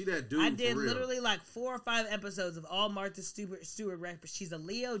did. She that dude. I did for real. literally like 4 or 5 episodes of all Martha Stewart records. She's a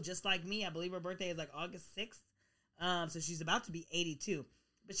Leo, just like me. I believe her birthday is like August 6th. So she's about to be 82.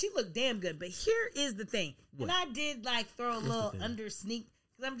 But she looked damn good. But here is the thing. What? And I did like throw a little under sneak,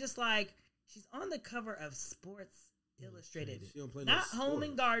 because I'm just like, she's on the cover of Sports Illustrated. She don't play not no Home sport.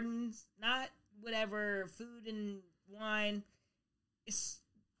 and Gardens, not whatever, food and wine.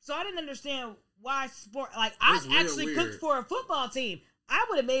 So I didn't understand why sport. Like, I actually cooked for a football team. I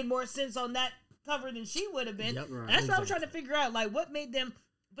would have made more sense on that cover than she would have been. Yep, right. And that's what I'm trying to figure out. Like, what made them.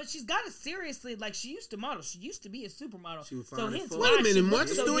 But she's got it seriously. Like, she used to model. She used to be a supermodel. She was so fine as hence fuck. why Wait a minute, she Martha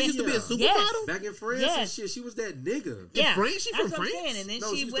looked so Stewart used to be a good. supermodel? Back in France and shit, she was that nigga. Yeah, France? She from that's what France? I'm saying. And then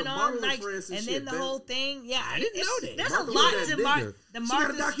No, she she went used to on, model in like, France and and shit, then the man. whole thing. Yeah, I didn't know that. There's Martha a was lot that to nigga. the She got a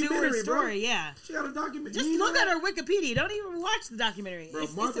Martha Stewart documentary, bro. story. Yeah, She got a document. just look at her Wikipedia. Don't even watch the documentary. Bro,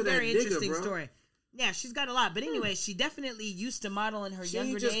 It's Martha a very that nigga, interesting bro. story. Yeah, she's got a lot. But anyway, she definitely used to model in her She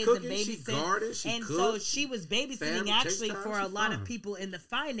younger ain't just days cooking, and she babysitting. gardened, she And so cooked. she was babysitting Family, actually takes for time, a she lot of fine. people in the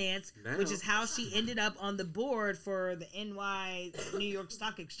finance, Now. which is how she ended up on the board for the New York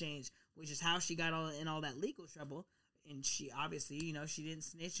Stock Exchange, which is how she got in all that legal trouble. and she obviously, you know, she didn't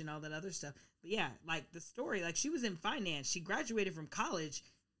snitch and all that other stuff. But yeah, like the story, like she was in finance. She graduated from college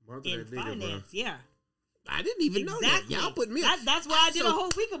in finance. Yeah. I didn't even know that. Y'all put me. That's why I did a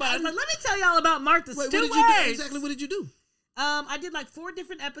whole week about it. I was like, let me tell y'all about Martha Stewart. What did you do? Exactly what did you do? I did like 4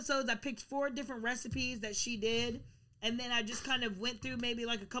 different episodes. I picked 4 different recipes that she did. And then I just kind of went through maybe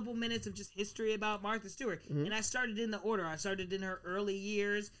like a couple minutes of just history about Martha Stewart. Mm-hmm. And I started in the order. I started in her early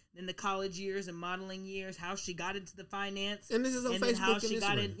years, then the college years and modeling years, how she got into the finance. And this is on Facebook how she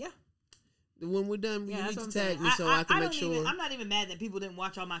got in. Yeah. When we're done, you need to tag me so I can make sure. I'm not even mad that people didn't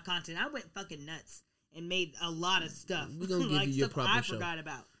watch all my content. I went fucking nuts and made a lot of stuff. We're going to give you your proper show. I forgot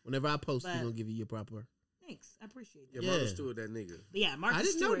about. Whenever I post, we're going to give you your proper. Thanks. I appreciate that. Yeah, Martha Stewart, that nigga. But yeah, Martha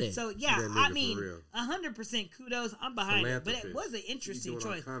Stewart. So yeah, I mean, 100% kudos. I'm behind it. But it was an interesting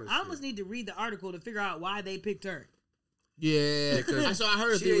choice. I almost need to read the article to figure out why they picked her. Yeah, so I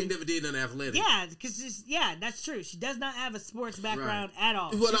heard she ain't never did nothing athletic. Yeah, because that's true. She does not have a sports background at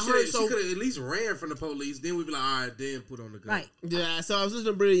all. Well, she could have at least ran from the police. Then we'd be like, all right, then put on the gun. Right. Yeah. So I was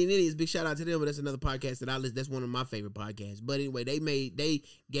listening to Brilliant Idiots. Big shout out to them. But that's another podcast that I listen. That's one of my favorite podcasts. But anyway, they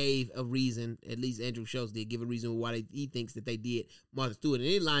gave a reason. At least Andrew Schultz did give a reason why he thinks that they did Martha Stewart, and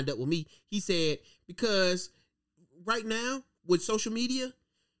it lined up with me. He said because right now with social media,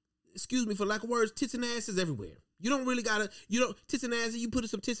 excuse me for lack of words, tits and ass is everywhere. You don't really tits and ass, you put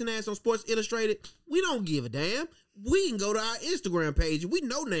some tits and ass on Sports Illustrated. We don't give a damn. We can go to our Instagram page and we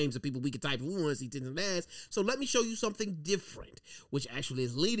know names of people we can type if we want to see tits and ass. So let me show you something different, which actually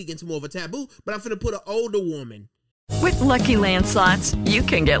is leading into more of a taboo, but I'm finna put an older woman. With Lucky Land Slots, you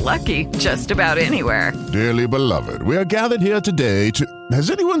can get lucky just about anywhere. Dearly beloved, we are gathered here today to... Has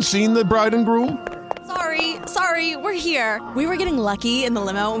anyone seen the bride and groom? Sorry, we're here. We were getting lucky in the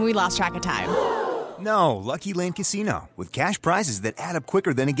limo and we lost track of time. No, Lucky Land Casino, with cash prizes that add up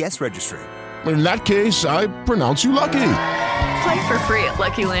quicker than a guest registry. In that case, I pronounce you lucky. Play for free at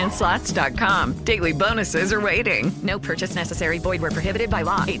LuckyLandSlots.com. Daily bonuses are waiting. No purchase necessary. Void where prohibited by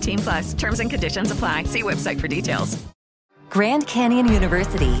law. 18+. Terms and conditions apply. See website for details. Grand Canyon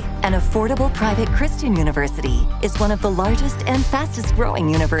University, an affordable private Christian university, is one of the largest and fastest growing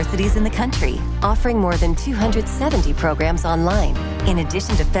universities in the country, offering more than 270 programs online. In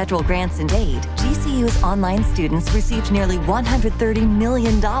addition to federal grants and aid, GCU's online students received nearly $130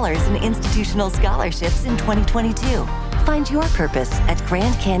 million in institutional scholarships in 2022. Find your purpose at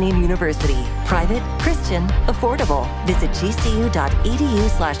Grand Canyon University. Private, Christian, affordable. Visit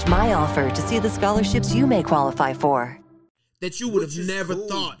gcu.edu/myoffer to see the scholarships you may qualify for. That you would have never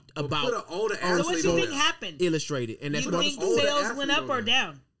thought about. So what do you think happened? Illustrated, and that's you think sales went up or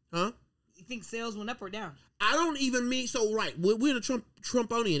down? Huh? You think sales went up or down? I don't even mean so. Right, we're in a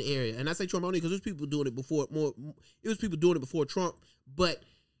Trumponian area, and I say Trumponian because there's people doing it before. It was people doing it before Trump, but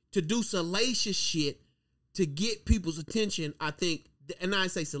to do salacious shit to get people's attention, I think. And I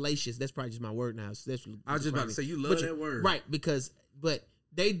say salacious. That's probably just my word now. So I was just about to say you love that word, right? But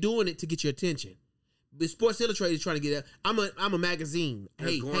they doing it to get your attention. But Sports Illustrated is trying to get it. I'm a magazine.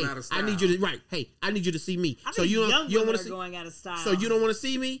 Hey, I need you to I need you to see me. So you don't want to see going out of style. So you don't want to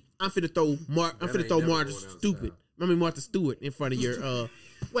see me? I'm finna throw Martha Stupid. Martha Stewart in front of your.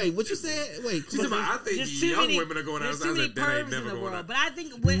 Wait, what you said? Wait, I think young women are going out of style. There's too many pervs in the world, but I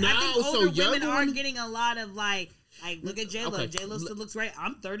think older women are getting a lot of like look at J-Lo. Okay. J-Lo still looks great.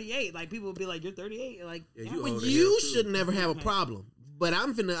 I'm 38. Like people will be like, you're 38. Like you should never have a problem. But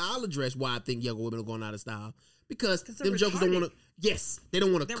I'll address why I think younger women are going out of style. Because them jokers don't want to. Yes, they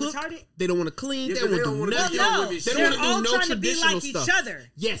don't want to cook. Retarded? They don't want to clean. Yeah, they don't want to do nothing. They don't want to do no traditional stuff. Each other.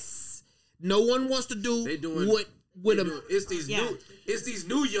 Yes, no one wants to do what. It's these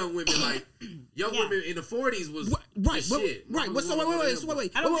new young women like young women in the 40s was right. Shit. Right. Wait.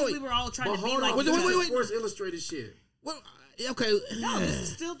 I don't think we were all trying to be like. Wait. Sports Illustrated shit. Well, okay. No, this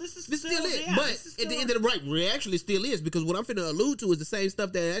is still it. Yeah, but at the end of the it actually still is, because what I'm finna allude to is the same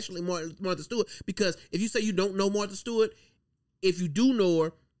stuff that actually Martha Stewart. Because if you say you don't know Martha Stewart, if you do know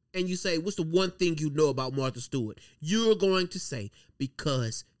her and you say, what's the one thing you know about Martha Stewart? You're going to say,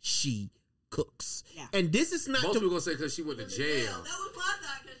 because she cooks. Yeah. And this is not. Most people gonna say because she went to jail. That was my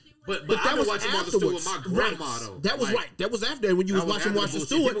thought. But that was watching Martha Stewart with my grandma though. That was right. That was after when you was watching Martha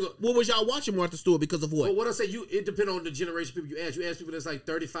Stewart. What was y'all watching Martha Stewart because of what? Well, what I say, it depends on the generation of people you ask. You ask people that's like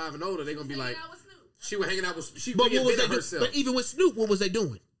 35 and older, they're gonna be like, she was hanging out with. She reinvented herself. But even with Snoop, what was they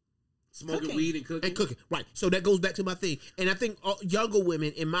doing? Smoking weed and cooking. Right. So that goes back to my thing. And I think younger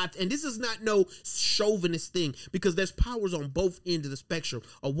women and this is not no chauvinist thing, because there's powers on both ends of the spectrum.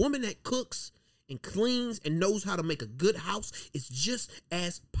 A woman that cooks and cleans and knows how to make a good house is just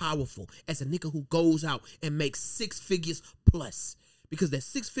as powerful as a nigga who goes out and makes 6 figures plus. Because that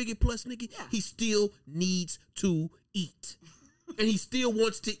 6 figure plus nigga, he still needs to eat, and he still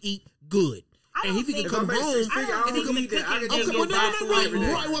wants to eat good. And if he can come home, okay,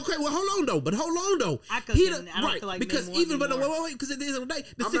 well, hold on though. I cook, I don't feel like because even but wait, because at the end of the day,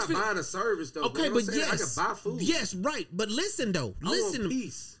 I'm not buying a service though. Okay, but yes, I can buy food. Yes, right. But listen though, listen.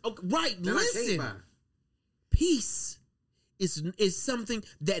 Peace. Okay, right, that listen. Peace is something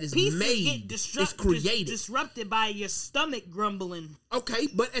that is made, is created. Disrupted by your stomach grumbling. Okay,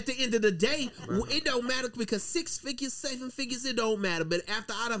 but at the end of the day, it don't matter because 6 figures, 7 figures, it don't matter. But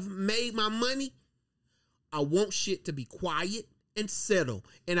after I've made my money, I want shit to be quiet and settle.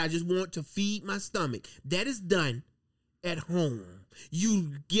 And I just want to feed my stomach. That is done at home.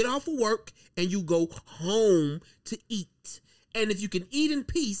 You get off of work and you go home to eat. And if you can eat in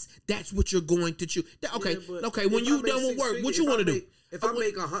peace, that's what you're going to choose. Okay, okay. When you done with work, what you want to do? If I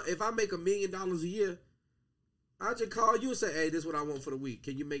make $1 million a year, I'll just call you and say, "Hey, this is what I want for the week.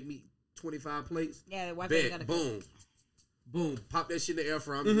 Can you make me 25 plates?" Yeah, the wife bet. Boom. Pop that shit in the air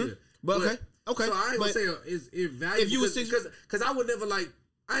fryer. I'm here. But okay. So I ain't gonna say it's valuable. If you because I would never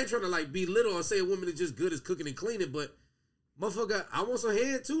I ain't trying to belittle or say a woman is just good as cooking and cleaning, but. Motherfucker, I want some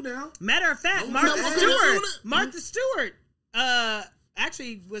head too now. Matter of fact, Martha Stewart.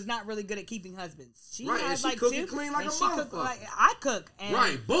 Actually was not really good at keeping husbands. She had she cook and clean like a motherfucker. I cook.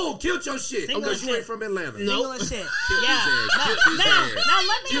 And boom, killed your shit. Because you ain't from Atlanta. Single as shit. Yeah. Now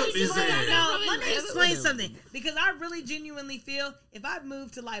let me explain something. Because I really genuinely feel if I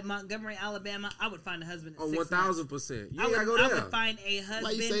moved to Montgomery, Alabama, I would find a husband in 6 months. 1,000%. You gotta go there. I would find a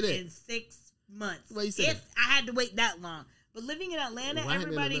husband in 6 months. Why you say if I had to wait that long. But living in Atlanta,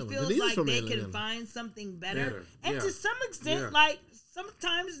 everybody feels like they can find something better. And to some extent,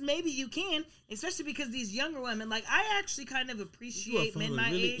 sometimes maybe you can, especially because these younger women, I actually kind of appreciate men my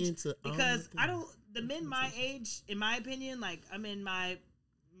age because the men my age, in my opinion, I'm in my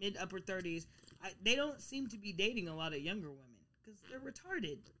mid-upper 30s, they don't seem to be dating a lot of younger women because they're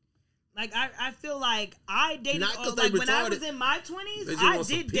retarded. I feel like I dated when I was in my 20s, I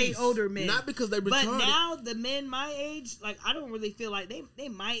did date older men. Not because they're retarded. But now the men my age, I don't really feel like they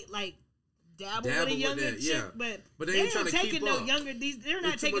might dabble with a younger chick, but they ain't taking no younger. They're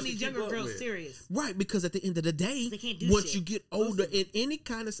not taking these younger girls serious. Right, because at the end of the day, once you get older in any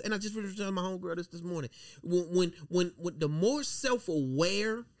kind of, and I just was telling my homegirl this morning, when the more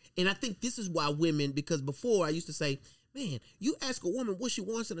self-aware, and I think this is why women, because before I used to say, man, you ask a woman what she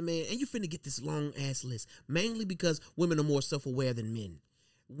wants in a man, and you finna get this long-ass list. Mainly because women are more self-aware than men.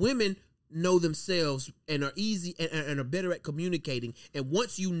 Women know themselves and are easy and are better at communicating. And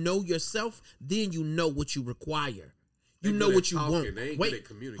once you know yourself, then you know what you require. You know what you want. Wait,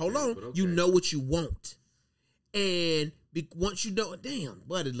 hold on. Okay. You know what you want. And once you know, damn,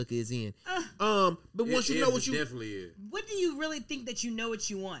 what the look is in. But once you know what you definitely is. When do you really think that you know what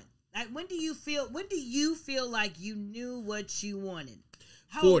you want? When do you feel like you knew what you wanted?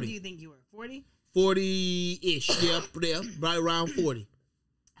 How 40. old do you think you were? 40? 40-ish, yeah, right around 40.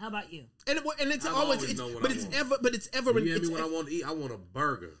 How about you? And it's always, it's ever. You hear me when I want to eat? I want a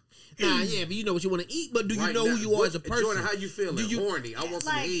burger. Nah, yeah, but you know what you want to eat. But do you know who you are as a person? Jordan, how you feeling? Horny. I want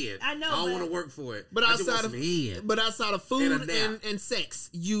some head. I know. I don't want to work for it. But outside of food and sex,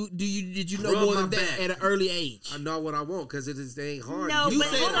 did you know more than that at an early age? I know what I want because it ain't hard. No, you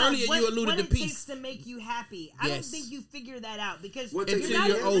said earlier you alluded to peace. What it takes to make you happy. I don't think you figure that out because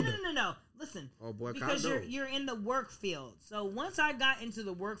you're older. No. Listen, oh boy, because you're in the work field. So once I got into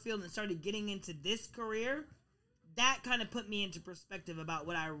the work field and started getting into this career, that kind of put me into perspective about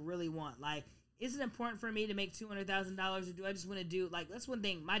what I really want. Is it important for me to make $200,000, or do I just want to do that's one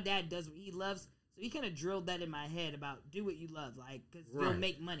thing my dad does what he loves. So he kind of drilled that in my head about do what you love, because you'll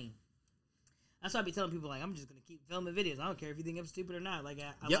make money. That's why I be telling people I'm just gonna keep filming videos. I don't care if you think I'm stupid or not.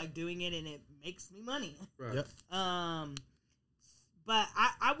 I like doing it and it makes me money. Right. Yep. But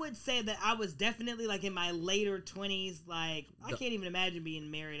I would say that I was definitely in my later 20s. I can't even imagine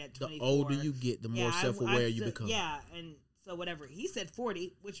being married at 24. The older you get, the more self-aware you become. Yeah, and so whatever. He said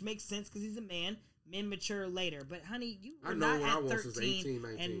 40, which makes sense because he's a man. Men mature later. But honey, you were not at 13 18,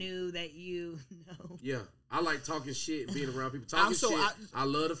 and knew that you know. Yeah, I like talking shit and being around people talking shit. I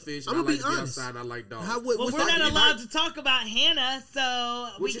love to fish. I'm I like to be outside. And I like dogs. We're not allowed to talk about Hannah, so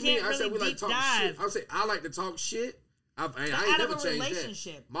we can't really deep dive. I say I like to talk shit. I ain't never changed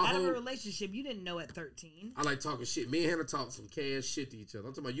that. Out of a relationship, you didn't know at 13. I like talking shit. Me and Hannah talk some cash shit to each other.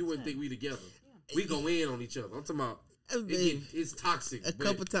 I'm talking about you wouldn't think we together. Yeah. We go in on each other. I'm talking about it's toxic. A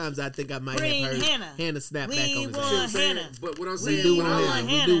couple times I think I might have heard Hannah snap back on us. But what I'm saying, we do want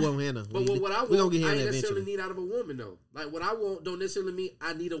Hannah. But what I want, I ain't necessarily need out of a woman though. What I want don't necessarily mean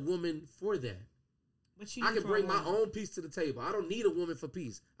I need a woman for that. I can bring my own piece to the table. I don't need a woman for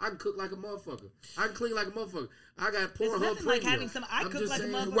peace. I can cook like a motherfucker. I can clean like a motherfucker. I got Pornhub Premium. Like having some. I cook like a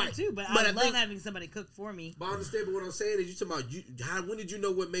motherfucker too, but I love having somebody cook for me. But I understand. But what I'm saying is, you talking about when did you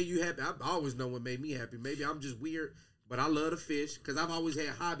know what made you happy? I always know what made me happy. Maybe I'm just weird, but I love to fish because I've always had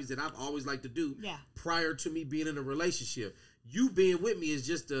hobbies that I've always liked to do. Yeah. Prior to me being in a relationship, you being with me is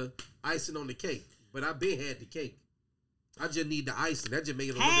just the icing on the cake. But I've been had the cake. I just need the icing. That just make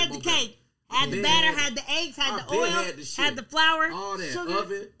it a little bit more cake. Had the batter, had the eggs, had the oil, had the flour, all that, sugar,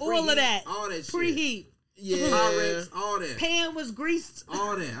 oven, all of that, all that shit. Preheat. Yeah. Pyrex, all that. Pan was greased.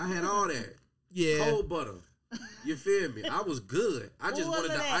 All that. I had all that. Yeah. Cold butter. You feel me? I was good. I just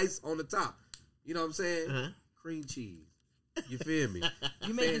wanted the ice on the top. You know what I'm saying? Uh-huh. Cream cheese. You feel me?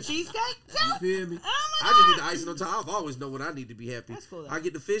 You make the cheesecake? You feel me? Oh my I just need the icing on top. I've always know what I need to be happy. That's cool, though. I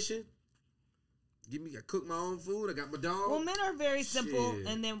get the fishing. I cook my own food. I got my dog. Well, men are very simple,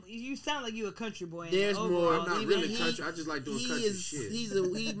 and then you sound like you a country boy. There's more. I'm not really country. I just like doing country shit.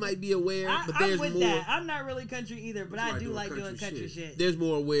 He might be aware, but there's I'm with more. That. I'm not really country either, but I do like doing country shit. There's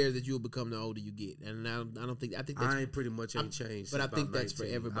more aware that you'll become the older you get, and I don't think. I think that's, I ain't pretty much ain't changed. But I think that's for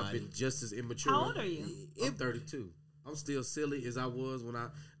everybody. I've been just as immature. How old are you? I'm 32. I'm still silly as I was when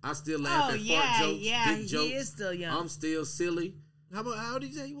I still laugh at fart jokes, dick jokes. He is still young. I'm still silly. How old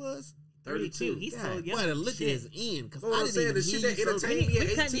did you say he was? 32. He's so young. Boy, to look at his end. What I'm saying, the shit that entertained me at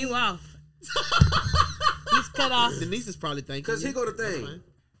 18. Cutting you off. He's cut off. Denise is probably thinking. Because here go the thing.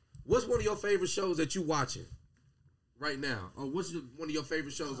 What's one of your favorite shows that you watching right now? Or what's one of your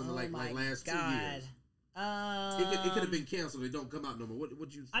favorite shows in the like last 2 years? It could have been canceled. It don't come out no more.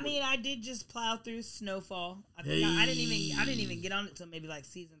 What you? I mean, I did just plow through Snowfall. I didn't even get on it till maybe like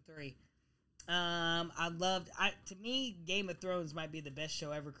season 3. To me, Game of Thrones might be the best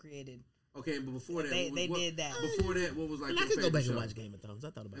show ever created. Okay, but before that, they did that. Before that, what was like? I could go back and watch Game of Thrones. I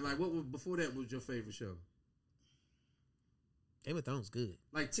thought about it. Like, before that was your favorite show? Game of Thrones good.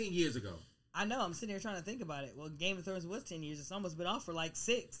 Like 10 years ago. I know. I'm sitting here trying to think about it. Well, Game of Thrones was 10 years. It's almost been off for like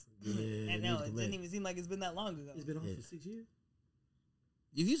 6. Yeah, and no, it didn't even seem like it's been that long ago. It's been off for 6 years.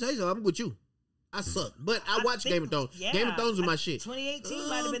 If you say so, I'm with you. I suck, but I watch Game of Thrones. Yeah, Game of Thrones is my shit. 2018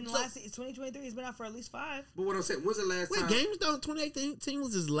 might have been the last. 2023 has been out for at least 5. But what I'm saying, when's the last time? Game of Thrones 2018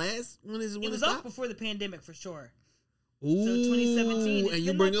 was his last. It was off before the pandemic for sure. Ooh, so 2017. And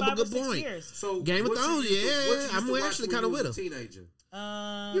you bring up a good point. Years. So Game of Thrones, I'm actually kind of with him. Teenager.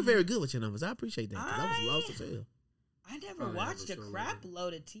 You're very good with your numbers. I appreciate that because I was lost as hell. I never watched a crap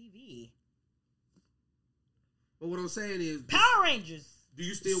load of TV. But what I'm saying is Power Rangers. Do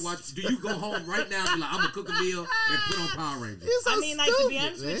you still watch? Do you go home right now and be like, I'm gonna cook a meal and put on Power Rangers? So to be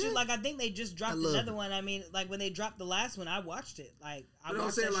honest with you, like I think they just dropped another one. I mean, like when they dropped the last one, I watched it. Like I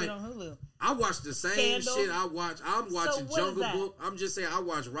watched that shit on Hulu. I watched the same shit. I'm watching Jungle Book. I'm just saying, I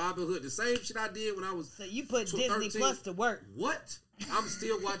watched Robin Hood. The same shit I did when I was. So you put Disney Plus to work. What? I'm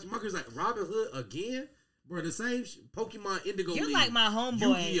still watching. My girl's like Robin Hood again. Bro, the same Pokemon Indigo You're League. like my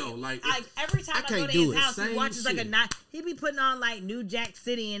homeboy. Yu-Gi-Oh! Like every time I go to his house, he watches like a night. He be putting on like New Jack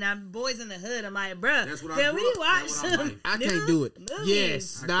City and I'm Boys in the Hood. I'm like, bruh, can we watch some? I can't do it. Movies?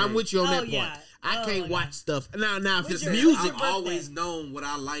 Yes, now I'm with you on that point. Yeah. I can't watch stuff. Now if it's music, I've always known what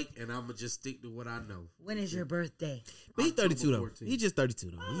I like, and I'm gonna just stick to what I know. When is your birthday? But he's 32 though. He's just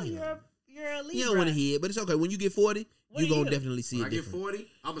 32 though. Oh, you're a Libra. You don't want to hear it, but it's okay. When you get 40, you're going to definitely see it. When I get 40,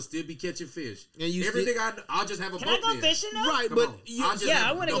 I'm going to still be catching fish. And everything I'll just have a boat. Can I go fishing though? Right, but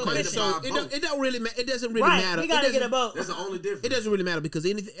I want to go fishing. So it don't really matter. It doesn't really matter. We got to get a boat. That's the only difference. It doesn't really matter because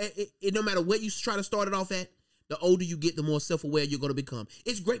no matter what you try to start it off at, the older you get, the more self-aware you're going to become.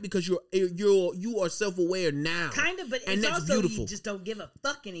 It's great because you are self-aware now. Kind of, but it's also beautiful. You just don't give a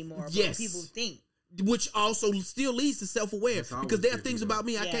fuck anymore about what people think. Which also still leads to self-aware because there are things about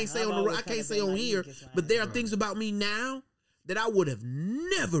me I can't say on here, but there are things about me now that I would have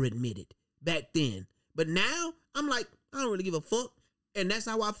never admitted back then. But now I'm like, I don't really give a fuck, and that's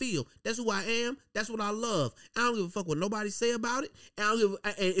how I feel. That's who I am. That's what I love. I don't give a fuck what nobody say about it. And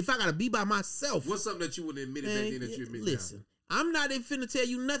if I gotta be by myself, what's something that you wouldn't admit back then that you admit now? Listen. I'm not even finna tell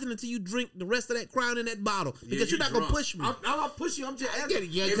you nothing until you drink the rest of that Crown in that bottle because you're not gonna push me. I'm not pushing you. I'm just asking.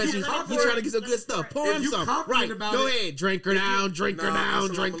 Because you're trying to get some good stuff. Pour him some. Right. Go ahead. Drink her down. Drink her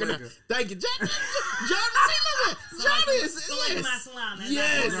down. Drink her down. Thank you, John. John is.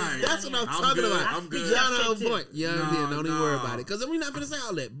 Yes. That's what I'm talking about. I'm good. John on point. Yeah, don't even worry about it because we're not finna say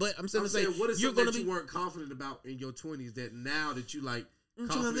all that. But I'm saying, what is something that you weren't confident about in your 20s that now that you like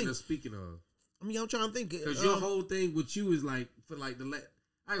confident of speaking of? I mean, I'm trying to think. Because your whole thing with you is like, for like I ain't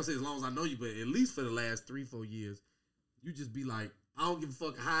gonna say as long as I know you, but at least for the last 3-4 years, you just be like, I don't give a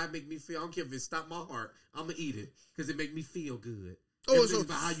fuck how it make me feel. I don't care if it stop my heart. I'm gonna eat it because it make me feel good. Oh, so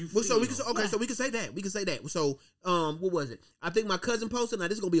about how you feel. So we can say that. We can say that. So what was it? I think my cousin posted. Now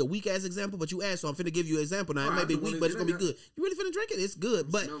this is gonna be a weak ass example, but you asked, so I'm finna give you an example. Now it may be weak, but it's gonna be good. You really finna drink it? It's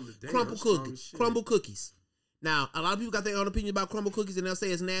good. But crumble cookies. Now a lot of people got their own opinion about crumble cookies, and they'll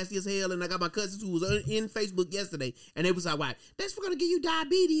say it's nasty as hell. And I got my cousins who was in Facebook yesterday, and they was like, "Why? That's gonna give you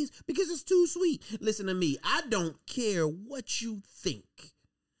diabetes because it's too sweet." Listen to me. I don't care what you think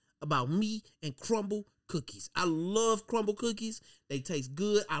about me and crumble cookies. I love crumble cookies. They taste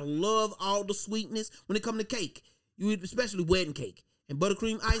good. I love all the sweetness when it comes to cake. You eat especially wedding cake and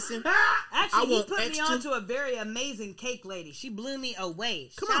buttercream icing. Actually, he put me on to a very amazing cake lady. She blew me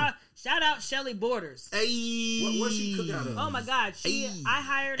away. Shout out Shelly Borders. Hey, what she cook out of? Oh my God, I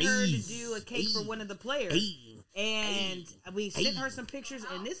hired her to do a cake for one of the players. And we sent her some pictures,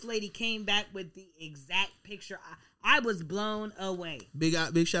 and this lady came back with the exact picture. I was blown away. Big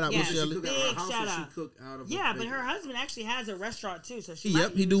shout out, Michelle. Big shout out. Yeah, but her husband actually has a restaurant too, so she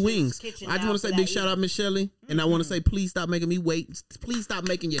he do wings. I just want to say big shout out, Miss Shelley, and I want to say please stop making me wait. Please stop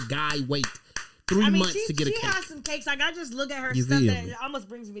making your guy wait 3 months to get a cake. She has some cakes. Like I just look at her stuff that it almost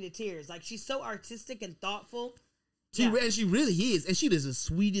brings me to tears. Like she's so artistic and thoughtful. And she really is, and she is the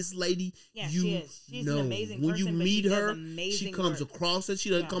sweetest lady. Yeah, she is. She's an amazing person. When you meet her, she comes across as she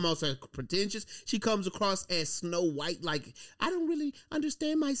doesn't come out as pretentious. She comes across as Snow White. Like I don't really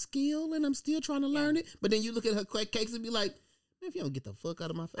understand my skill, and I'm still trying to learn it. But then you look at her cakes and be like, man, if you don't get the fuck out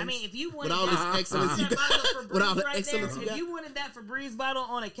of my face. I mean, if you wanted with all this excellence, if you wanted that for Breeze bottle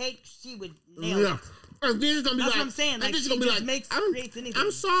on a cake, she would nail it. And then it's gonna be That's like, what I'm saying. Like she she gonna be just like, creates anything.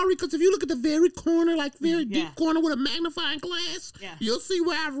 I'm sorry, because if you look at the very corner, like very deep corner with a magnifying glass, you'll see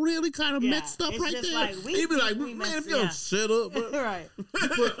where I've really kind of messed up right there. Like, He'd be like, man, if you don't shut up, bro. Right. You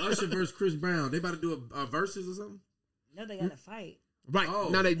put Usher versus Chris Brown. They about to do a versus or something? No, they got to fight. Right.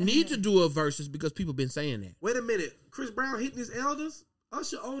 Now they need to do a versus because people been saying that. Wait a minute. Chris Brown hitting his elders?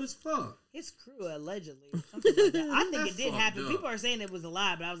 Usher old as fuck. His crew allegedly. Something like that. I think it did happen. Up. People are saying it was a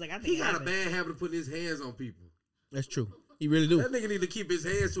lie, but I was like, I think he got a bad habit of putting his hands on people. That's true. He really do. That nigga need to keep his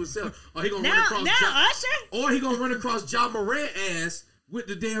hands to himself. Or he gonna run across Usher? Or he gonna run across Ja Morant ass with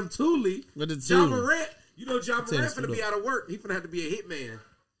the damn Thule. Ja Morant, you know Ja Morant finna be out of work. He finna have to be a hitman.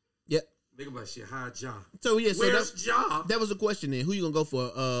 Yep. Nigga like shit, hi Ja. So yeah, where's Ja? That was the question then. Who you gonna go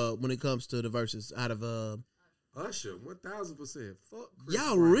for when it comes to the verses out of Usher, 1000%. Fuck Chris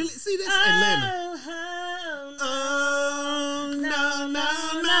y'all Brown. really see that's Atlanta.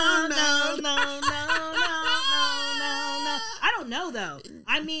 I don't know though.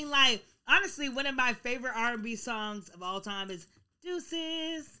 I mean, like honestly, one of my favorite R&B songs of all time is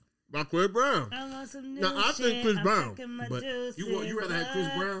 "Deuces." By Chris Brown. I want some new I think Chris Brown. But you rather have Chris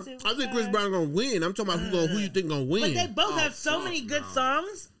Brown? I think Chris Brown gonna win. I'm talking about who you think gonna win. But they both have so many good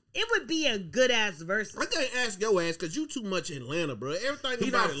songs. It would be a good ass verse. I can't ask your ass because you too much Atlanta, bro. Everything he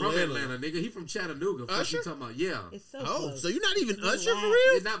about not from Atlanta, nigga. He from Chattanooga. Usher? What you talking about? Yeah. It's so close. So you're not even Usher for real?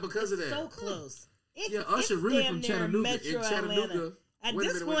 It's not because of that. So close. Usher really from Chattanooga. Metro Chattanooga. Atlanta. At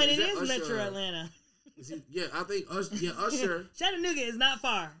this point, it is Metro Atlanta. Yeah, I think Usher. Chattanooga is not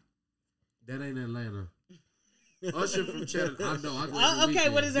far. That ain't Atlanta. Usher from Chattanooga. I know. Okay,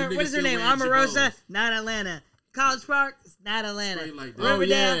 what is her name? Omarosa? Not Atlanta. College Park, not Atlanta. Like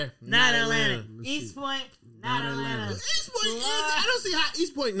Riverdale, not Atlanta. East Point, not Atlanta. East Point is, I don't see how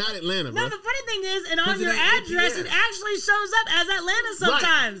East Point not Atlanta, bro. No, the funny thing is, and on your address, it actually shows up as Atlanta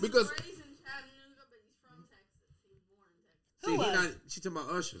sometimes. Right, because she talking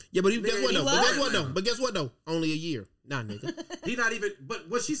about Usher. Yeah, but guess what though? Only a year. Nah, nigga. He not even, but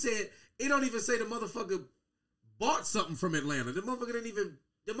what she said, it don't even say the motherfucker bought something from Atlanta. The motherfucker didn't even,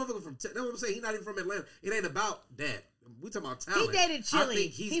 the motherfucker from, that's what I'm saying, he not even from Atlanta. It ain't about that. We talking about talent. He dated Chili.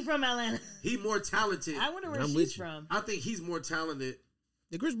 He's from Atlanta. He more talented. I wonder where she's from. I think he's more talented.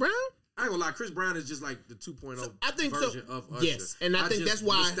 The Chris Brown? I ain't gonna lie, Chris Brown is just like the 2.0 version of Usher. Yes, and I think that's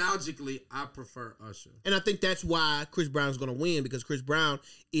why nostalgically I prefer Usher. And I think that's why Chris Brown's gonna win, because Chris Brown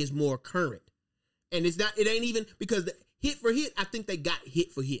is more current. And it ain't even because hit for hit, I think they got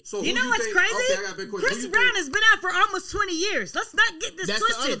hit for hit. So you know what's crazy? Okay, Chris Brown has been out for almost 20 years. Let's not get this twisted.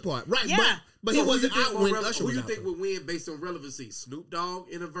 That's the other part. Right, yeah. But he wasn't out when Usher was out. Who you think would win based on relevancy? Snoop Dogg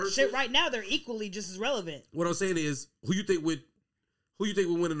in a verse? Shit, right now they're equally just as relevant. What I'm saying is, who you think would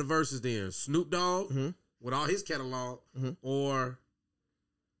win in the verses then? Snoop Dogg with all his catalog, or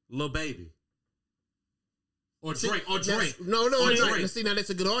Lil Baby, or Drake, No, Drake. See, now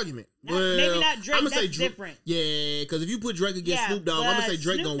that's a good argument. Maybe not Drake. I'm gonna that's say different. Yeah, because if you put Drake against Snoop Dogg, I'm gonna say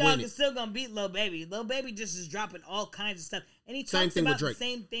Drake gonna win it. Snoop Dogg is still gonna beat Lil Baby. Lil Baby just is dropping all kinds of stuff, and he talks about the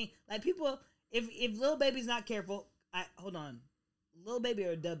same thing. Like people, if Lil Baby's not careful, hold on, Lil Baby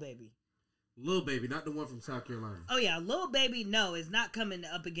or Dub Baby? Lil Baby, not the one from South Carolina. Oh yeah, Lil Baby, no, is not coming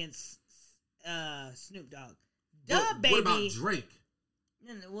up against Snoop Dogg. Baby. What about Drake?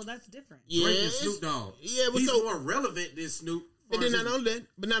 No, well, that's different. Drake and Snoop Dogg. Yeah, but he's more relevant than Snoop. And then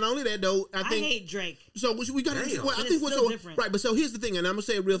not only that though, I think hate Drake. So we got to. Well, I think what's so different. Right, but so here's the thing, and I'm gonna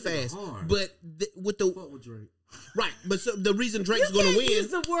say it real fast. But with Drake. Right, but so the reason Drake's going to win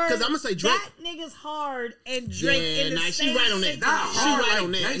because I'm gonna say Drake. That nigga's hard and Drake in the same. She right on that. She right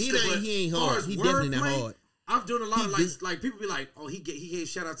on that. He ain't hard. He definitely not hard. I'm doing a lot of like people be like, oh, he gave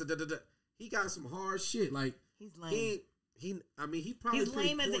shout outs to da da da. He got some hard shit. Like he's lame. He probably he's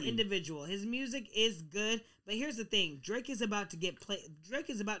lame as an individual. His music is good, but here's the thing: Drake is about to Drake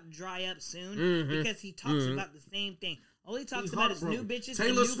is about to dry up soon because he talks about the same thing. All he talks about is new bitches. Taylor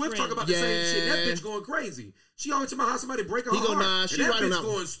and new Swift friends. talk about the same shit. That bitch going crazy. She always talking about how somebody break her heart. Nah, she right on that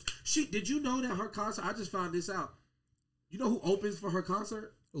going. Did you know that her concert? I just found this out. You know who opens for her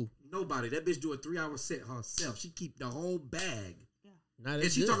concert? Who? Nobody. That bitch do a 3-hour set herself. She keep the whole bag.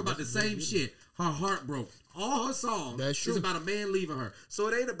 And she talk about the same shit. Her heart broke. All her songs is about a man leaving her. So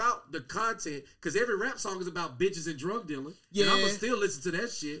it ain't about the content, because every rap song is about bitches and drug dealing. Yeah. And I'm going to still listen to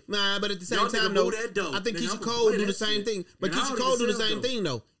that shit. Nah, but at the same time, though, I think Keisha Cole do the same thing. But Keisha Cole do the same thing,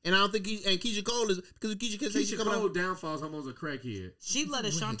 though. And I don't think Keisha Cole is, because Keisha Cole downfalls almost a crackhead. She let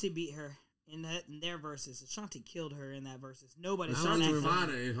Ashanti beat her. In their verses, Ashanti killed her in that verses. Nobody saw that. I don't find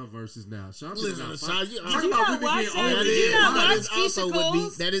her in her verses now. Ashanti's not fine. Did you not watch that? Did you not watch Keisha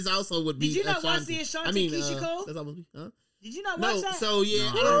Cole's? That is also would be. Did you not watch the Ashanti Keisha Cole? That's almost huh? Did you not watch that? So yeah,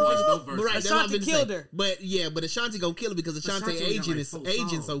 I didn't watch no verses. Right, Ashanti killed her. But Ashanti gonna kill her because Ashanti aging is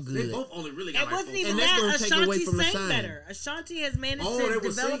aging so good. They both only really got it wasn't even that. Ashanti sang better. Ashanti has managed to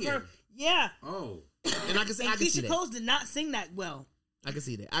develop her. Yeah. Oh. And I can see Keisha Cole did not sing that well. I can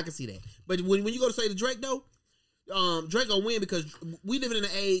see that. But when you go to say to Drake though, Drake gonna win because we living in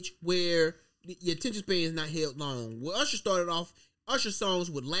an age where your attention span is not held long. When Usher started off, Usher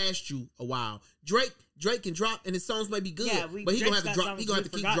songs would last you a while. Drake can drop and his songs may be good, but he gonna have to drop. He gonna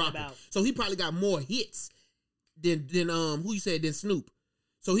have to keep dropping. So he probably got more hits than who you said than Snoop.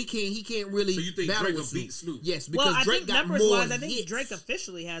 So he can't really. So you think Drake will beat Snoop? Yes, because Drake got more hits. I think Drake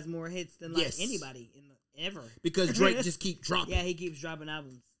officially has more hits than anybody ever. Because Drake just keep dropping. Yeah, he keeps dropping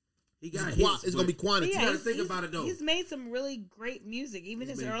albums. He got hits. It's gonna be quantity. You gotta think about it though. He's made some really great music. Even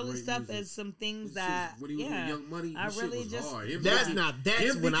his early stuff is some things that when he was with Young Money, I really just hard. That's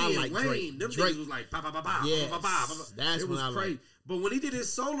when I like Drake. Drake was like pa pa pa pa pa pa. That's when I like. But when he did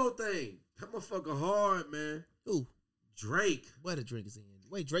his solo thing, that motherfucker hard, man. Who? Drake. What a Drake is in?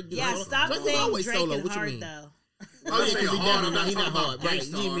 Wait, Drake did solo? Stop Drake saying always Drake solo. is What you hard mean? though. Oh, yeah, because he's not hard. Right,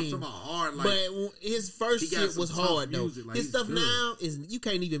 you mean hard, like, but his first shit was hard though. Like his stuff good. Now is you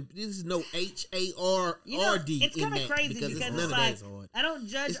can't even. This is no HARD. It's kind of crazy because it's like I don't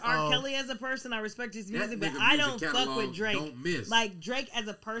judge R. Kelly as a person. I respect his music, but I don't fuck with Drake. Don't miss. Like Drake as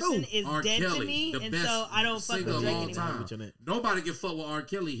a person is R. dead Kelly, to me, and so I don't fuck with Drake anymore. Nobody can fuck with R.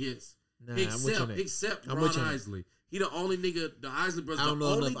 Kelly hits, except Ron Isley. He the only nigga, the Isley brothers. I don't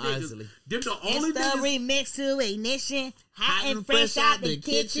know enough Isley. Them the only niggas. It's the remix to Ignition, hot and fresh out the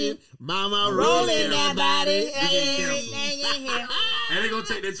kitchen. Mama rolling that body, everything in here. And they gonna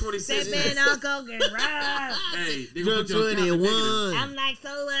take that 20 cents. Sipping on coke and ride. Hey, they gonna put your 21. I'm like so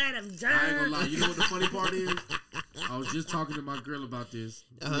loud, I'm drunk. I ain't gonna lie. You know what the funny part is? I was just talking to my girl about this.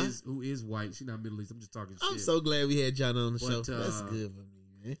 Who is white? She not Middle East. I'm just talking shit. I'm so glad we had John on the show. That's good for me,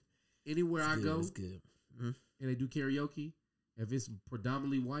 man. Anywhere I go, that's good. And they do karaoke, if it's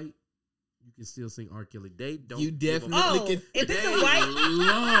predominantly white, you can still sing R. Kelly. They don't. You definitely can. If it's a white,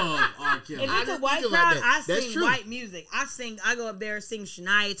 love R. Kelly. If it's a white crowd, I sing white music. I go up there and sing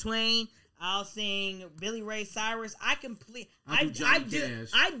Shania Twain. I'll sing Billy Ray Cyrus. I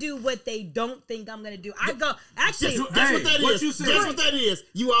do what they don't think I'm gonna do. I go actually. Guess what that is? Guess what that is?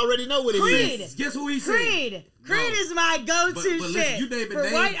 You already know what it is. Guess who he said? Creed is my go-to shit. You name for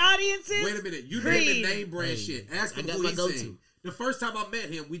white audiences. Wait a minute. You name the name brand shit. Ask him who he sang. The first time I met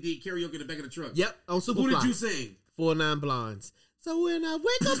him, we did karaoke in the back of the truck. Yep, on Superfly. Who did you sing? 49 Blondes. So when I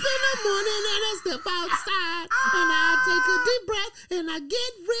wake up in the morning and I step outside and I take a deep breath and I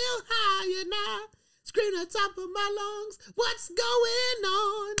get real high and I scream at the top of my lungs, what's going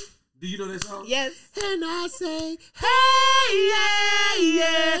on? Do you know that song? Yes. And I say, hey, yeah,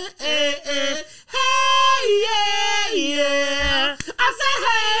 yeah, hey, hey, yeah. I say,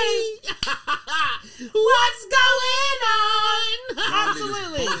 hey, what's going on?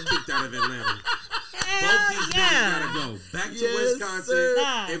 Absolutely. Both kicked out of Atlanta. Both these niggas gotta go back to Wisconsin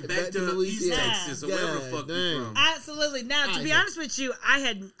and back to East Texas or wherever the fuck we from. Absolutely. Absolutely. Now, to be honest with you,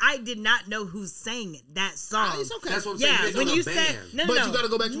 I did not know who sang that song. It's okay. That's what I'm saying. Yeah, when you said no, but you got to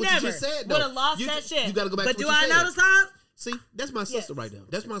go back to what you just said. Though. Would have lost that shit. You got to go back to what you said. But do I know the song? See, that's my sister right now.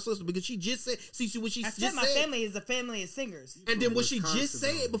 That's my sister because she just said. See what she just said. My family is a family of singers. And then what she just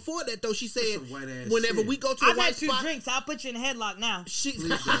said before that though, she said, whenever we go to a white spot, I've had 2 drinks. I'll put you in a headlock now.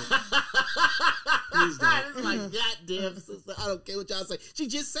 Please don't. Like, goddamn sister, I don't care what y'all say. She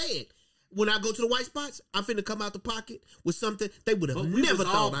just said, when I go to the white spots, I'm finna come out the pocket with something they would have never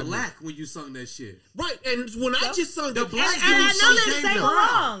thought. All black when you sung that shit, right? And when I just sung the black, and I know they sang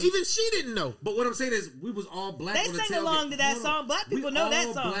along. Even she didn't know. But what I'm saying is, we was all black. They on the sang tailgate. along to that song. Black people know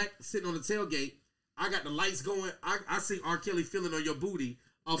that song. Black sitting on the tailgate. I got the lights going. I sing R. Kelly "Feeling on Your Booty."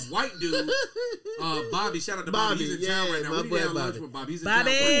 A white dude, Bobby. Shout out to Bobby. He's in town right now. We need to have lunch with Bobby. He's in town.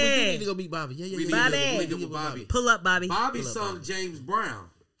 We need to go meet Bobby. Yeah. We need to with Bobby. Pull up, Bobby. Bobby sung James Brown.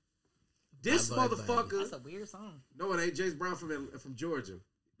 This motherfucker. That's a weird song. No, it ain't. James Brown from Georgia.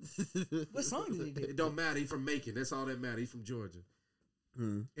 What song did he do? It don't matter. He from Macon. That's all that matters. He from Georgia.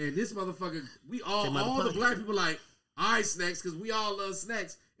 And this motherfucker, we all the black people like, all right, Snacks, because we all love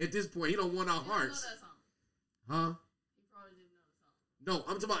Snacks at this point. He don't want our hearts. Huh? No,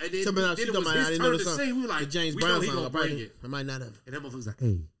 I'm talking about, and then it was his turn to sing. We were like, James we Brown know he song, gonna bring it. I might not have. And that motherfucker's like,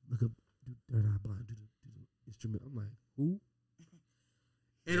 hey, look up, do Third Eye Blind, do the instrument. I'm like, who?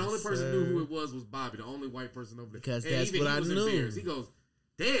 And the only person who knew who it was Bobby, the only white person over there. Because that's what I knew. He goes,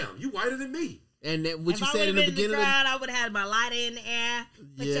 damn, you whiter than me. And that, what you said in the beginning, I would have had my lighter in the air.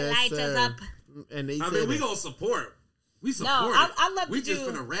 Put your lighters up. And I mean, we gonna support. We support. No, I love. We just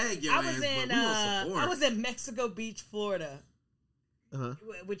finna rag your ass, but we gonna support. I was in Mexico Beach, Florida,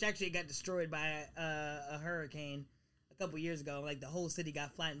 which actually got destroyed by a hurricane a couple years ago. Like the whole city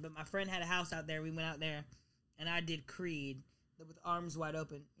got flattened. But my friend had a house out there. We went out there, and I did Creed with arms wide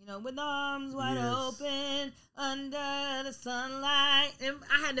open. You know, with arms wide open under the sunlight. And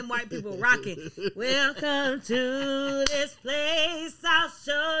I had them white people rocking. Welcome to this place. I'll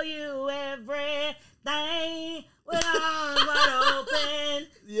show you everything. With arms wide open.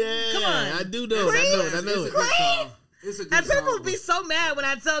 Yeah, come on. I do know. I know it. Creed. It's a good and people song, be so mad when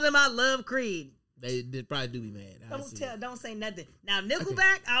I tell them I love Creed. They probably do be mad. Don't say nothing. Now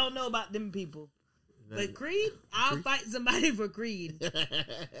Nickelback, I don't know about them people. But Creed, I'll fight somebody for Creed.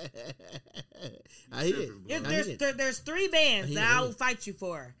 I hear it. There's 3 bands that I will fight you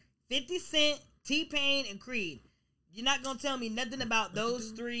for: 50 Cent, T-Pain, and Creed. You're not gonna tell me nothing about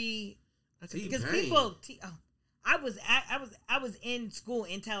those 3 because people. I was in school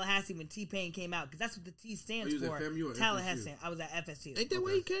in Tallahassee when T-Pain came out because that's what the T stands for. Tallahassee. I was at FSU. Ain't that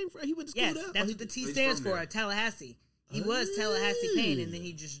where he came from? He went to school there? Yes, that's what the T stands for. Tallahassee. He was Tallahassee Pain, and then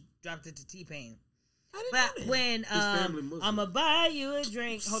he just dropped it to T-Pain. But when I'ma buy you a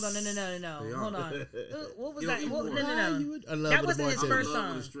drink. Hold on, no. Hold on. What was that? No. That wasn't his first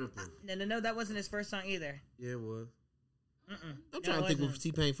song. No. That wasn't his first song either. Yeah, it was. I'm trying to think what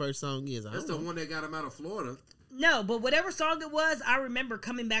T-Pain's first song is. That's the one that got him out of Florida. No, but whatever song it was, I remember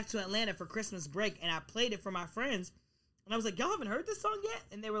coming back to Atlanta for Christmas break, and I played it for my friends. And I was like, y'all haven't heard this song yet?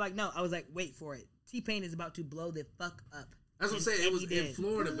 And they were like, no. I was like, wait for it. T-Pain is about to blow the fuck up. That's what I'm saying. It was in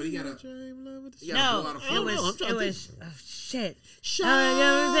Florida, but he got to blow out of Florida. It was shit.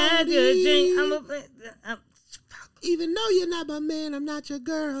 Even though you're not my man, I'm not your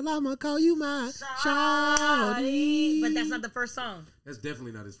girl. I'ma call you my shawty. But that's not the first song. That's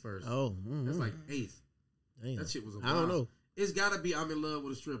definitely not his first. Oh, that's like 8th. Damn. That shit was. I don't know. It's gotta be "I'm in Love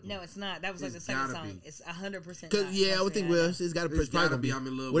with a Stripper." No, it's not. That was like the second song. It's 100%. Yeah, I would think. Well, it's gotta be "I'm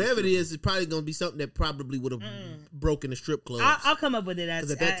in Love." Whatever it is, it's probably gonna be something that probably would have broken the strip club. I'll come up with it because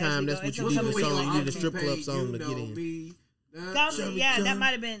at that time, that's what you need. The song you need a strip club song to get in. Yeah, that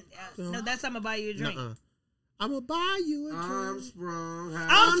might have been. No, that's "I'ma buy you a drink." I'm gonna buy you a drink. I'm sprung.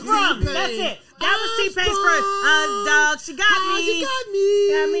 That's it. That was T-Pain's first. Dog, she got me.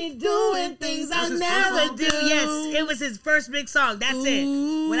 Got me doing things I never do. Yes, it was his first big song. That's it.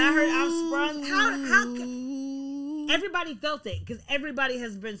 When I heard I'm sprung, how everybody felt it because everybody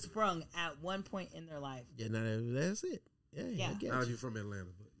has been sprung at one point in their life. Yeah, that's it. Yeah. Now you from Atlanta,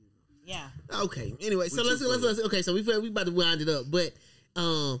 but yeah. Okay. Anyway, so let's. Okay, so we about to wind it up, but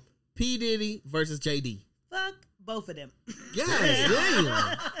P. Diddy versus JD. Fuck both of them. Yeah,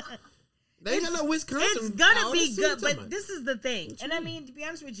 damn. They ain't got no Wisconsin. It's gonna be good, but this is the thing. And I mean, to be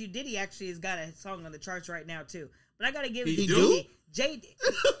honest with you, Diddy actually has got a song on the charts right now too. But I gotta give it to Diddy. JD.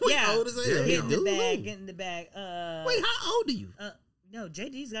 Yeah. How old is that? Get in the bag. Wait, how old are you? No,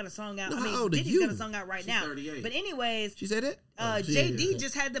 JD's got a song out. No, Diddy's got a song out right now. 38. But anyways, she said it. JD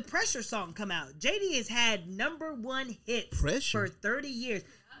just had the Pressure song come out. JD has had #1 hits for 30 years.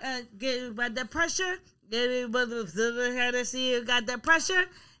 Get by the pressure. She got that pressure.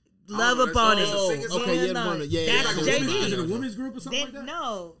 Love upon it. Okay, That's JD. Is it a women's group or something like that?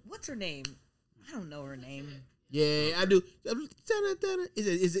 No. What's her name? I don't know her name. Yeah, I do.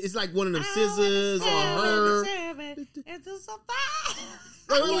 It's like one of them scissors or her.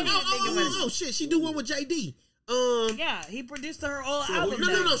 Oh shit! She do one with JD. Yeah, he produced her whole album.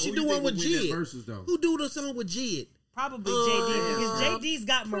 No. She do one with Jid. Verses, though? Who do the song with Jid? Probably JD because JD's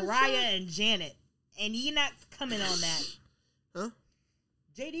got Mariah and Janet, and you're not coming on that. Huh?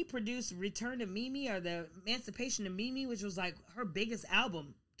 JD produced Return to Mimi or the Emancipation of Mimi, which was like her biggest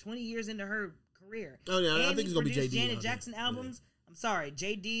album 20 years into her career. Oh, yeah, and I think it's going to be JD. Janet Jackson albums. Yeah. I'm sorry,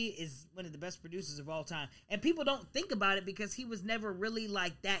 JD is one of the best producers of all time. And people don't think about it because he was never really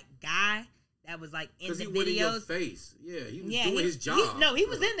like that guy that was like in the videos. Because he went in your face. Yeah, he was doing his job. He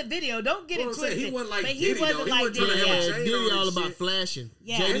was in the video. Don't get it twisted. He wasn't like but Diddy, he wasn't like Diddy. Diddy all about flashing.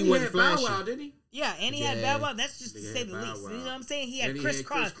 Yeah. JD wasn't flashing. Bow Wow, didn't he? Yeah, and he had Bow Wow. That's just to say the least. You know what I'm saying? He had Chris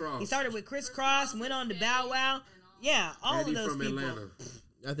Cross. He started with Chris Cross, went on to Bow Wow. Yeah, all of those people. Atlanta.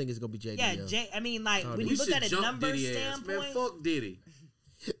 I think it's gonna be JD. Yeah, I mean, like when you look at a number standpoint, man, fuck Diddy.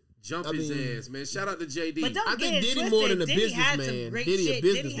 Jump his ass, man. Shout out to JD. But don't I get think it Diddy twisted. more than a Diddy businessman. had some great Diddy shit. a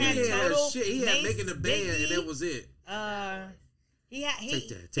businessman. Diddy had Total, shit. He had making the band, Biggie, and that was it.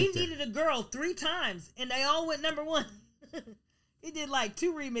 He needed a girl 3 times, and they all went number 1. He did like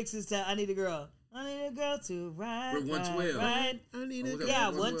 2 remixes to "I Need a Girl." I need a girl to ride. With 112. Ride. I need a girl. Yeah,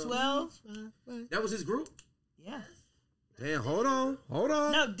 112. That was his group? Yeah. Damn, hold on.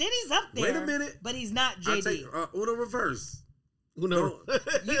 No, Diddy's up there. Wait a minute. But he's not JD. Uno reverse. Uno.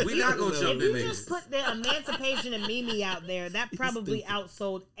 We not going to jump If in you just put the Emancipation of Mimi out there, that probably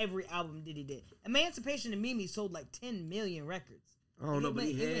outsold every album Diddy did. Emancipation of Mimi sold like 10 million records. I don't know, but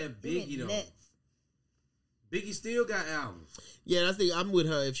he had Biggie, though. Biggie still got albums. Yeah, I think I'm with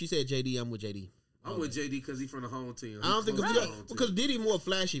her. If she said JD, I'm with JD. I'm with JD because he's from the home team. I don't think because Diddy more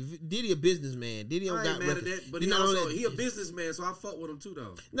flashy. Diddy a businessman. Diddy don't got mad at that, but he a businessman, so I fuck with him too,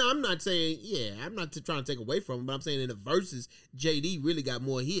 though. No, I'm not saying. Yeah, I'm not trying to take away from him, but I'm saying in the verses, JD really got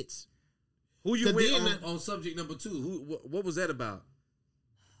more hits. Who you with on subject number 2? What was that about?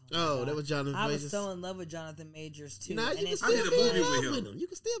 Oh, that was Jonathan Majors. I was so in love with Jonathan Majors too. Nah, you can still be in love with him. You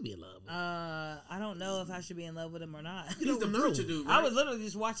can still be in love with him. I don't know if I should be in love with him or not. He's the preacher dude, right? I was literally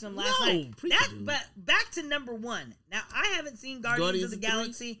just watching him last night. But back to number 1. Now, I haven't seen Guardians of the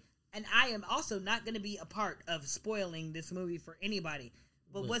Galaxy, and I am also not going to be a part of spoiling this movie for anybody.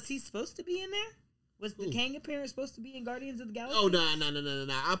 But was he supposed to be in there? Was the Kang appearance supposed to be in Guardians of the Galaxy? Oh, no.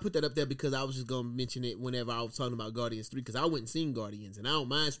 I put that up there because I was just going to mention it whenever I was talking about Guardians 3 because I wouldn't seen Guardians, and I don't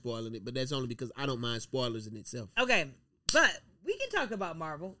mind spoiling it, but that's only because I don't mind spoilers in itself. Okay, but we can talk about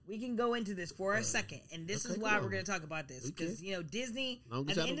Marvel. We can go into this for a second, and this is why we're going to talk about this because, Disney, at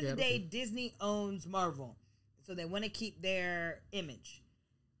the end of the day, Disney owns Marvel, so they want to keep their image.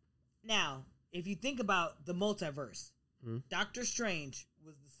 Now, if you think about the multiverse, Doctor Strange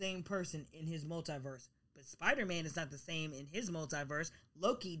was the same person in his multiverse, but Spider-Man is not the same in his multiverse.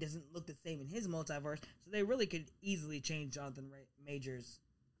 Loki doesn't look the same in his multiverse, so they really could easily change Jonathan Majors'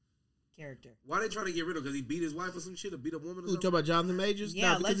 character. Why are they trying to get rid of him? Because he beat his wife or some shit, or beat a woman or something? Who, talking about Jonathan Majors?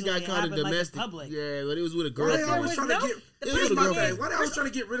 Yeah, no, because he got caught in domestic. Yeah, but it was with a girl. Why they always trying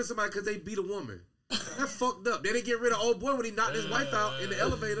to get rid of somebody because they beat a woman? That's fucked up. They didn't get rid of old boy when he knocked his wife out in the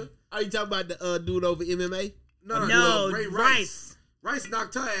elevator. Are you talking about the dude over MMA? No, Ray Rice. Rice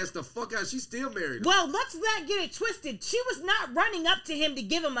knocked her ass the fuck out. She's still married. Well, let's not get it twisted. She was not running up to him to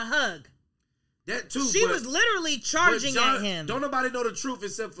give him a hug. That too. She was literally charging at him. Don't nobody know the truth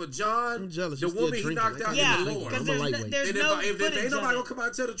except for John, the woman he knocked out in the floor. Because there's no if ain't nobody gonna come out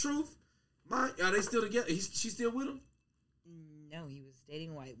and tell the truth, are they still together? She's still with him? No, he was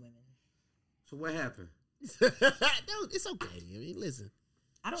dating white women. So what happened? No, it's okay. I mean, listen.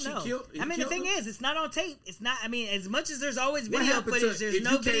 I don't know. The thing is, it's not on tape. It's not. I mean, as much as there's always video footage, there's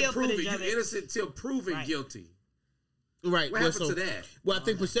no video footage of it. You're innocent till proven guilty. Right. What happened to that? Well, I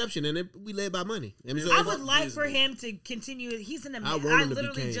think perception, and we led by money. I would like for him to continue. He's an amazing. I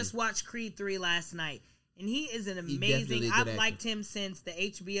literally just watched Creed 3 last night, and he is an amazing. I've liked him since the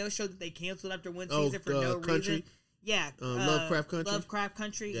HBO show that they canceled after one season for no reason. Yeah, Lovecraft Country. Lovecraft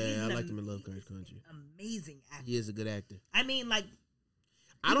Country. Yeah, I liked him in Lovecraft Country. Amazing actor. He is a good actor. I mean, like.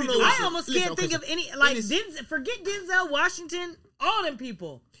 I don't know. I almost can't think of any forget Denzel Washington, all them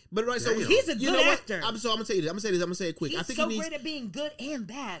people. But right, so he's a good actor. I'm gonna tell you this. I'm gonna say it quick. I think he needs, great at being good and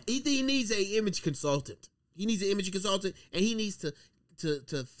bad. He needs an image consultant. He needs an image consultant, and he needs to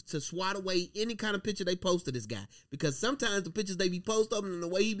to swat away any kind of picture they post of this guy, because sometimes the pictures they be posting and the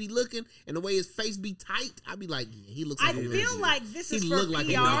way he be looking and the way his face be tight, I be like, yeah, he looks like I feel like this is he for look PR. like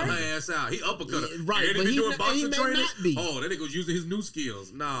he knocked her ass out. He uppercut her. Right, And but he he doing boxing may training. not be. Oh, that nigga's using his new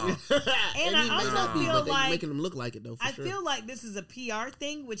skills. Nah. And I also feel but they like making them look like it though. For sure. feel like this is a PR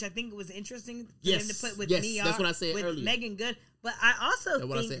thing, which I think was interesting for Yes, them to put with yes, Nia, that's what I said with earlier. Megan Good. But I also That's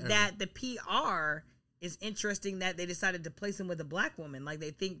what I think said that the PR is interesting that they decided to place him with a black woman. Like they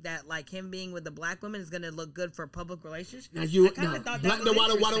think that like him being with a black woman is going to look good for public relations. Now you, I kind of thought black, that was why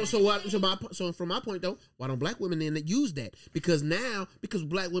interesting. don't so from my point though, why don't black women then use that? Because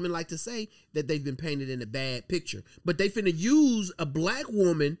black women like to say that they've been painted in a bad picture, but they finna use a black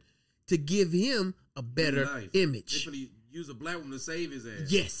woman to give him a better image. They finna use a black woman to save his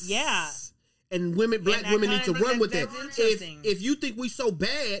ass. Yes. Yeah. And black women need to run with that. That's If you think we so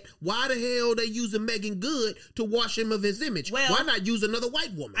bad, why the hell they using Megan Good to wash him of his image? Well, why not use another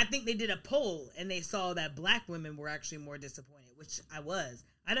white woman? I think they did a poll and they saw that black women were actually more disappointed, which I was.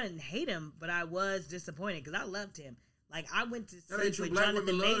 I didn't hate him, but I was disappointed because I loved him. Like I went to That ain't sleep true. with Black Jonathan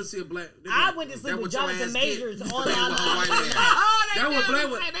women love to Majors. see a black. I went to sleep with Jonathan Majors on That was black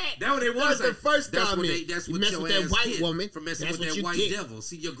women. That what they was. The first that's time what they. That's you what mess your with that ass white get woman. for messing That's with what that you white get. devil.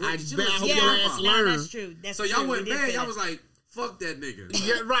 See, your I great. bet I hope your ass learn. That's true. That's so true. y'all went We did back. say Y'all that. was like, "Fuck that nigga."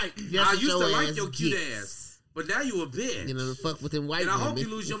 Yeah, right. I used to like ass your cute gets. ass, but now you a bitch. You know, fuck with them white And I women. hope you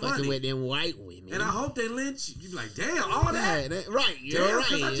lose your fucking money. with them white women. And I hope they lynch you. You be like, damn, all that. Right. You're Damn, right.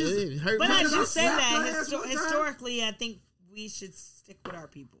 'cause I just- It hurt But me. I Because I do say slapped that her ass one time. historically, I think we should stick with our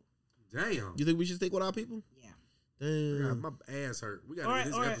people. Damn. You think we should stick with our people? Yeah. Damn. My ass hurt. We got to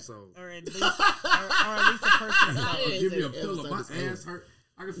end this episode. Or at least, or at least a person. Give me a pillow. My ass hurt.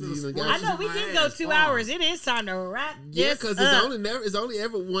 I can feel the squirts I know in we my can go ass. 2 hours. It is time to wrap. Yeah, this because up. it's only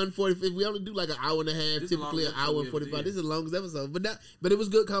ever 1:45. We only do like an hour and a half, This is typically the an longest hour episode and we 45. ever This is the longest episode, but it was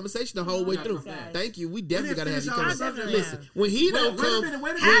good conversation the whole way gotta through. come back. Thank you. We definitely gotta have you come. finish our subject. Listen, when he don't wait a come, minute,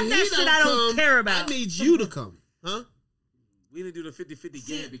 wait a when Half he that shit I don't care about. I need you to come, huh? We didn't do the 50-50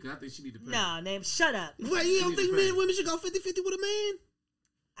 game because I think she need to pay. No, name, shut up. Wait, you don't think men and women should go 50-50 with a man?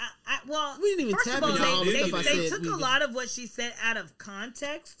 Well, We didn't even first tap of all, into all the they stuff I they said. took a lot of what she said out of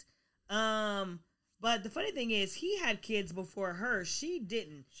context. But the funny thing is, he had kids before her. She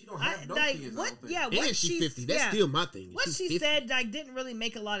didn't. She don't have no like, kids, I what? don't think. Yeah, And what she 50. That's yeah. still my thing. What She's she 50. said like didn't really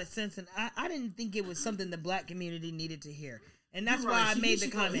make a lot of sense, and I didn't think it was something the black community needed to hear, and that's You're why right. I made the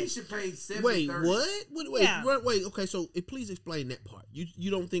He comment. should pay 70-30. Wait, what? Wait, Yeah. wait. Okay, so please explain that part. You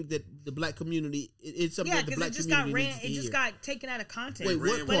don't think that the black community it's something Yeah, that the because black it just community got ran. needs to It just hear. got taken out of context. Wait,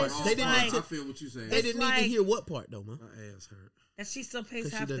 what But part? it's They just didn't like, need I feel what you're saying. They didn't need like- to hear what part though, man? My ass hurt. that she still pays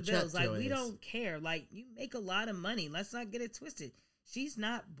 'Cause she half done the bills. chapped Like your we ass. don't care. Like you make a lot of money. Let's not get it twisted. She's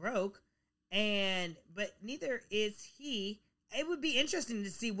not broke, but neither is he. It would be interesting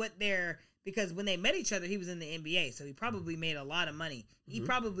to see what because when they met each other, he was in the NBA, so he probably made a lot of money. He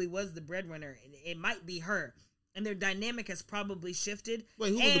probably was the breadwinner. It might be her, and their dynamic has probably shifted. Wait,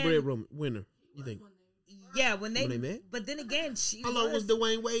 who was the breadwinner? You think? Yeah, when they met? But then again, How long was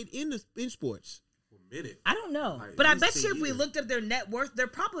Dwayne Wade in sports? Minute. I don't know, Like, but I at bet least you 10 if we years. looked up their net worth, they're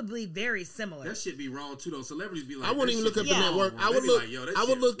probably very similar. That shit be wrong too though. Celebrities be like, I wouldn't even look up the network. I would look. I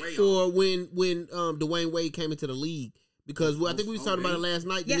would look for when Dwayne Wade came into the league because I think we was talking about it last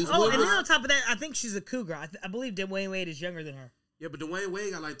night. Yeah. Denise Oh, and Williams- then on top of that, I think she's a cougar. I believe Dwayne Wade is younger than her. Yeah, but Dwayne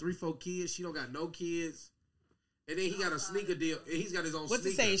Wade got like 3-4 kids. She don't got no kids. And then he got a sneaker deal. And he's got his own What's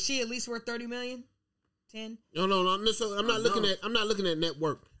sneaker. it say? Is she at least worth 30 million? 10? No. So I'm not looking at. I'm not looking at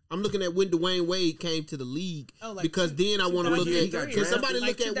network. I'm looking at when Dwayne Wade came to the league because then I want to look at. Can somebody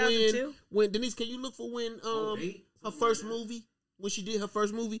like look at 2002? when Denise? Can you look for when her first movie? When she did her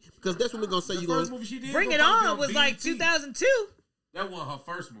first movie? Because that's when we're gonna say you first gonna movie she did Bring was It probably On was like BET. 2002. That wasn't her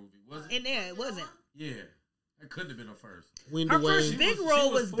first movie, was it? In there, it wasn't. Yeah. That couldn't have been her first. when Her Dwayne first big she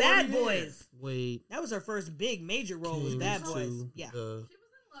role was was 40 Bad then. Boys. Wade That was her first big major role was came Bad to Boys. Yeah. the-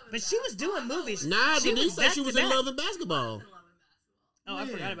 But she was doing movies. Nah, she Denise said back she was to in back. Love and Basketball. Oh, I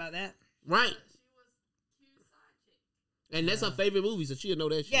forgot about that. Right. And that's her favorite movie, so she'll know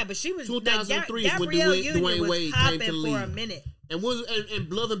that shit. Yeah, but she was 2003 is when Gabrielle Union Dwayne was Wade popping came to the for a league. minute.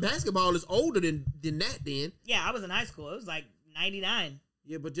 And Love and Basketball is older than that then. Yeah, I was in high school. It was like 99.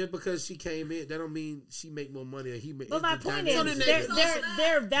 Yeah, but just because she came in, that don't mean she make more money or he make. But my point is,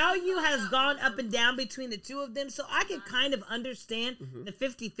 their value has gone up and down between the two of them, so I can kind of understand the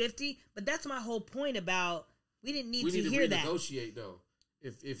 50-50, but that's my whole point about we didn't need to hear that. Renegotiate though.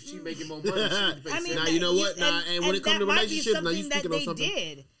 If she making more money, she need to pay I mean, now you know what? And when it comes to that might be relationships, now you something that speaking on they something.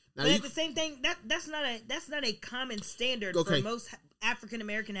 did. Now, but at the same thing, that's not a common standard for most African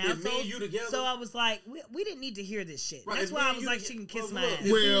American households. Me and you together, so I was like, we didn't need to hear this shit. Right, that's why I was like, she can kiss my ass. If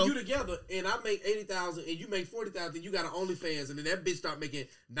me and you together, and I make 80,000, and you make 40,000, then you got an OnlyFans, and then that bitch start making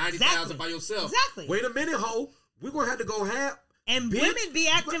 90,000 by yourself. Exactly. Wait a minute, ho. We're gonna have to go half. And bitch, women be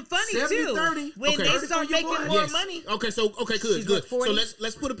acting funny 70, too 30, when they start making more money. Okay, good. Like so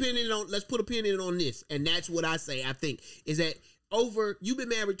let's put a pin in it on this, and that's what I say. I think is that you've been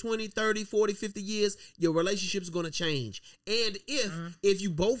married 20, 30, 40, 50 years, your relationship's going to change. And if you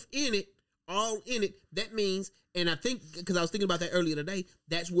both all in it, that means, and I think, because I was thinking about that earlier today,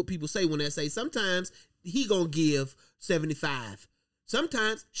 that's what people say when they say sometimes he going to give 75.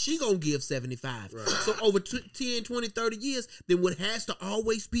 Sometimes she gonna give 75. Right. So over 10, 20, 30 years, then what has to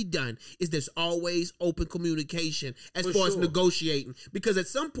always be done is there's always open communication as far as negotiating. Because at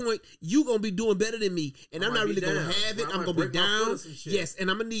some point, you gonna be doing better than me. And I'm not really gonna have it. I'm gonna be down. Yes, and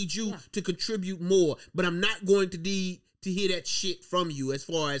I'm gonna need you to contribute more. But I'm not going to need to hear that shit from you as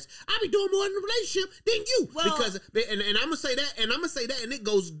far as I be doing more in the relationship than you. Well, because and I'm gonna say that, and it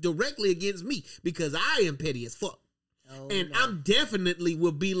goes directly against me because I am petty as fuck. I'm definitely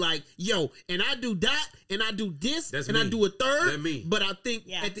will be like, yo, and I do that, and I do this, I do a third. That's me. But I think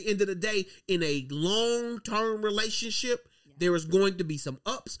at the end of the day, in a long-term relationship, there is going to be some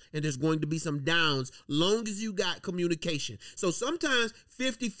ups and there's going to be some downs, long as you got communication. So sometimes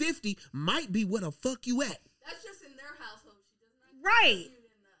 50-50 might be where the fuck you at. That's just in their household. She doesn't right.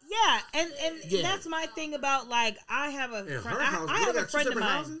 Yeah, and that's my thing about, like, I have a friend. I have a friend of mine.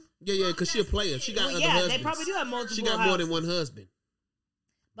 Houses? Yeah, because she a player. She got other husbands. They probably do have multiple. She got more than one husband.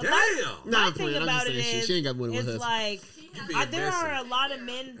 But my thing about it is, she ain't got more than one husband. Like, there are a lot of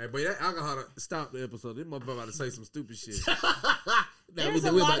men. Hey, boy, that alcohol stop the episode. This motherfucker about to say some stupid shit. There's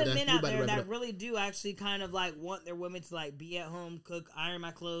a lot of men out there that really do actually kind of like want their women to like be at home, cook, iron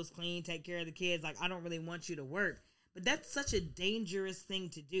my clothes, clean, take care of the kids. Like, I don't really want you to work. But that's such a dangerous thing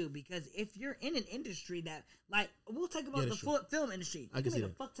to do because if you're in an industry that, like, we'll talk about the film industry. You can make a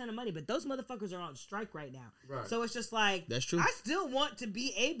fuck ton of money, but those motherfuckers are on strike right now. Right. So it's just like, that's true. I still want to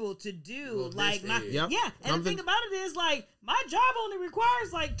be able to do like my, And the thing about it is, like, my job only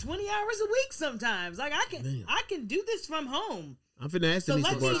requires like 20 hours a week sometimes. Like, I can do this from home. I'm finna ask so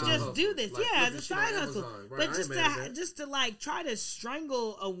let me just do this, like, as a side hustle. Right. But just to like try to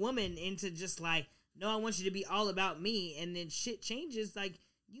strangle a woman into just like, no, I want you to be all about me, and then shit changes. Like,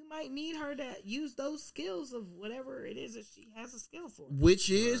 you might need her to use those skills of whatever it is that she has a skill for. Which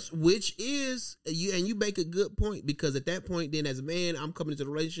is you, and you make a good point because at that point, then as a man, I'm coming into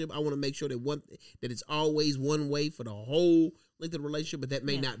the relationship. I want to make sure that it's always one way for the whole length of the relationship, but that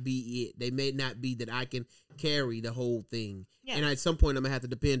may not be it. They may not be that I can carry the whole thing. Yeah. And at some point, I'm gonna have to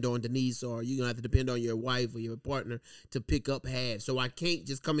depend on Denise, or you're gonna have to depend on your wife or your partner to pick up half. So I can't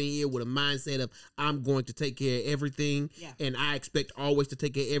just come in here with a mindset of I'm going to take care of everything, and I expect always to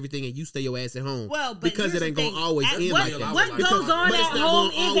take care of everything, and you stay your ass at home. Well, but because it ain't gonna always end like that. What goes on at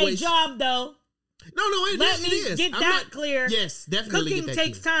home is a job, though. No, Let me get that clear. Yes, definitely. Cooking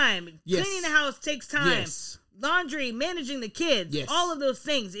takes time. Yes. Cleaning the house takes time. Yes. Laundry, managing the kids, all of those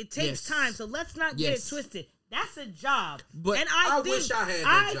things. It takes time. So let's not get it twisted. That's a job. But and I wish I had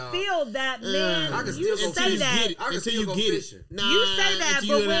that job. I feel that, man. I can still go say that. I can still go fishing. You say that, but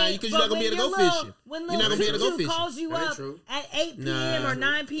you're not gonna be able to go fishing. When little Tutu calls you up at 8 p.m. or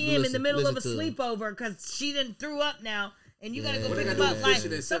 9 p.m. in the middle of a sleepover because she done threw up now, and you gotta go pick them up. Like,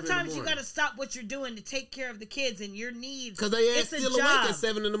 sometimes you gotta stop what you're doing to take care of the kids and your needs. Because they ass still awake at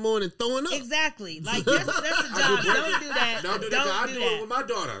 7 in the morning throwing up. Exactly. Like, that's a job. Don't do that. Don't do that. I do it with my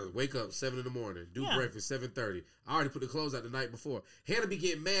daughter. Wake up 7 in the morning. Do breakfast 7:30. I already put the clothes out the night before. Hannah be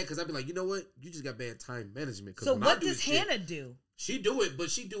getting mad because I be like, you know what? You just got bad time management. So what does Hannah do? She do it, but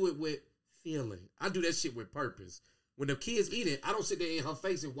she do it with feeling. I do that shit with purpose. When the kids eat it, I don't sit there in her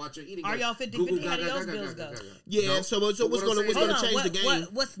face and watch her eating. Are y'all 50-50? How do y'all's bills go? Yeah, so what's gonna change the game?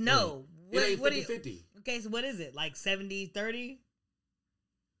 What's no? It ain't 50-50. Okay, so what is it? Like 70-30?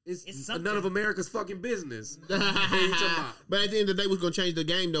 It's none of America's fucking business. But at the end of the day, what's going to change the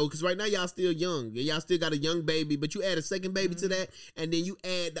game, though? Because right now, y'all still young. Y'all still got a young baby, but you add a second baby to that, and then you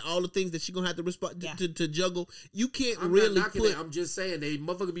add all the things that she's going to have to respond to juggle. You can't I'm really not knocking it. I'm just saying, they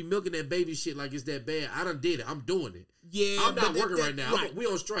motherfucker be milking that baby shit like it's that bad. I done did it. I'm doing it. Yeah, I'm not working right now. We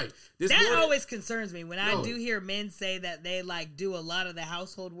on strike. That always concerns me when I do hear men say that they like do a lot of the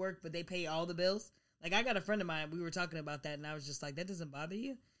household work, but they pay all the bills. Like, I got a friend of mine, we were talking about that, and I was just like, that doesn't bother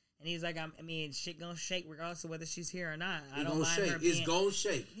you? And he's like, shit gonna shake regardless of whether she's here or not. I don't gonna mind shake. her being... It's gonna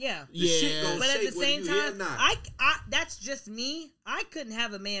shake. Yeah. The shit gonna but shake at the same time, not. I that's just me. I couldn't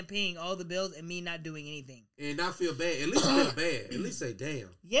have a man paying all the bills and me not doing anything. And not feel bad. At least feel bad. At least say, damn.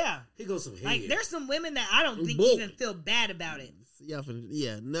 Yeah. He goes some head. Like, there's some women that I don't think even feel bad about it. Because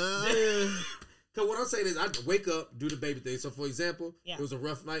what I'm saying is, I wake up, do the baby thing. So, for example, it was a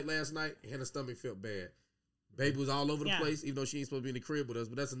rough night last night. Hannah's stomach felt bad. Baby was all over the place, even though she ain't supposed to be in the crib with us.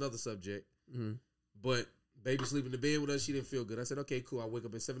 But that's another subject. Mm-hmm. But baby sleep in the bed with us. She didn't feel good. I said, okay, cool. I wake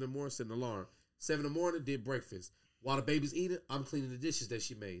up at 7 in the morning, set an alarm. 7 in the morning, did breakfast. While the baby's eating, I'm cleaning the dishes that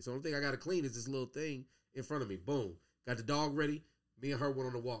she made. So the only thing I got to clean is this little thing in front of me. Boom. Got the dog ready. Me and her went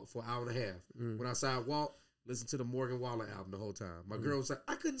on a walk for an hour and a half. Went outside, walked, listened to the Morgan Wallen album the whole time. My girl was like,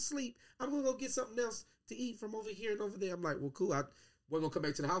 I couldn't sleep. I'm going to go get something else to eat from over here and over there. I'm like, well, cool. We're going to come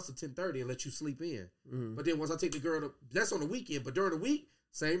back to the house at 10:30 and let you sleep in. But then once I take the girl to, that's on the weekend, but during the week,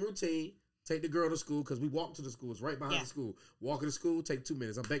 same routine. Take the girl to school because we walk to the school. It's right behind the school. Walking to school, take 2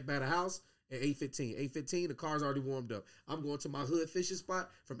 minutes. I'm back by the house at 8:15. 8:15, the car's already warmed up. I'm going to my hood fishing spot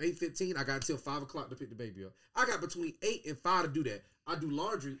from 8:15. I got until 5 o'clock to pick the baby up. I got between 8 and 5 to do that. I do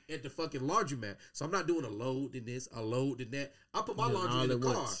laundry at the fucking laundromat. So I'm not doing a load in this, a load in that. I put my laundry in the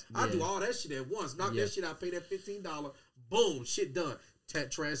car. I do all that shit at once. Knock that shit out, pay that $15. Boom, shit done.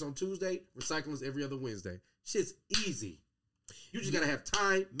 Trash on Tuesday, recycling's every other Wednesday. Shit's easy. You just gotta have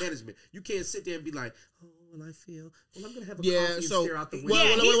time management. You can't sit there and be like, oh, well, I feel, well, I'm gonna have a coffee and stare out the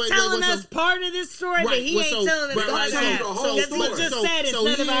window. He's telling us part of this story, but he ain't telling us all that. The whole story. He just said it's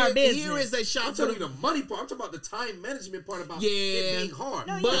none of our business. Here is a shot. I'm telling you the money part. I'm talking about the time management part about it being hard.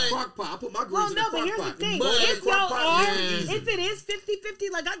 No, but crock pot. I put my greens in the crock pot. But here's the thing. If y'all are, if it is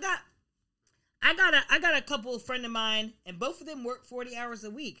 50-50, like I got a couple friend of mine, and both of them work 40 hours a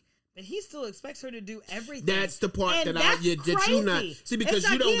week. But he still expects her to do everything. That's the part and that you not see because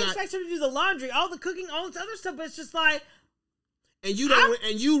you don't he expects her to do the laundry, all the cooking, all this other stuff. But it's just like, and you don't,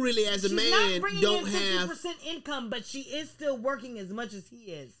 and you really as a man don't have 50% income, but she is still working as much as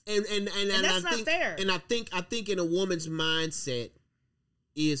he is. And that's not fair. And I think in a woman's mindset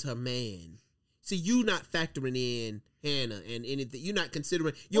is her man. See, you not factoring in Hannah and anything. You're not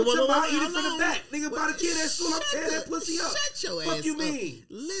considering. You want to eat it from the back. Nigga, about a kid at school, I'm tearing that pussy up. Shut your ass up. Fuck you mean?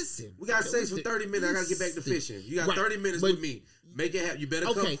 Listen. We got sex for 30 minutes. I got to get back to fishing. You got 30 minutes with me. Make it happen. You better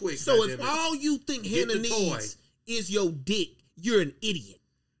come quick. So if all you think Hannah needs is your dick, you're an idiot.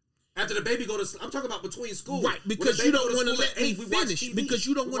 After the baby go to, I'm talking about between school, right? Because you don't want to let me finish. Because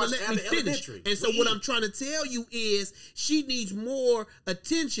you don't want to let me finish. And so what I'm trying to tell you is, she needs more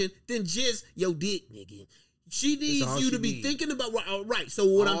attention than just your dick, nigga. She needs you to be thinking about right. So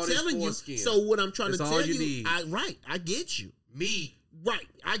what I'm telling you, so what I'm trying to tell you, I get you. Me, right?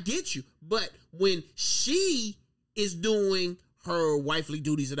 I get you. But when she is doing her wifely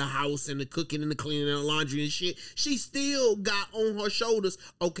duties of the house and the cooking and the cleaning and the laundry and shit, she still got on her shoulders,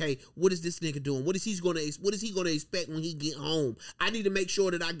 okay, what is this nigga doing? What is he gonna expect when he get home? I need to make sure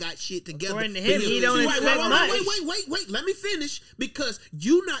that I got shit together. According to him, he don't expect much. Wait, let me finish, because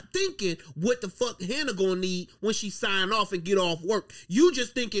you not thinking what the fuck Hannah gonna need when she sign off and get off work. You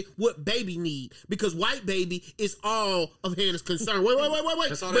just thinking what baby need, because white baby is all of Hannah's concern. Wait.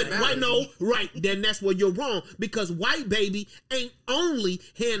 That's all that matters. Then that's where you're wrong, because white baby ain't only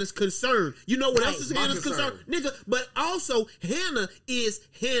Hannah's concern. You know what else is Hannah's concern? Nigga, but also Hannah is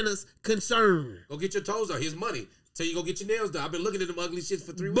Hannah's concern. Go get your toes done. Here's money. Tell you go get your nails done. I've been looking at them ugly shits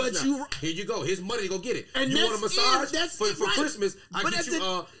for 3 weeks now. Here you go. Here's money to go get it. And you want a massage? For Christmas, I get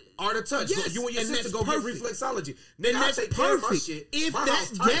you Art of Touch. Yes, you and your sister go get reflexology. Nigga, I take care of my shit. If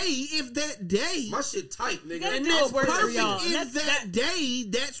that day, my shit tight, nigga. And that's perfect. If that day,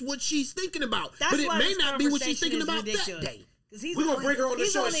 that's what she's thinking about. But it may not be what she's thinking about that day. We're going to bring her on the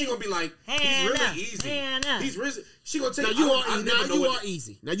show and she's going to be like, he's really easy. He's really, she going to take Now you are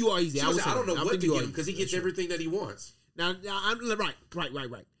easy. Now you are easy. I don't know what to get him because he gets everything that he wants. Now I'm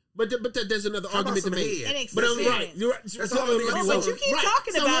right. But there's another argument to make. But I'm right. You're right. That's all that nigga But you keep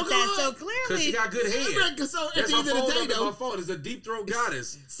talking about that, so clearly. Because she got good head. So at that's the end of the day, though. My phone is a deep throat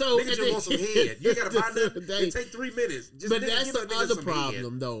goddess. So niggas just want some head. You got to find that. It take 3 minutes. But that's the other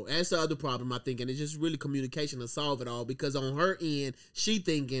problem, though. That's the other problem, I think. And it's just really communication to solve it all. Because on her end, she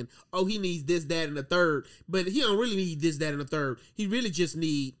thinking, oh, he needs this, that, and the third. But he don't really need this, that, and the third. He really just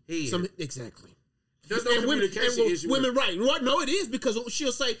need some. Exactly. There's no communication issue. Women, right? No, it is, because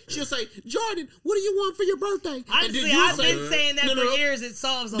she'll say, Jordan, what do you want for your birthday? Honestly, I've been saying that for years. It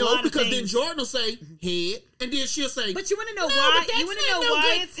solves a lot of things. No, because then Jordan will say head, and then she'll say. But you want to know why? You want to know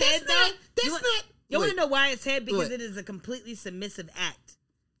why it's head though? You want to know why it's head? Because it is a completely submissive act.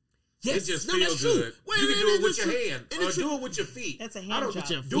 Yes, it just feels good. Wait, you can do it with your true. hand, or do it with your feet. That's a hand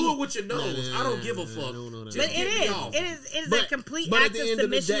job. Do it with your nose. I don't give a fuck. But it is a complete act of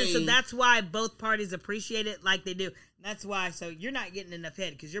submission, so that's why both parties appreciate it like they do. That's why. So you're not getting enough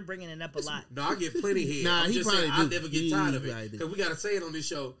head because you're bringing it up a lot. No, I get plenty head. Nah, I'm he just saying probably I never get tired of it because we gotta say it on this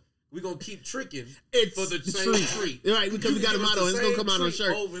show. We're going to keep tricking for the same treat. Right, because we got a motto. It's going to come out on a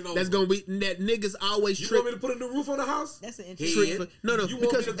shirt. Over and over. That's going to be, that niggas always trick. You want me to put a new roof on the house? That's an interesting head. No, you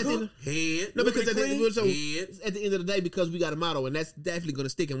because want me to cook? Head. No, because at the head. end of the day, because we got a motto, and that's definitely going to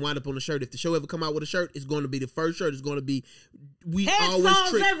stick and wind up on the shirt. If the show ever come out with a shirt, it's going to be the first shirt. It's going to be, we head always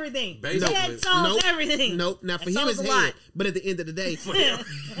solves trick. Everything. Basically. Head solves everything. Nope. Now, for that him, it's head. But at the end of the day,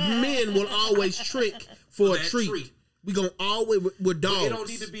 men will always trick for a treat. We gonna always with dogs. But it don't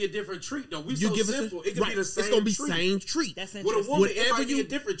need to be a different treat though. We so give simple. It can be the same. It's gonna be treat. same treat. That's with a woman, it might be a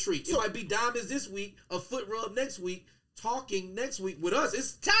different treat. So, it might be diamonds this week, a foot rub next week, talking next week. With us,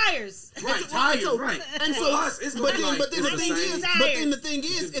 it's tires. Right, tires. Right. And for so us, it's gonna be like, but then the thing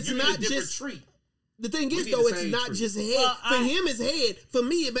is, it's not just treat. The thing is though, it's not just head. Well, for him, it's head. For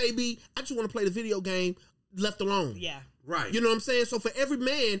me, it may be I just want to play the video game left alone. Yeah. Right. You know what I'm saying? So for every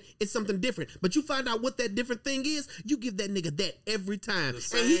man, it's something different. But you find out what that different thing is, you give that nigga that every time.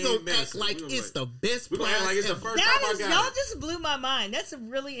 And he gonna act like it's the best prize like it's the ever. first time I got y'all it. just blew my mind. That's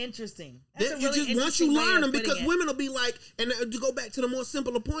really interesting. Once you learn them, because women will be like, and to go back to the more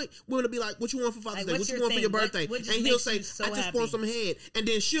simpler point, women will be like, what you want for Father's Day? What you want for your birthday? And he'll say, I just want some head. And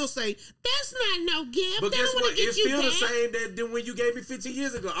then she'll say, that's not no gift. But guess what? It feels the same than when you gave me 15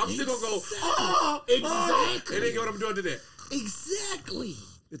 years ago. I'm still gonna go, exactly. And then get what I'm doing today. Exactly.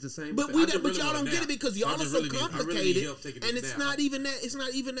 It's the same. But y'all don't get it because y'all are so complicated, and it's not even that. It's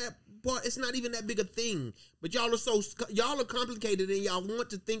not even that part. It's not even that big a thing. But y'all are complicated, and y'all want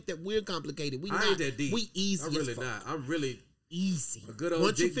to think that we're complicated. We I not. Ain't that deep. We easy. I'm really not. I'm really easy. A good old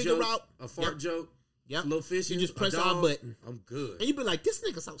once you dick figure joke, out a fart joke. Yep. A little fish. You just press our our button. I'm good. And you be like, this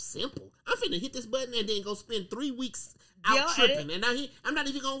nigga so simple. I'm finna hit this button and then go spend 3 weeks out tripping. And I'm not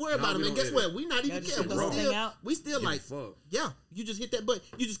even gonna worry about him. And guess what? We not even care. We still like, yeah, you just hit that button.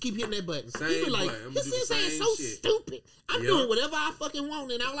 You just keep hitting that button. You be like, this is so stupid. I'm doing whatever I fucking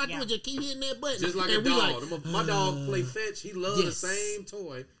want, and all I do is just keep hitting that button. Just like a dog. My dog play fetch. He loves the same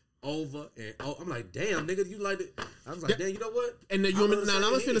toy. Over and I'm like, damn, nigga, you like it? I was like, damn, you know what? And then I'm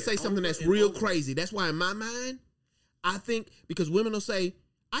finna say something that's real crazy. That's why in my mind, I think because women will say,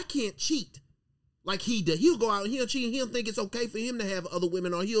 I can't cheat like he does. He'll go out and he'll cheat and he'll think it's okay for him to have other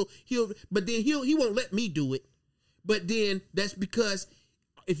women, or but then he won't let me do it. But then that's because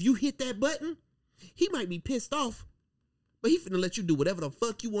if you hit that button, he might be pissed off. But he finna let you do whatever the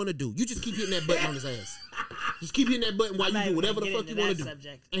fuck you want to do. You just keep hitting that button on his ass. Just keep hitting that button while you do whatever the fuck you want to do.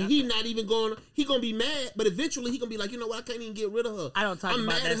 And he not even going. He gonna be mad, but eventually he gonna be like, you know what? I can't even get rid of her. I don't talk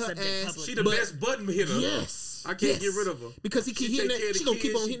about that subject publicly. She the best button hitter. Yes, I can't get rid of her because he keep hitting that. She gonna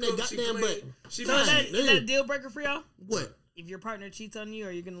keep on hitting that goddamn button. So is that a deal breaker for y'all? What? If your partner cheats on you,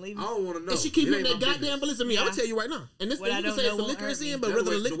 are you gonna leave him? I don't want to know. And she keep hitting that goddamn. But listen to me, I'm gonna tell you right now. And this thing you can say it's the liquor is in, but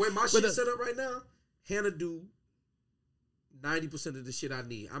rather the way my shit's set up right now, Hannah do 90% of the shit I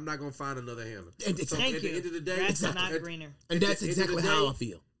need. I'm not gonna find another Hannah. So at the end of the day, that's not greener. And that's exactly how I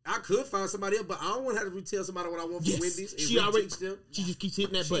feel. I could find somebody else, but I don't want to have to tell somebody what I want from Wendy's. And she already teach them. She just keeps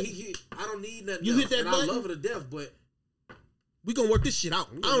hitting that button. I don't need nothing. You else. hit that and button. I love her to death, but we gonna work this shit out.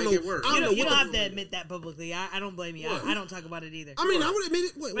 I don't know. You don't have to admit that publicly. I don't blame you. I don't talk about it either. I mean, I would admit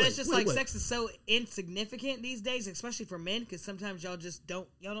it. But it's just sex is so insignificant these days, especially for men, because sometimes y'all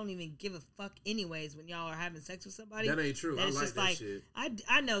don't even give a fuck anyways when y'all are having sex with somebody. That ain't true. I it's like just that shit.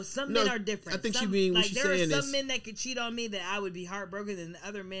 I know some men are different. I think she mean what she's saying is there are some men that could cheat on me that I would be heartbroken, and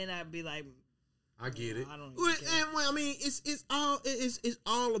other men I'd be like, I get it. I don't even care. And I mean, it's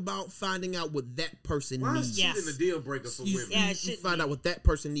all about finding out what that person Why needs. Is cheating a deal breaker for women? Yeah, you find out what that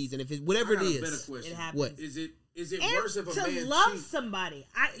person needs, and if it's whatever it is, better question. It happens. What is it and worse if a man to love cheats? somebody?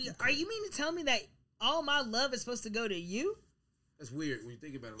 Are you mean to tell me that all my love is supposed to go to you? That's weird when you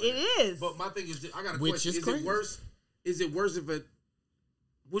think about it. It is. But my thing is, I got a Which question: is is crazy. it worse? Is it worse if it?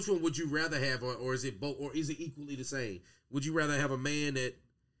 Which one would you rather have, or is it both, or is it equally the same? Would you rather have a man that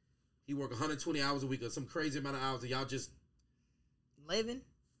he work 120 hours a week or some crazy amount of hours, and y'all just living?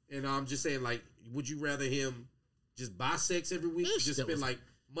 And I'm just saying, like, would you rather him just buy sex every week, just spend like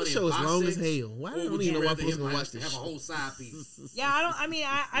money show and is buy long sex, as hell. Why or don't would even you know why rather folks him gonna like, watch this have a shit? whole side piece? Yeah,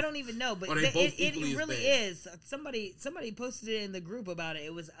 I don't even know, but Are they both it equally as really bad? is. Somebody posted it in the group about it.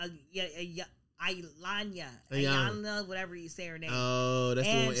 It was Aylanya, whatever you say her name. Oh, that's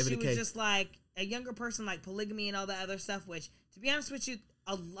the one with she Evan was K. just like a younger person, like polygamy and all that other stuff. Which, to be honest with you,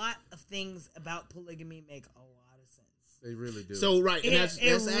 a lot of things about polygamy make a lot of sense. They really do. So right, and that's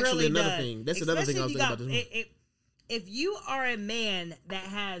actually really another does. thing. That's another thing I was thinking about this. If you are a man that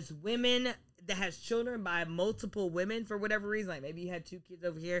has women, that has children by multiple women for whatever reason, like maybe you had 2 kids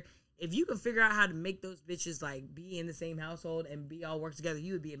over here, if you can figure out how to make those bitches like be in the same household and be all work together,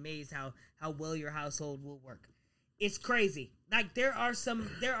 you would be amazed how well your household will work. It's crazy. Like there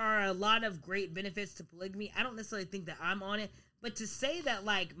are a lot of great benefits to polygamy. I don't necessarily think that I'm on it, but to say that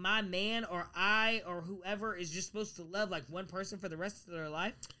like my man or I or whoever is just supposed to love like one person for the rest of their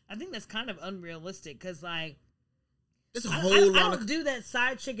life, I think that's kind of unrealistic because like it's a I don't do that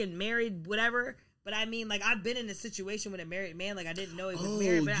side chick and married whatever. But I mean, like I've been in a situation with a married man, like I didn't know he was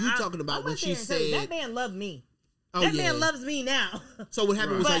married. But you talking about when she said that man loved me. Oh, that man loves me now. So what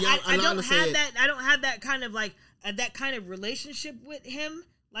happened was but I don't have said, that. I don't have that kind of like that kind of relationship with him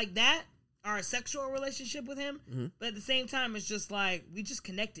like that, or a sexual relationship with him. Mm-hmm. But at the same time, it's just like we just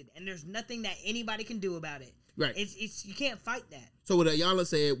connected, and there's nothing that anybody can do about it. Right. It's you can't fight that. So what Ayala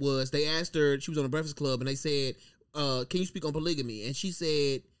said was they asked her, she was on the Breakfast Club, and they said, "Can you speak on polygamy?" And she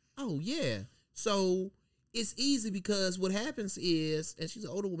said, "Oh yeah." So it's easy because what happens is, and she's an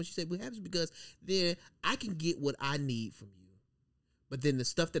older woman, she said, what happens because then I can get what I need from you. But then the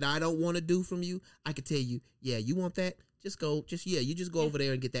stuff that I don't want to do from you, I can tell you, yeah, you want that? You just go over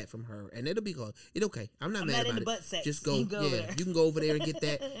there and get that from her. And it'll be good. It's okay. I'm not mad about it. Sex. Just go, you can go over there and get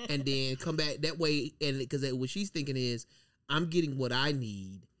that and then come back that way. And because what she's thinking is, I'm getting what I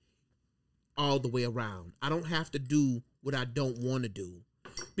need all the way around. I don't have to do what I don't want to do.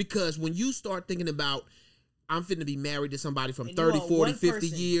 Because when you start thinking about, I'm finna be married to somebody from 30, 40, 50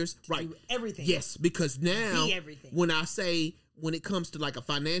 years. Right. Everything. Yes, because now when I say, when it comes to like a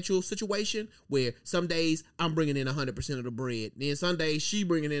financial situation where some days I'm bringing in 100% of the bread, then some days she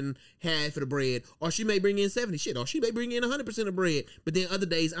bringing in half of the bread, or she may bring in 70 shit, or she may bring in 100% of the bread, but then other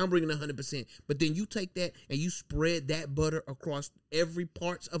days I'm bringing 100%. But then you take that and you spread that butter across every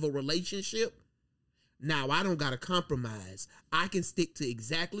parts of a relationship. Now, I don't got to compromise. I can stick to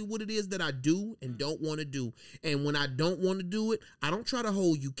exactly what it is that I do and don't want to do. And when I don't want to do it, I don't try to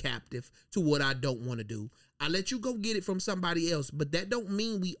hold you captive to what I don't want to do. I let you go get it from somebody else. But that don't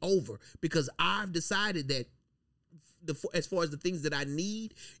mean we over, because I've decided that as far as the things that I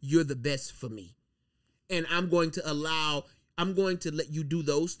need, you're the best for me. And I'm going to let you do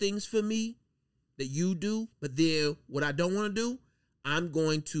those things for me that you do. But then what I don't want to do, I'm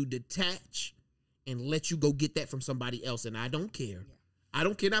going to detach and let you go get that from somebody else, and I don't care. Yeah. I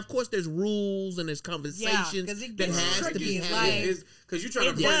don't care. Now, of course, there's rules and there's conversations that has to be had. Because you're trying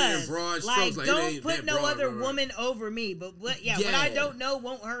to bring it in broad strokes. Like, don't put no other woman over me. But what I don't know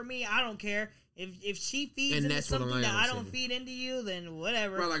won't hurt me. I don't care. If she feeds into something that I don't feed into you, then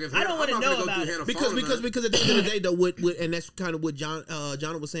whatever. Right, like I don't want to know about it. Because at the end of the day, though, and that's kind of what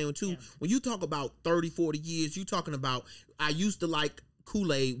Janna was saying too. Yeah. When you talk about 30, 40 years, you talking about, I used to like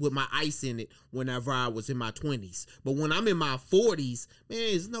Kool-Aid with my ice in it whenever I was in my 20s. But when I'm in my 40s, man,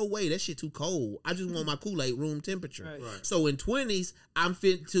 there's no way. That shit too cold. I just want my Kool-Aid room temperature. Right. So in 20s, I'm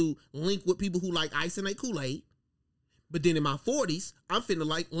fit to link with people who like ice in their Kool-Aid. But then in my 40s, I'm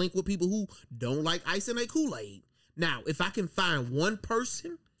finna link with people who don't like ice in their Kool-Aid. Now, if I can find one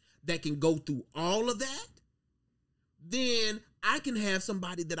person that can go through all of that, then I can have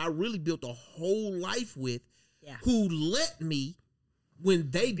somebody that I really built a whole life with who let me,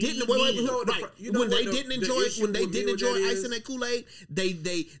 when they didn't enjoy ice in their Kool-Aid,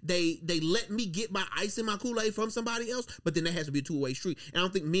 they let me get my ice in my Kool-Aid from somebody else. But then that has to be a two-way street. And I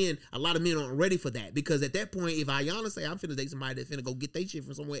don't think a lot of men aren't ready for that, because at that point, if Ayana say I'm finna date somebody that's finna go get their shit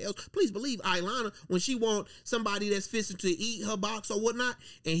from somewhere else, please believe Ayana, when she want somebody that's fixing to eat her box or whatnot,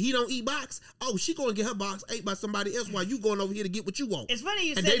 and he don't eat box, she going to get her box ate by somebody else while you going over here to get what you want. It's funny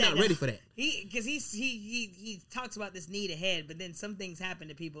you said that. And they not ready for that. Because he talks about this need ahead, but then some things happen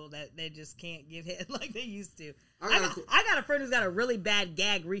to people that they just can't give head like they used to. I got a friend who's got a really bad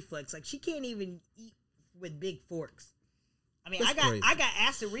gag reflex. Like, she can't even eat with big forks. I mean, I got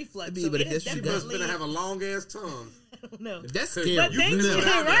acid reflux. She must better have a long ass tongue. I don't know. That's scary. But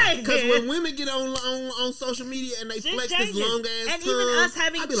right. Because when women get on social media and they flex this long ass tongue, and even us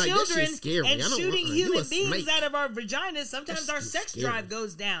having children and shooting human beings out of our vaginas, sometimes our sex drive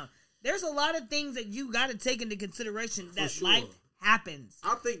goes down. There's a lot of things that you got to take into consideration that life happens.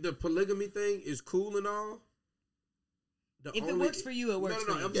 I think the polygamy thing is cool and all. If it works for you, it works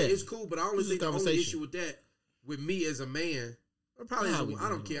for you. I'm saying it's cool, but I only think the only issue with that, with me as a man, or probably I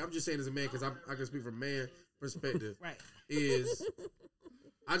don't care. I'm just saying as a man, because I can speak from man perspective. Right. Is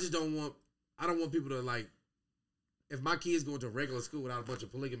I don't want people to, like, if my kids going to regular school without a bunch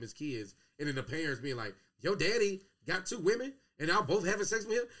of polygamous kids, and then the parents being like, your daddy got 2 women, and y'all both having sex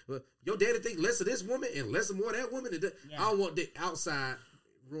with him. But your daddy think less of this woman and less of more of that woman. I don't want that outside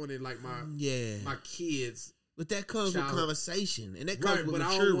ruining like my kids. But that comes with conversation, and that comes with but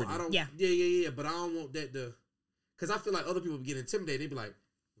maturity. Yeah. But I don't want that to, because I feel like other people get intimidated. They be like,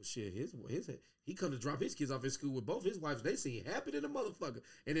 well, shit, he come to drop his kids off at school with both his wives. They seem happy than a motherfucker.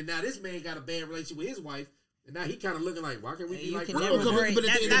 And then now this man got a bad relationship with his wife. And now he kind of looking like, why can't we be like,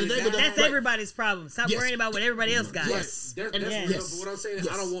 that's everybody's problem. Stop worrying about what everybody else got. Yes. That's but what I'm saying is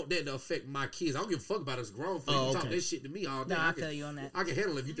I don't want that to affect my kids. I don't give a fuck about us grown folks. You talk that shit to me all day. No, I feel you on that. I can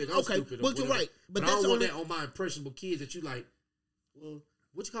handle it if you think I'm stupid. Well, you're right. But I don't want that on my impressionable kids that you like, well,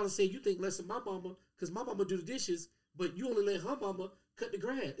 what you call it say you think less of my mama because my mama do the dishes, but you only let her mama cut the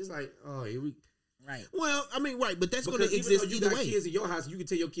grass. It's like, oh, here we... Right. Well, I mean, right, but that's going to exist you either got way. Kids in your house, you can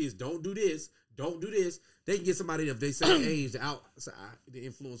tell your kids, don't do this, don't do this. They can get somebody if they say age to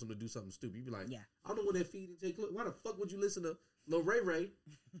influence them to do something stupid. You be like, I'm the one that feed and take. Look, why the fuck would you listen to Lil Ray Ray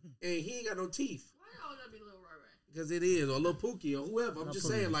and he ain't got no teeth? Why y'all gotta be Lil Ray Ray? Because it is, or Lil Pookie or whoever. I'm just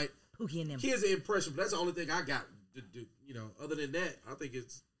saying, like, Pookie and them. Kids are impressionable. That's the only thing I got to do. You know, other than that, I think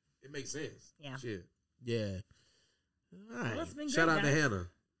it makes sense. Yeah. Shit. Yeah. All right. Well, it's been Shout great, out guys. to Hannah.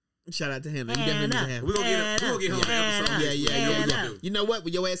 Shout out to Hannah. You definitely need to have. We're gonna get her on the episode. Yeah. You know what?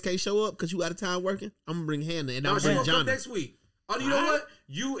 When your ass can't show up because you out of time working, I'm gonna bring Hannah and I'm gonna bring John next week. Oh, you know what?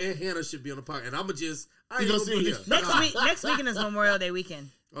 You and Hannah should be on the podcast, and I'm gonna just. I ain't gonna be here. Next weekend is Memorial Day weekend.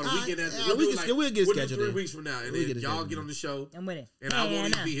 On the weekend, we'll get scheduled 3 weeks from now, and then y'all get on the show. I'm with it, and I won't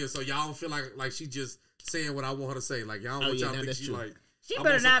even be here, so y'all don't feel like she just saying what I want her to say. Like y'all don't want y'all to think she like. She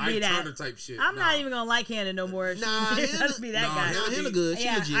better not be that. Type shit. I'm not even gonna like Hannah no more. Hannah be that guy. Hannah good. She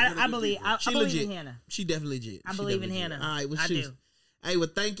legit. I believe in Hannah. She definitely legit. I believe in Hannah. All right, well, I do. Hey, well,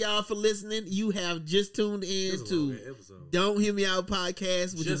 thank y'all for listening. You have just tuned in to Don't Hear Me Out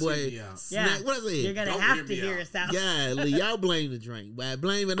podcast with your boy Snack. What I said? You're gonna have to hear us out. Yeah, y'all blame the drink. Why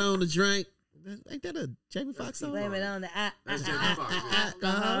blame it on the drink? Ain't that a Jamie Foxx song? Blame it on the That's Jamie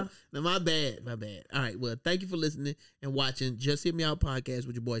Foxx. No, my bad. All right, well, thank you for listening and watching Just Hear Me Out podcast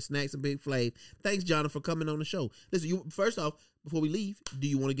with your boy Snax and Big Flav. Thanks, Janna, for coming on the show. Listen, first off, before we leave, do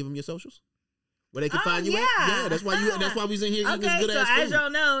you want to give them your socials? Where they can find you at? Yeah, that's why we was in here eating this good ass food. As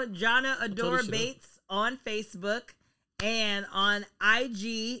y'all know, Janna Adore Bates on Facebook and on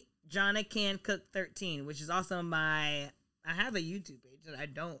IG, Janna Can Cook 13, which is also I have a YouTube page that I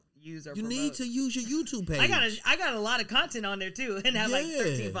don't use or promote. You need to use your YouTube page. I got a lot of content on there too, and have like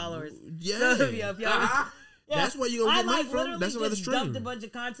 13 followers. Yeah, so, if y'all, that's where you gonna get money from. That's another stream. Dumped a bunch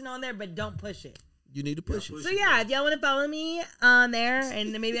of content on there, but don't push it. You need to push it. So yeah, if y'all want to follow me on there,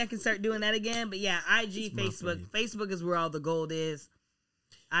 and maybe I can start doing that again. But yeah, IG, Facebook. Facebook is where all the gold is.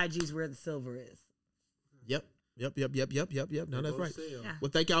 IG is where the silver is. Yep. No, that's right. Yeah.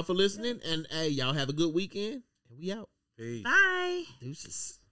 Well, thank y'all for listening, and hey, y'all have a good weekend, and we out. Peace. Bye. Deuces.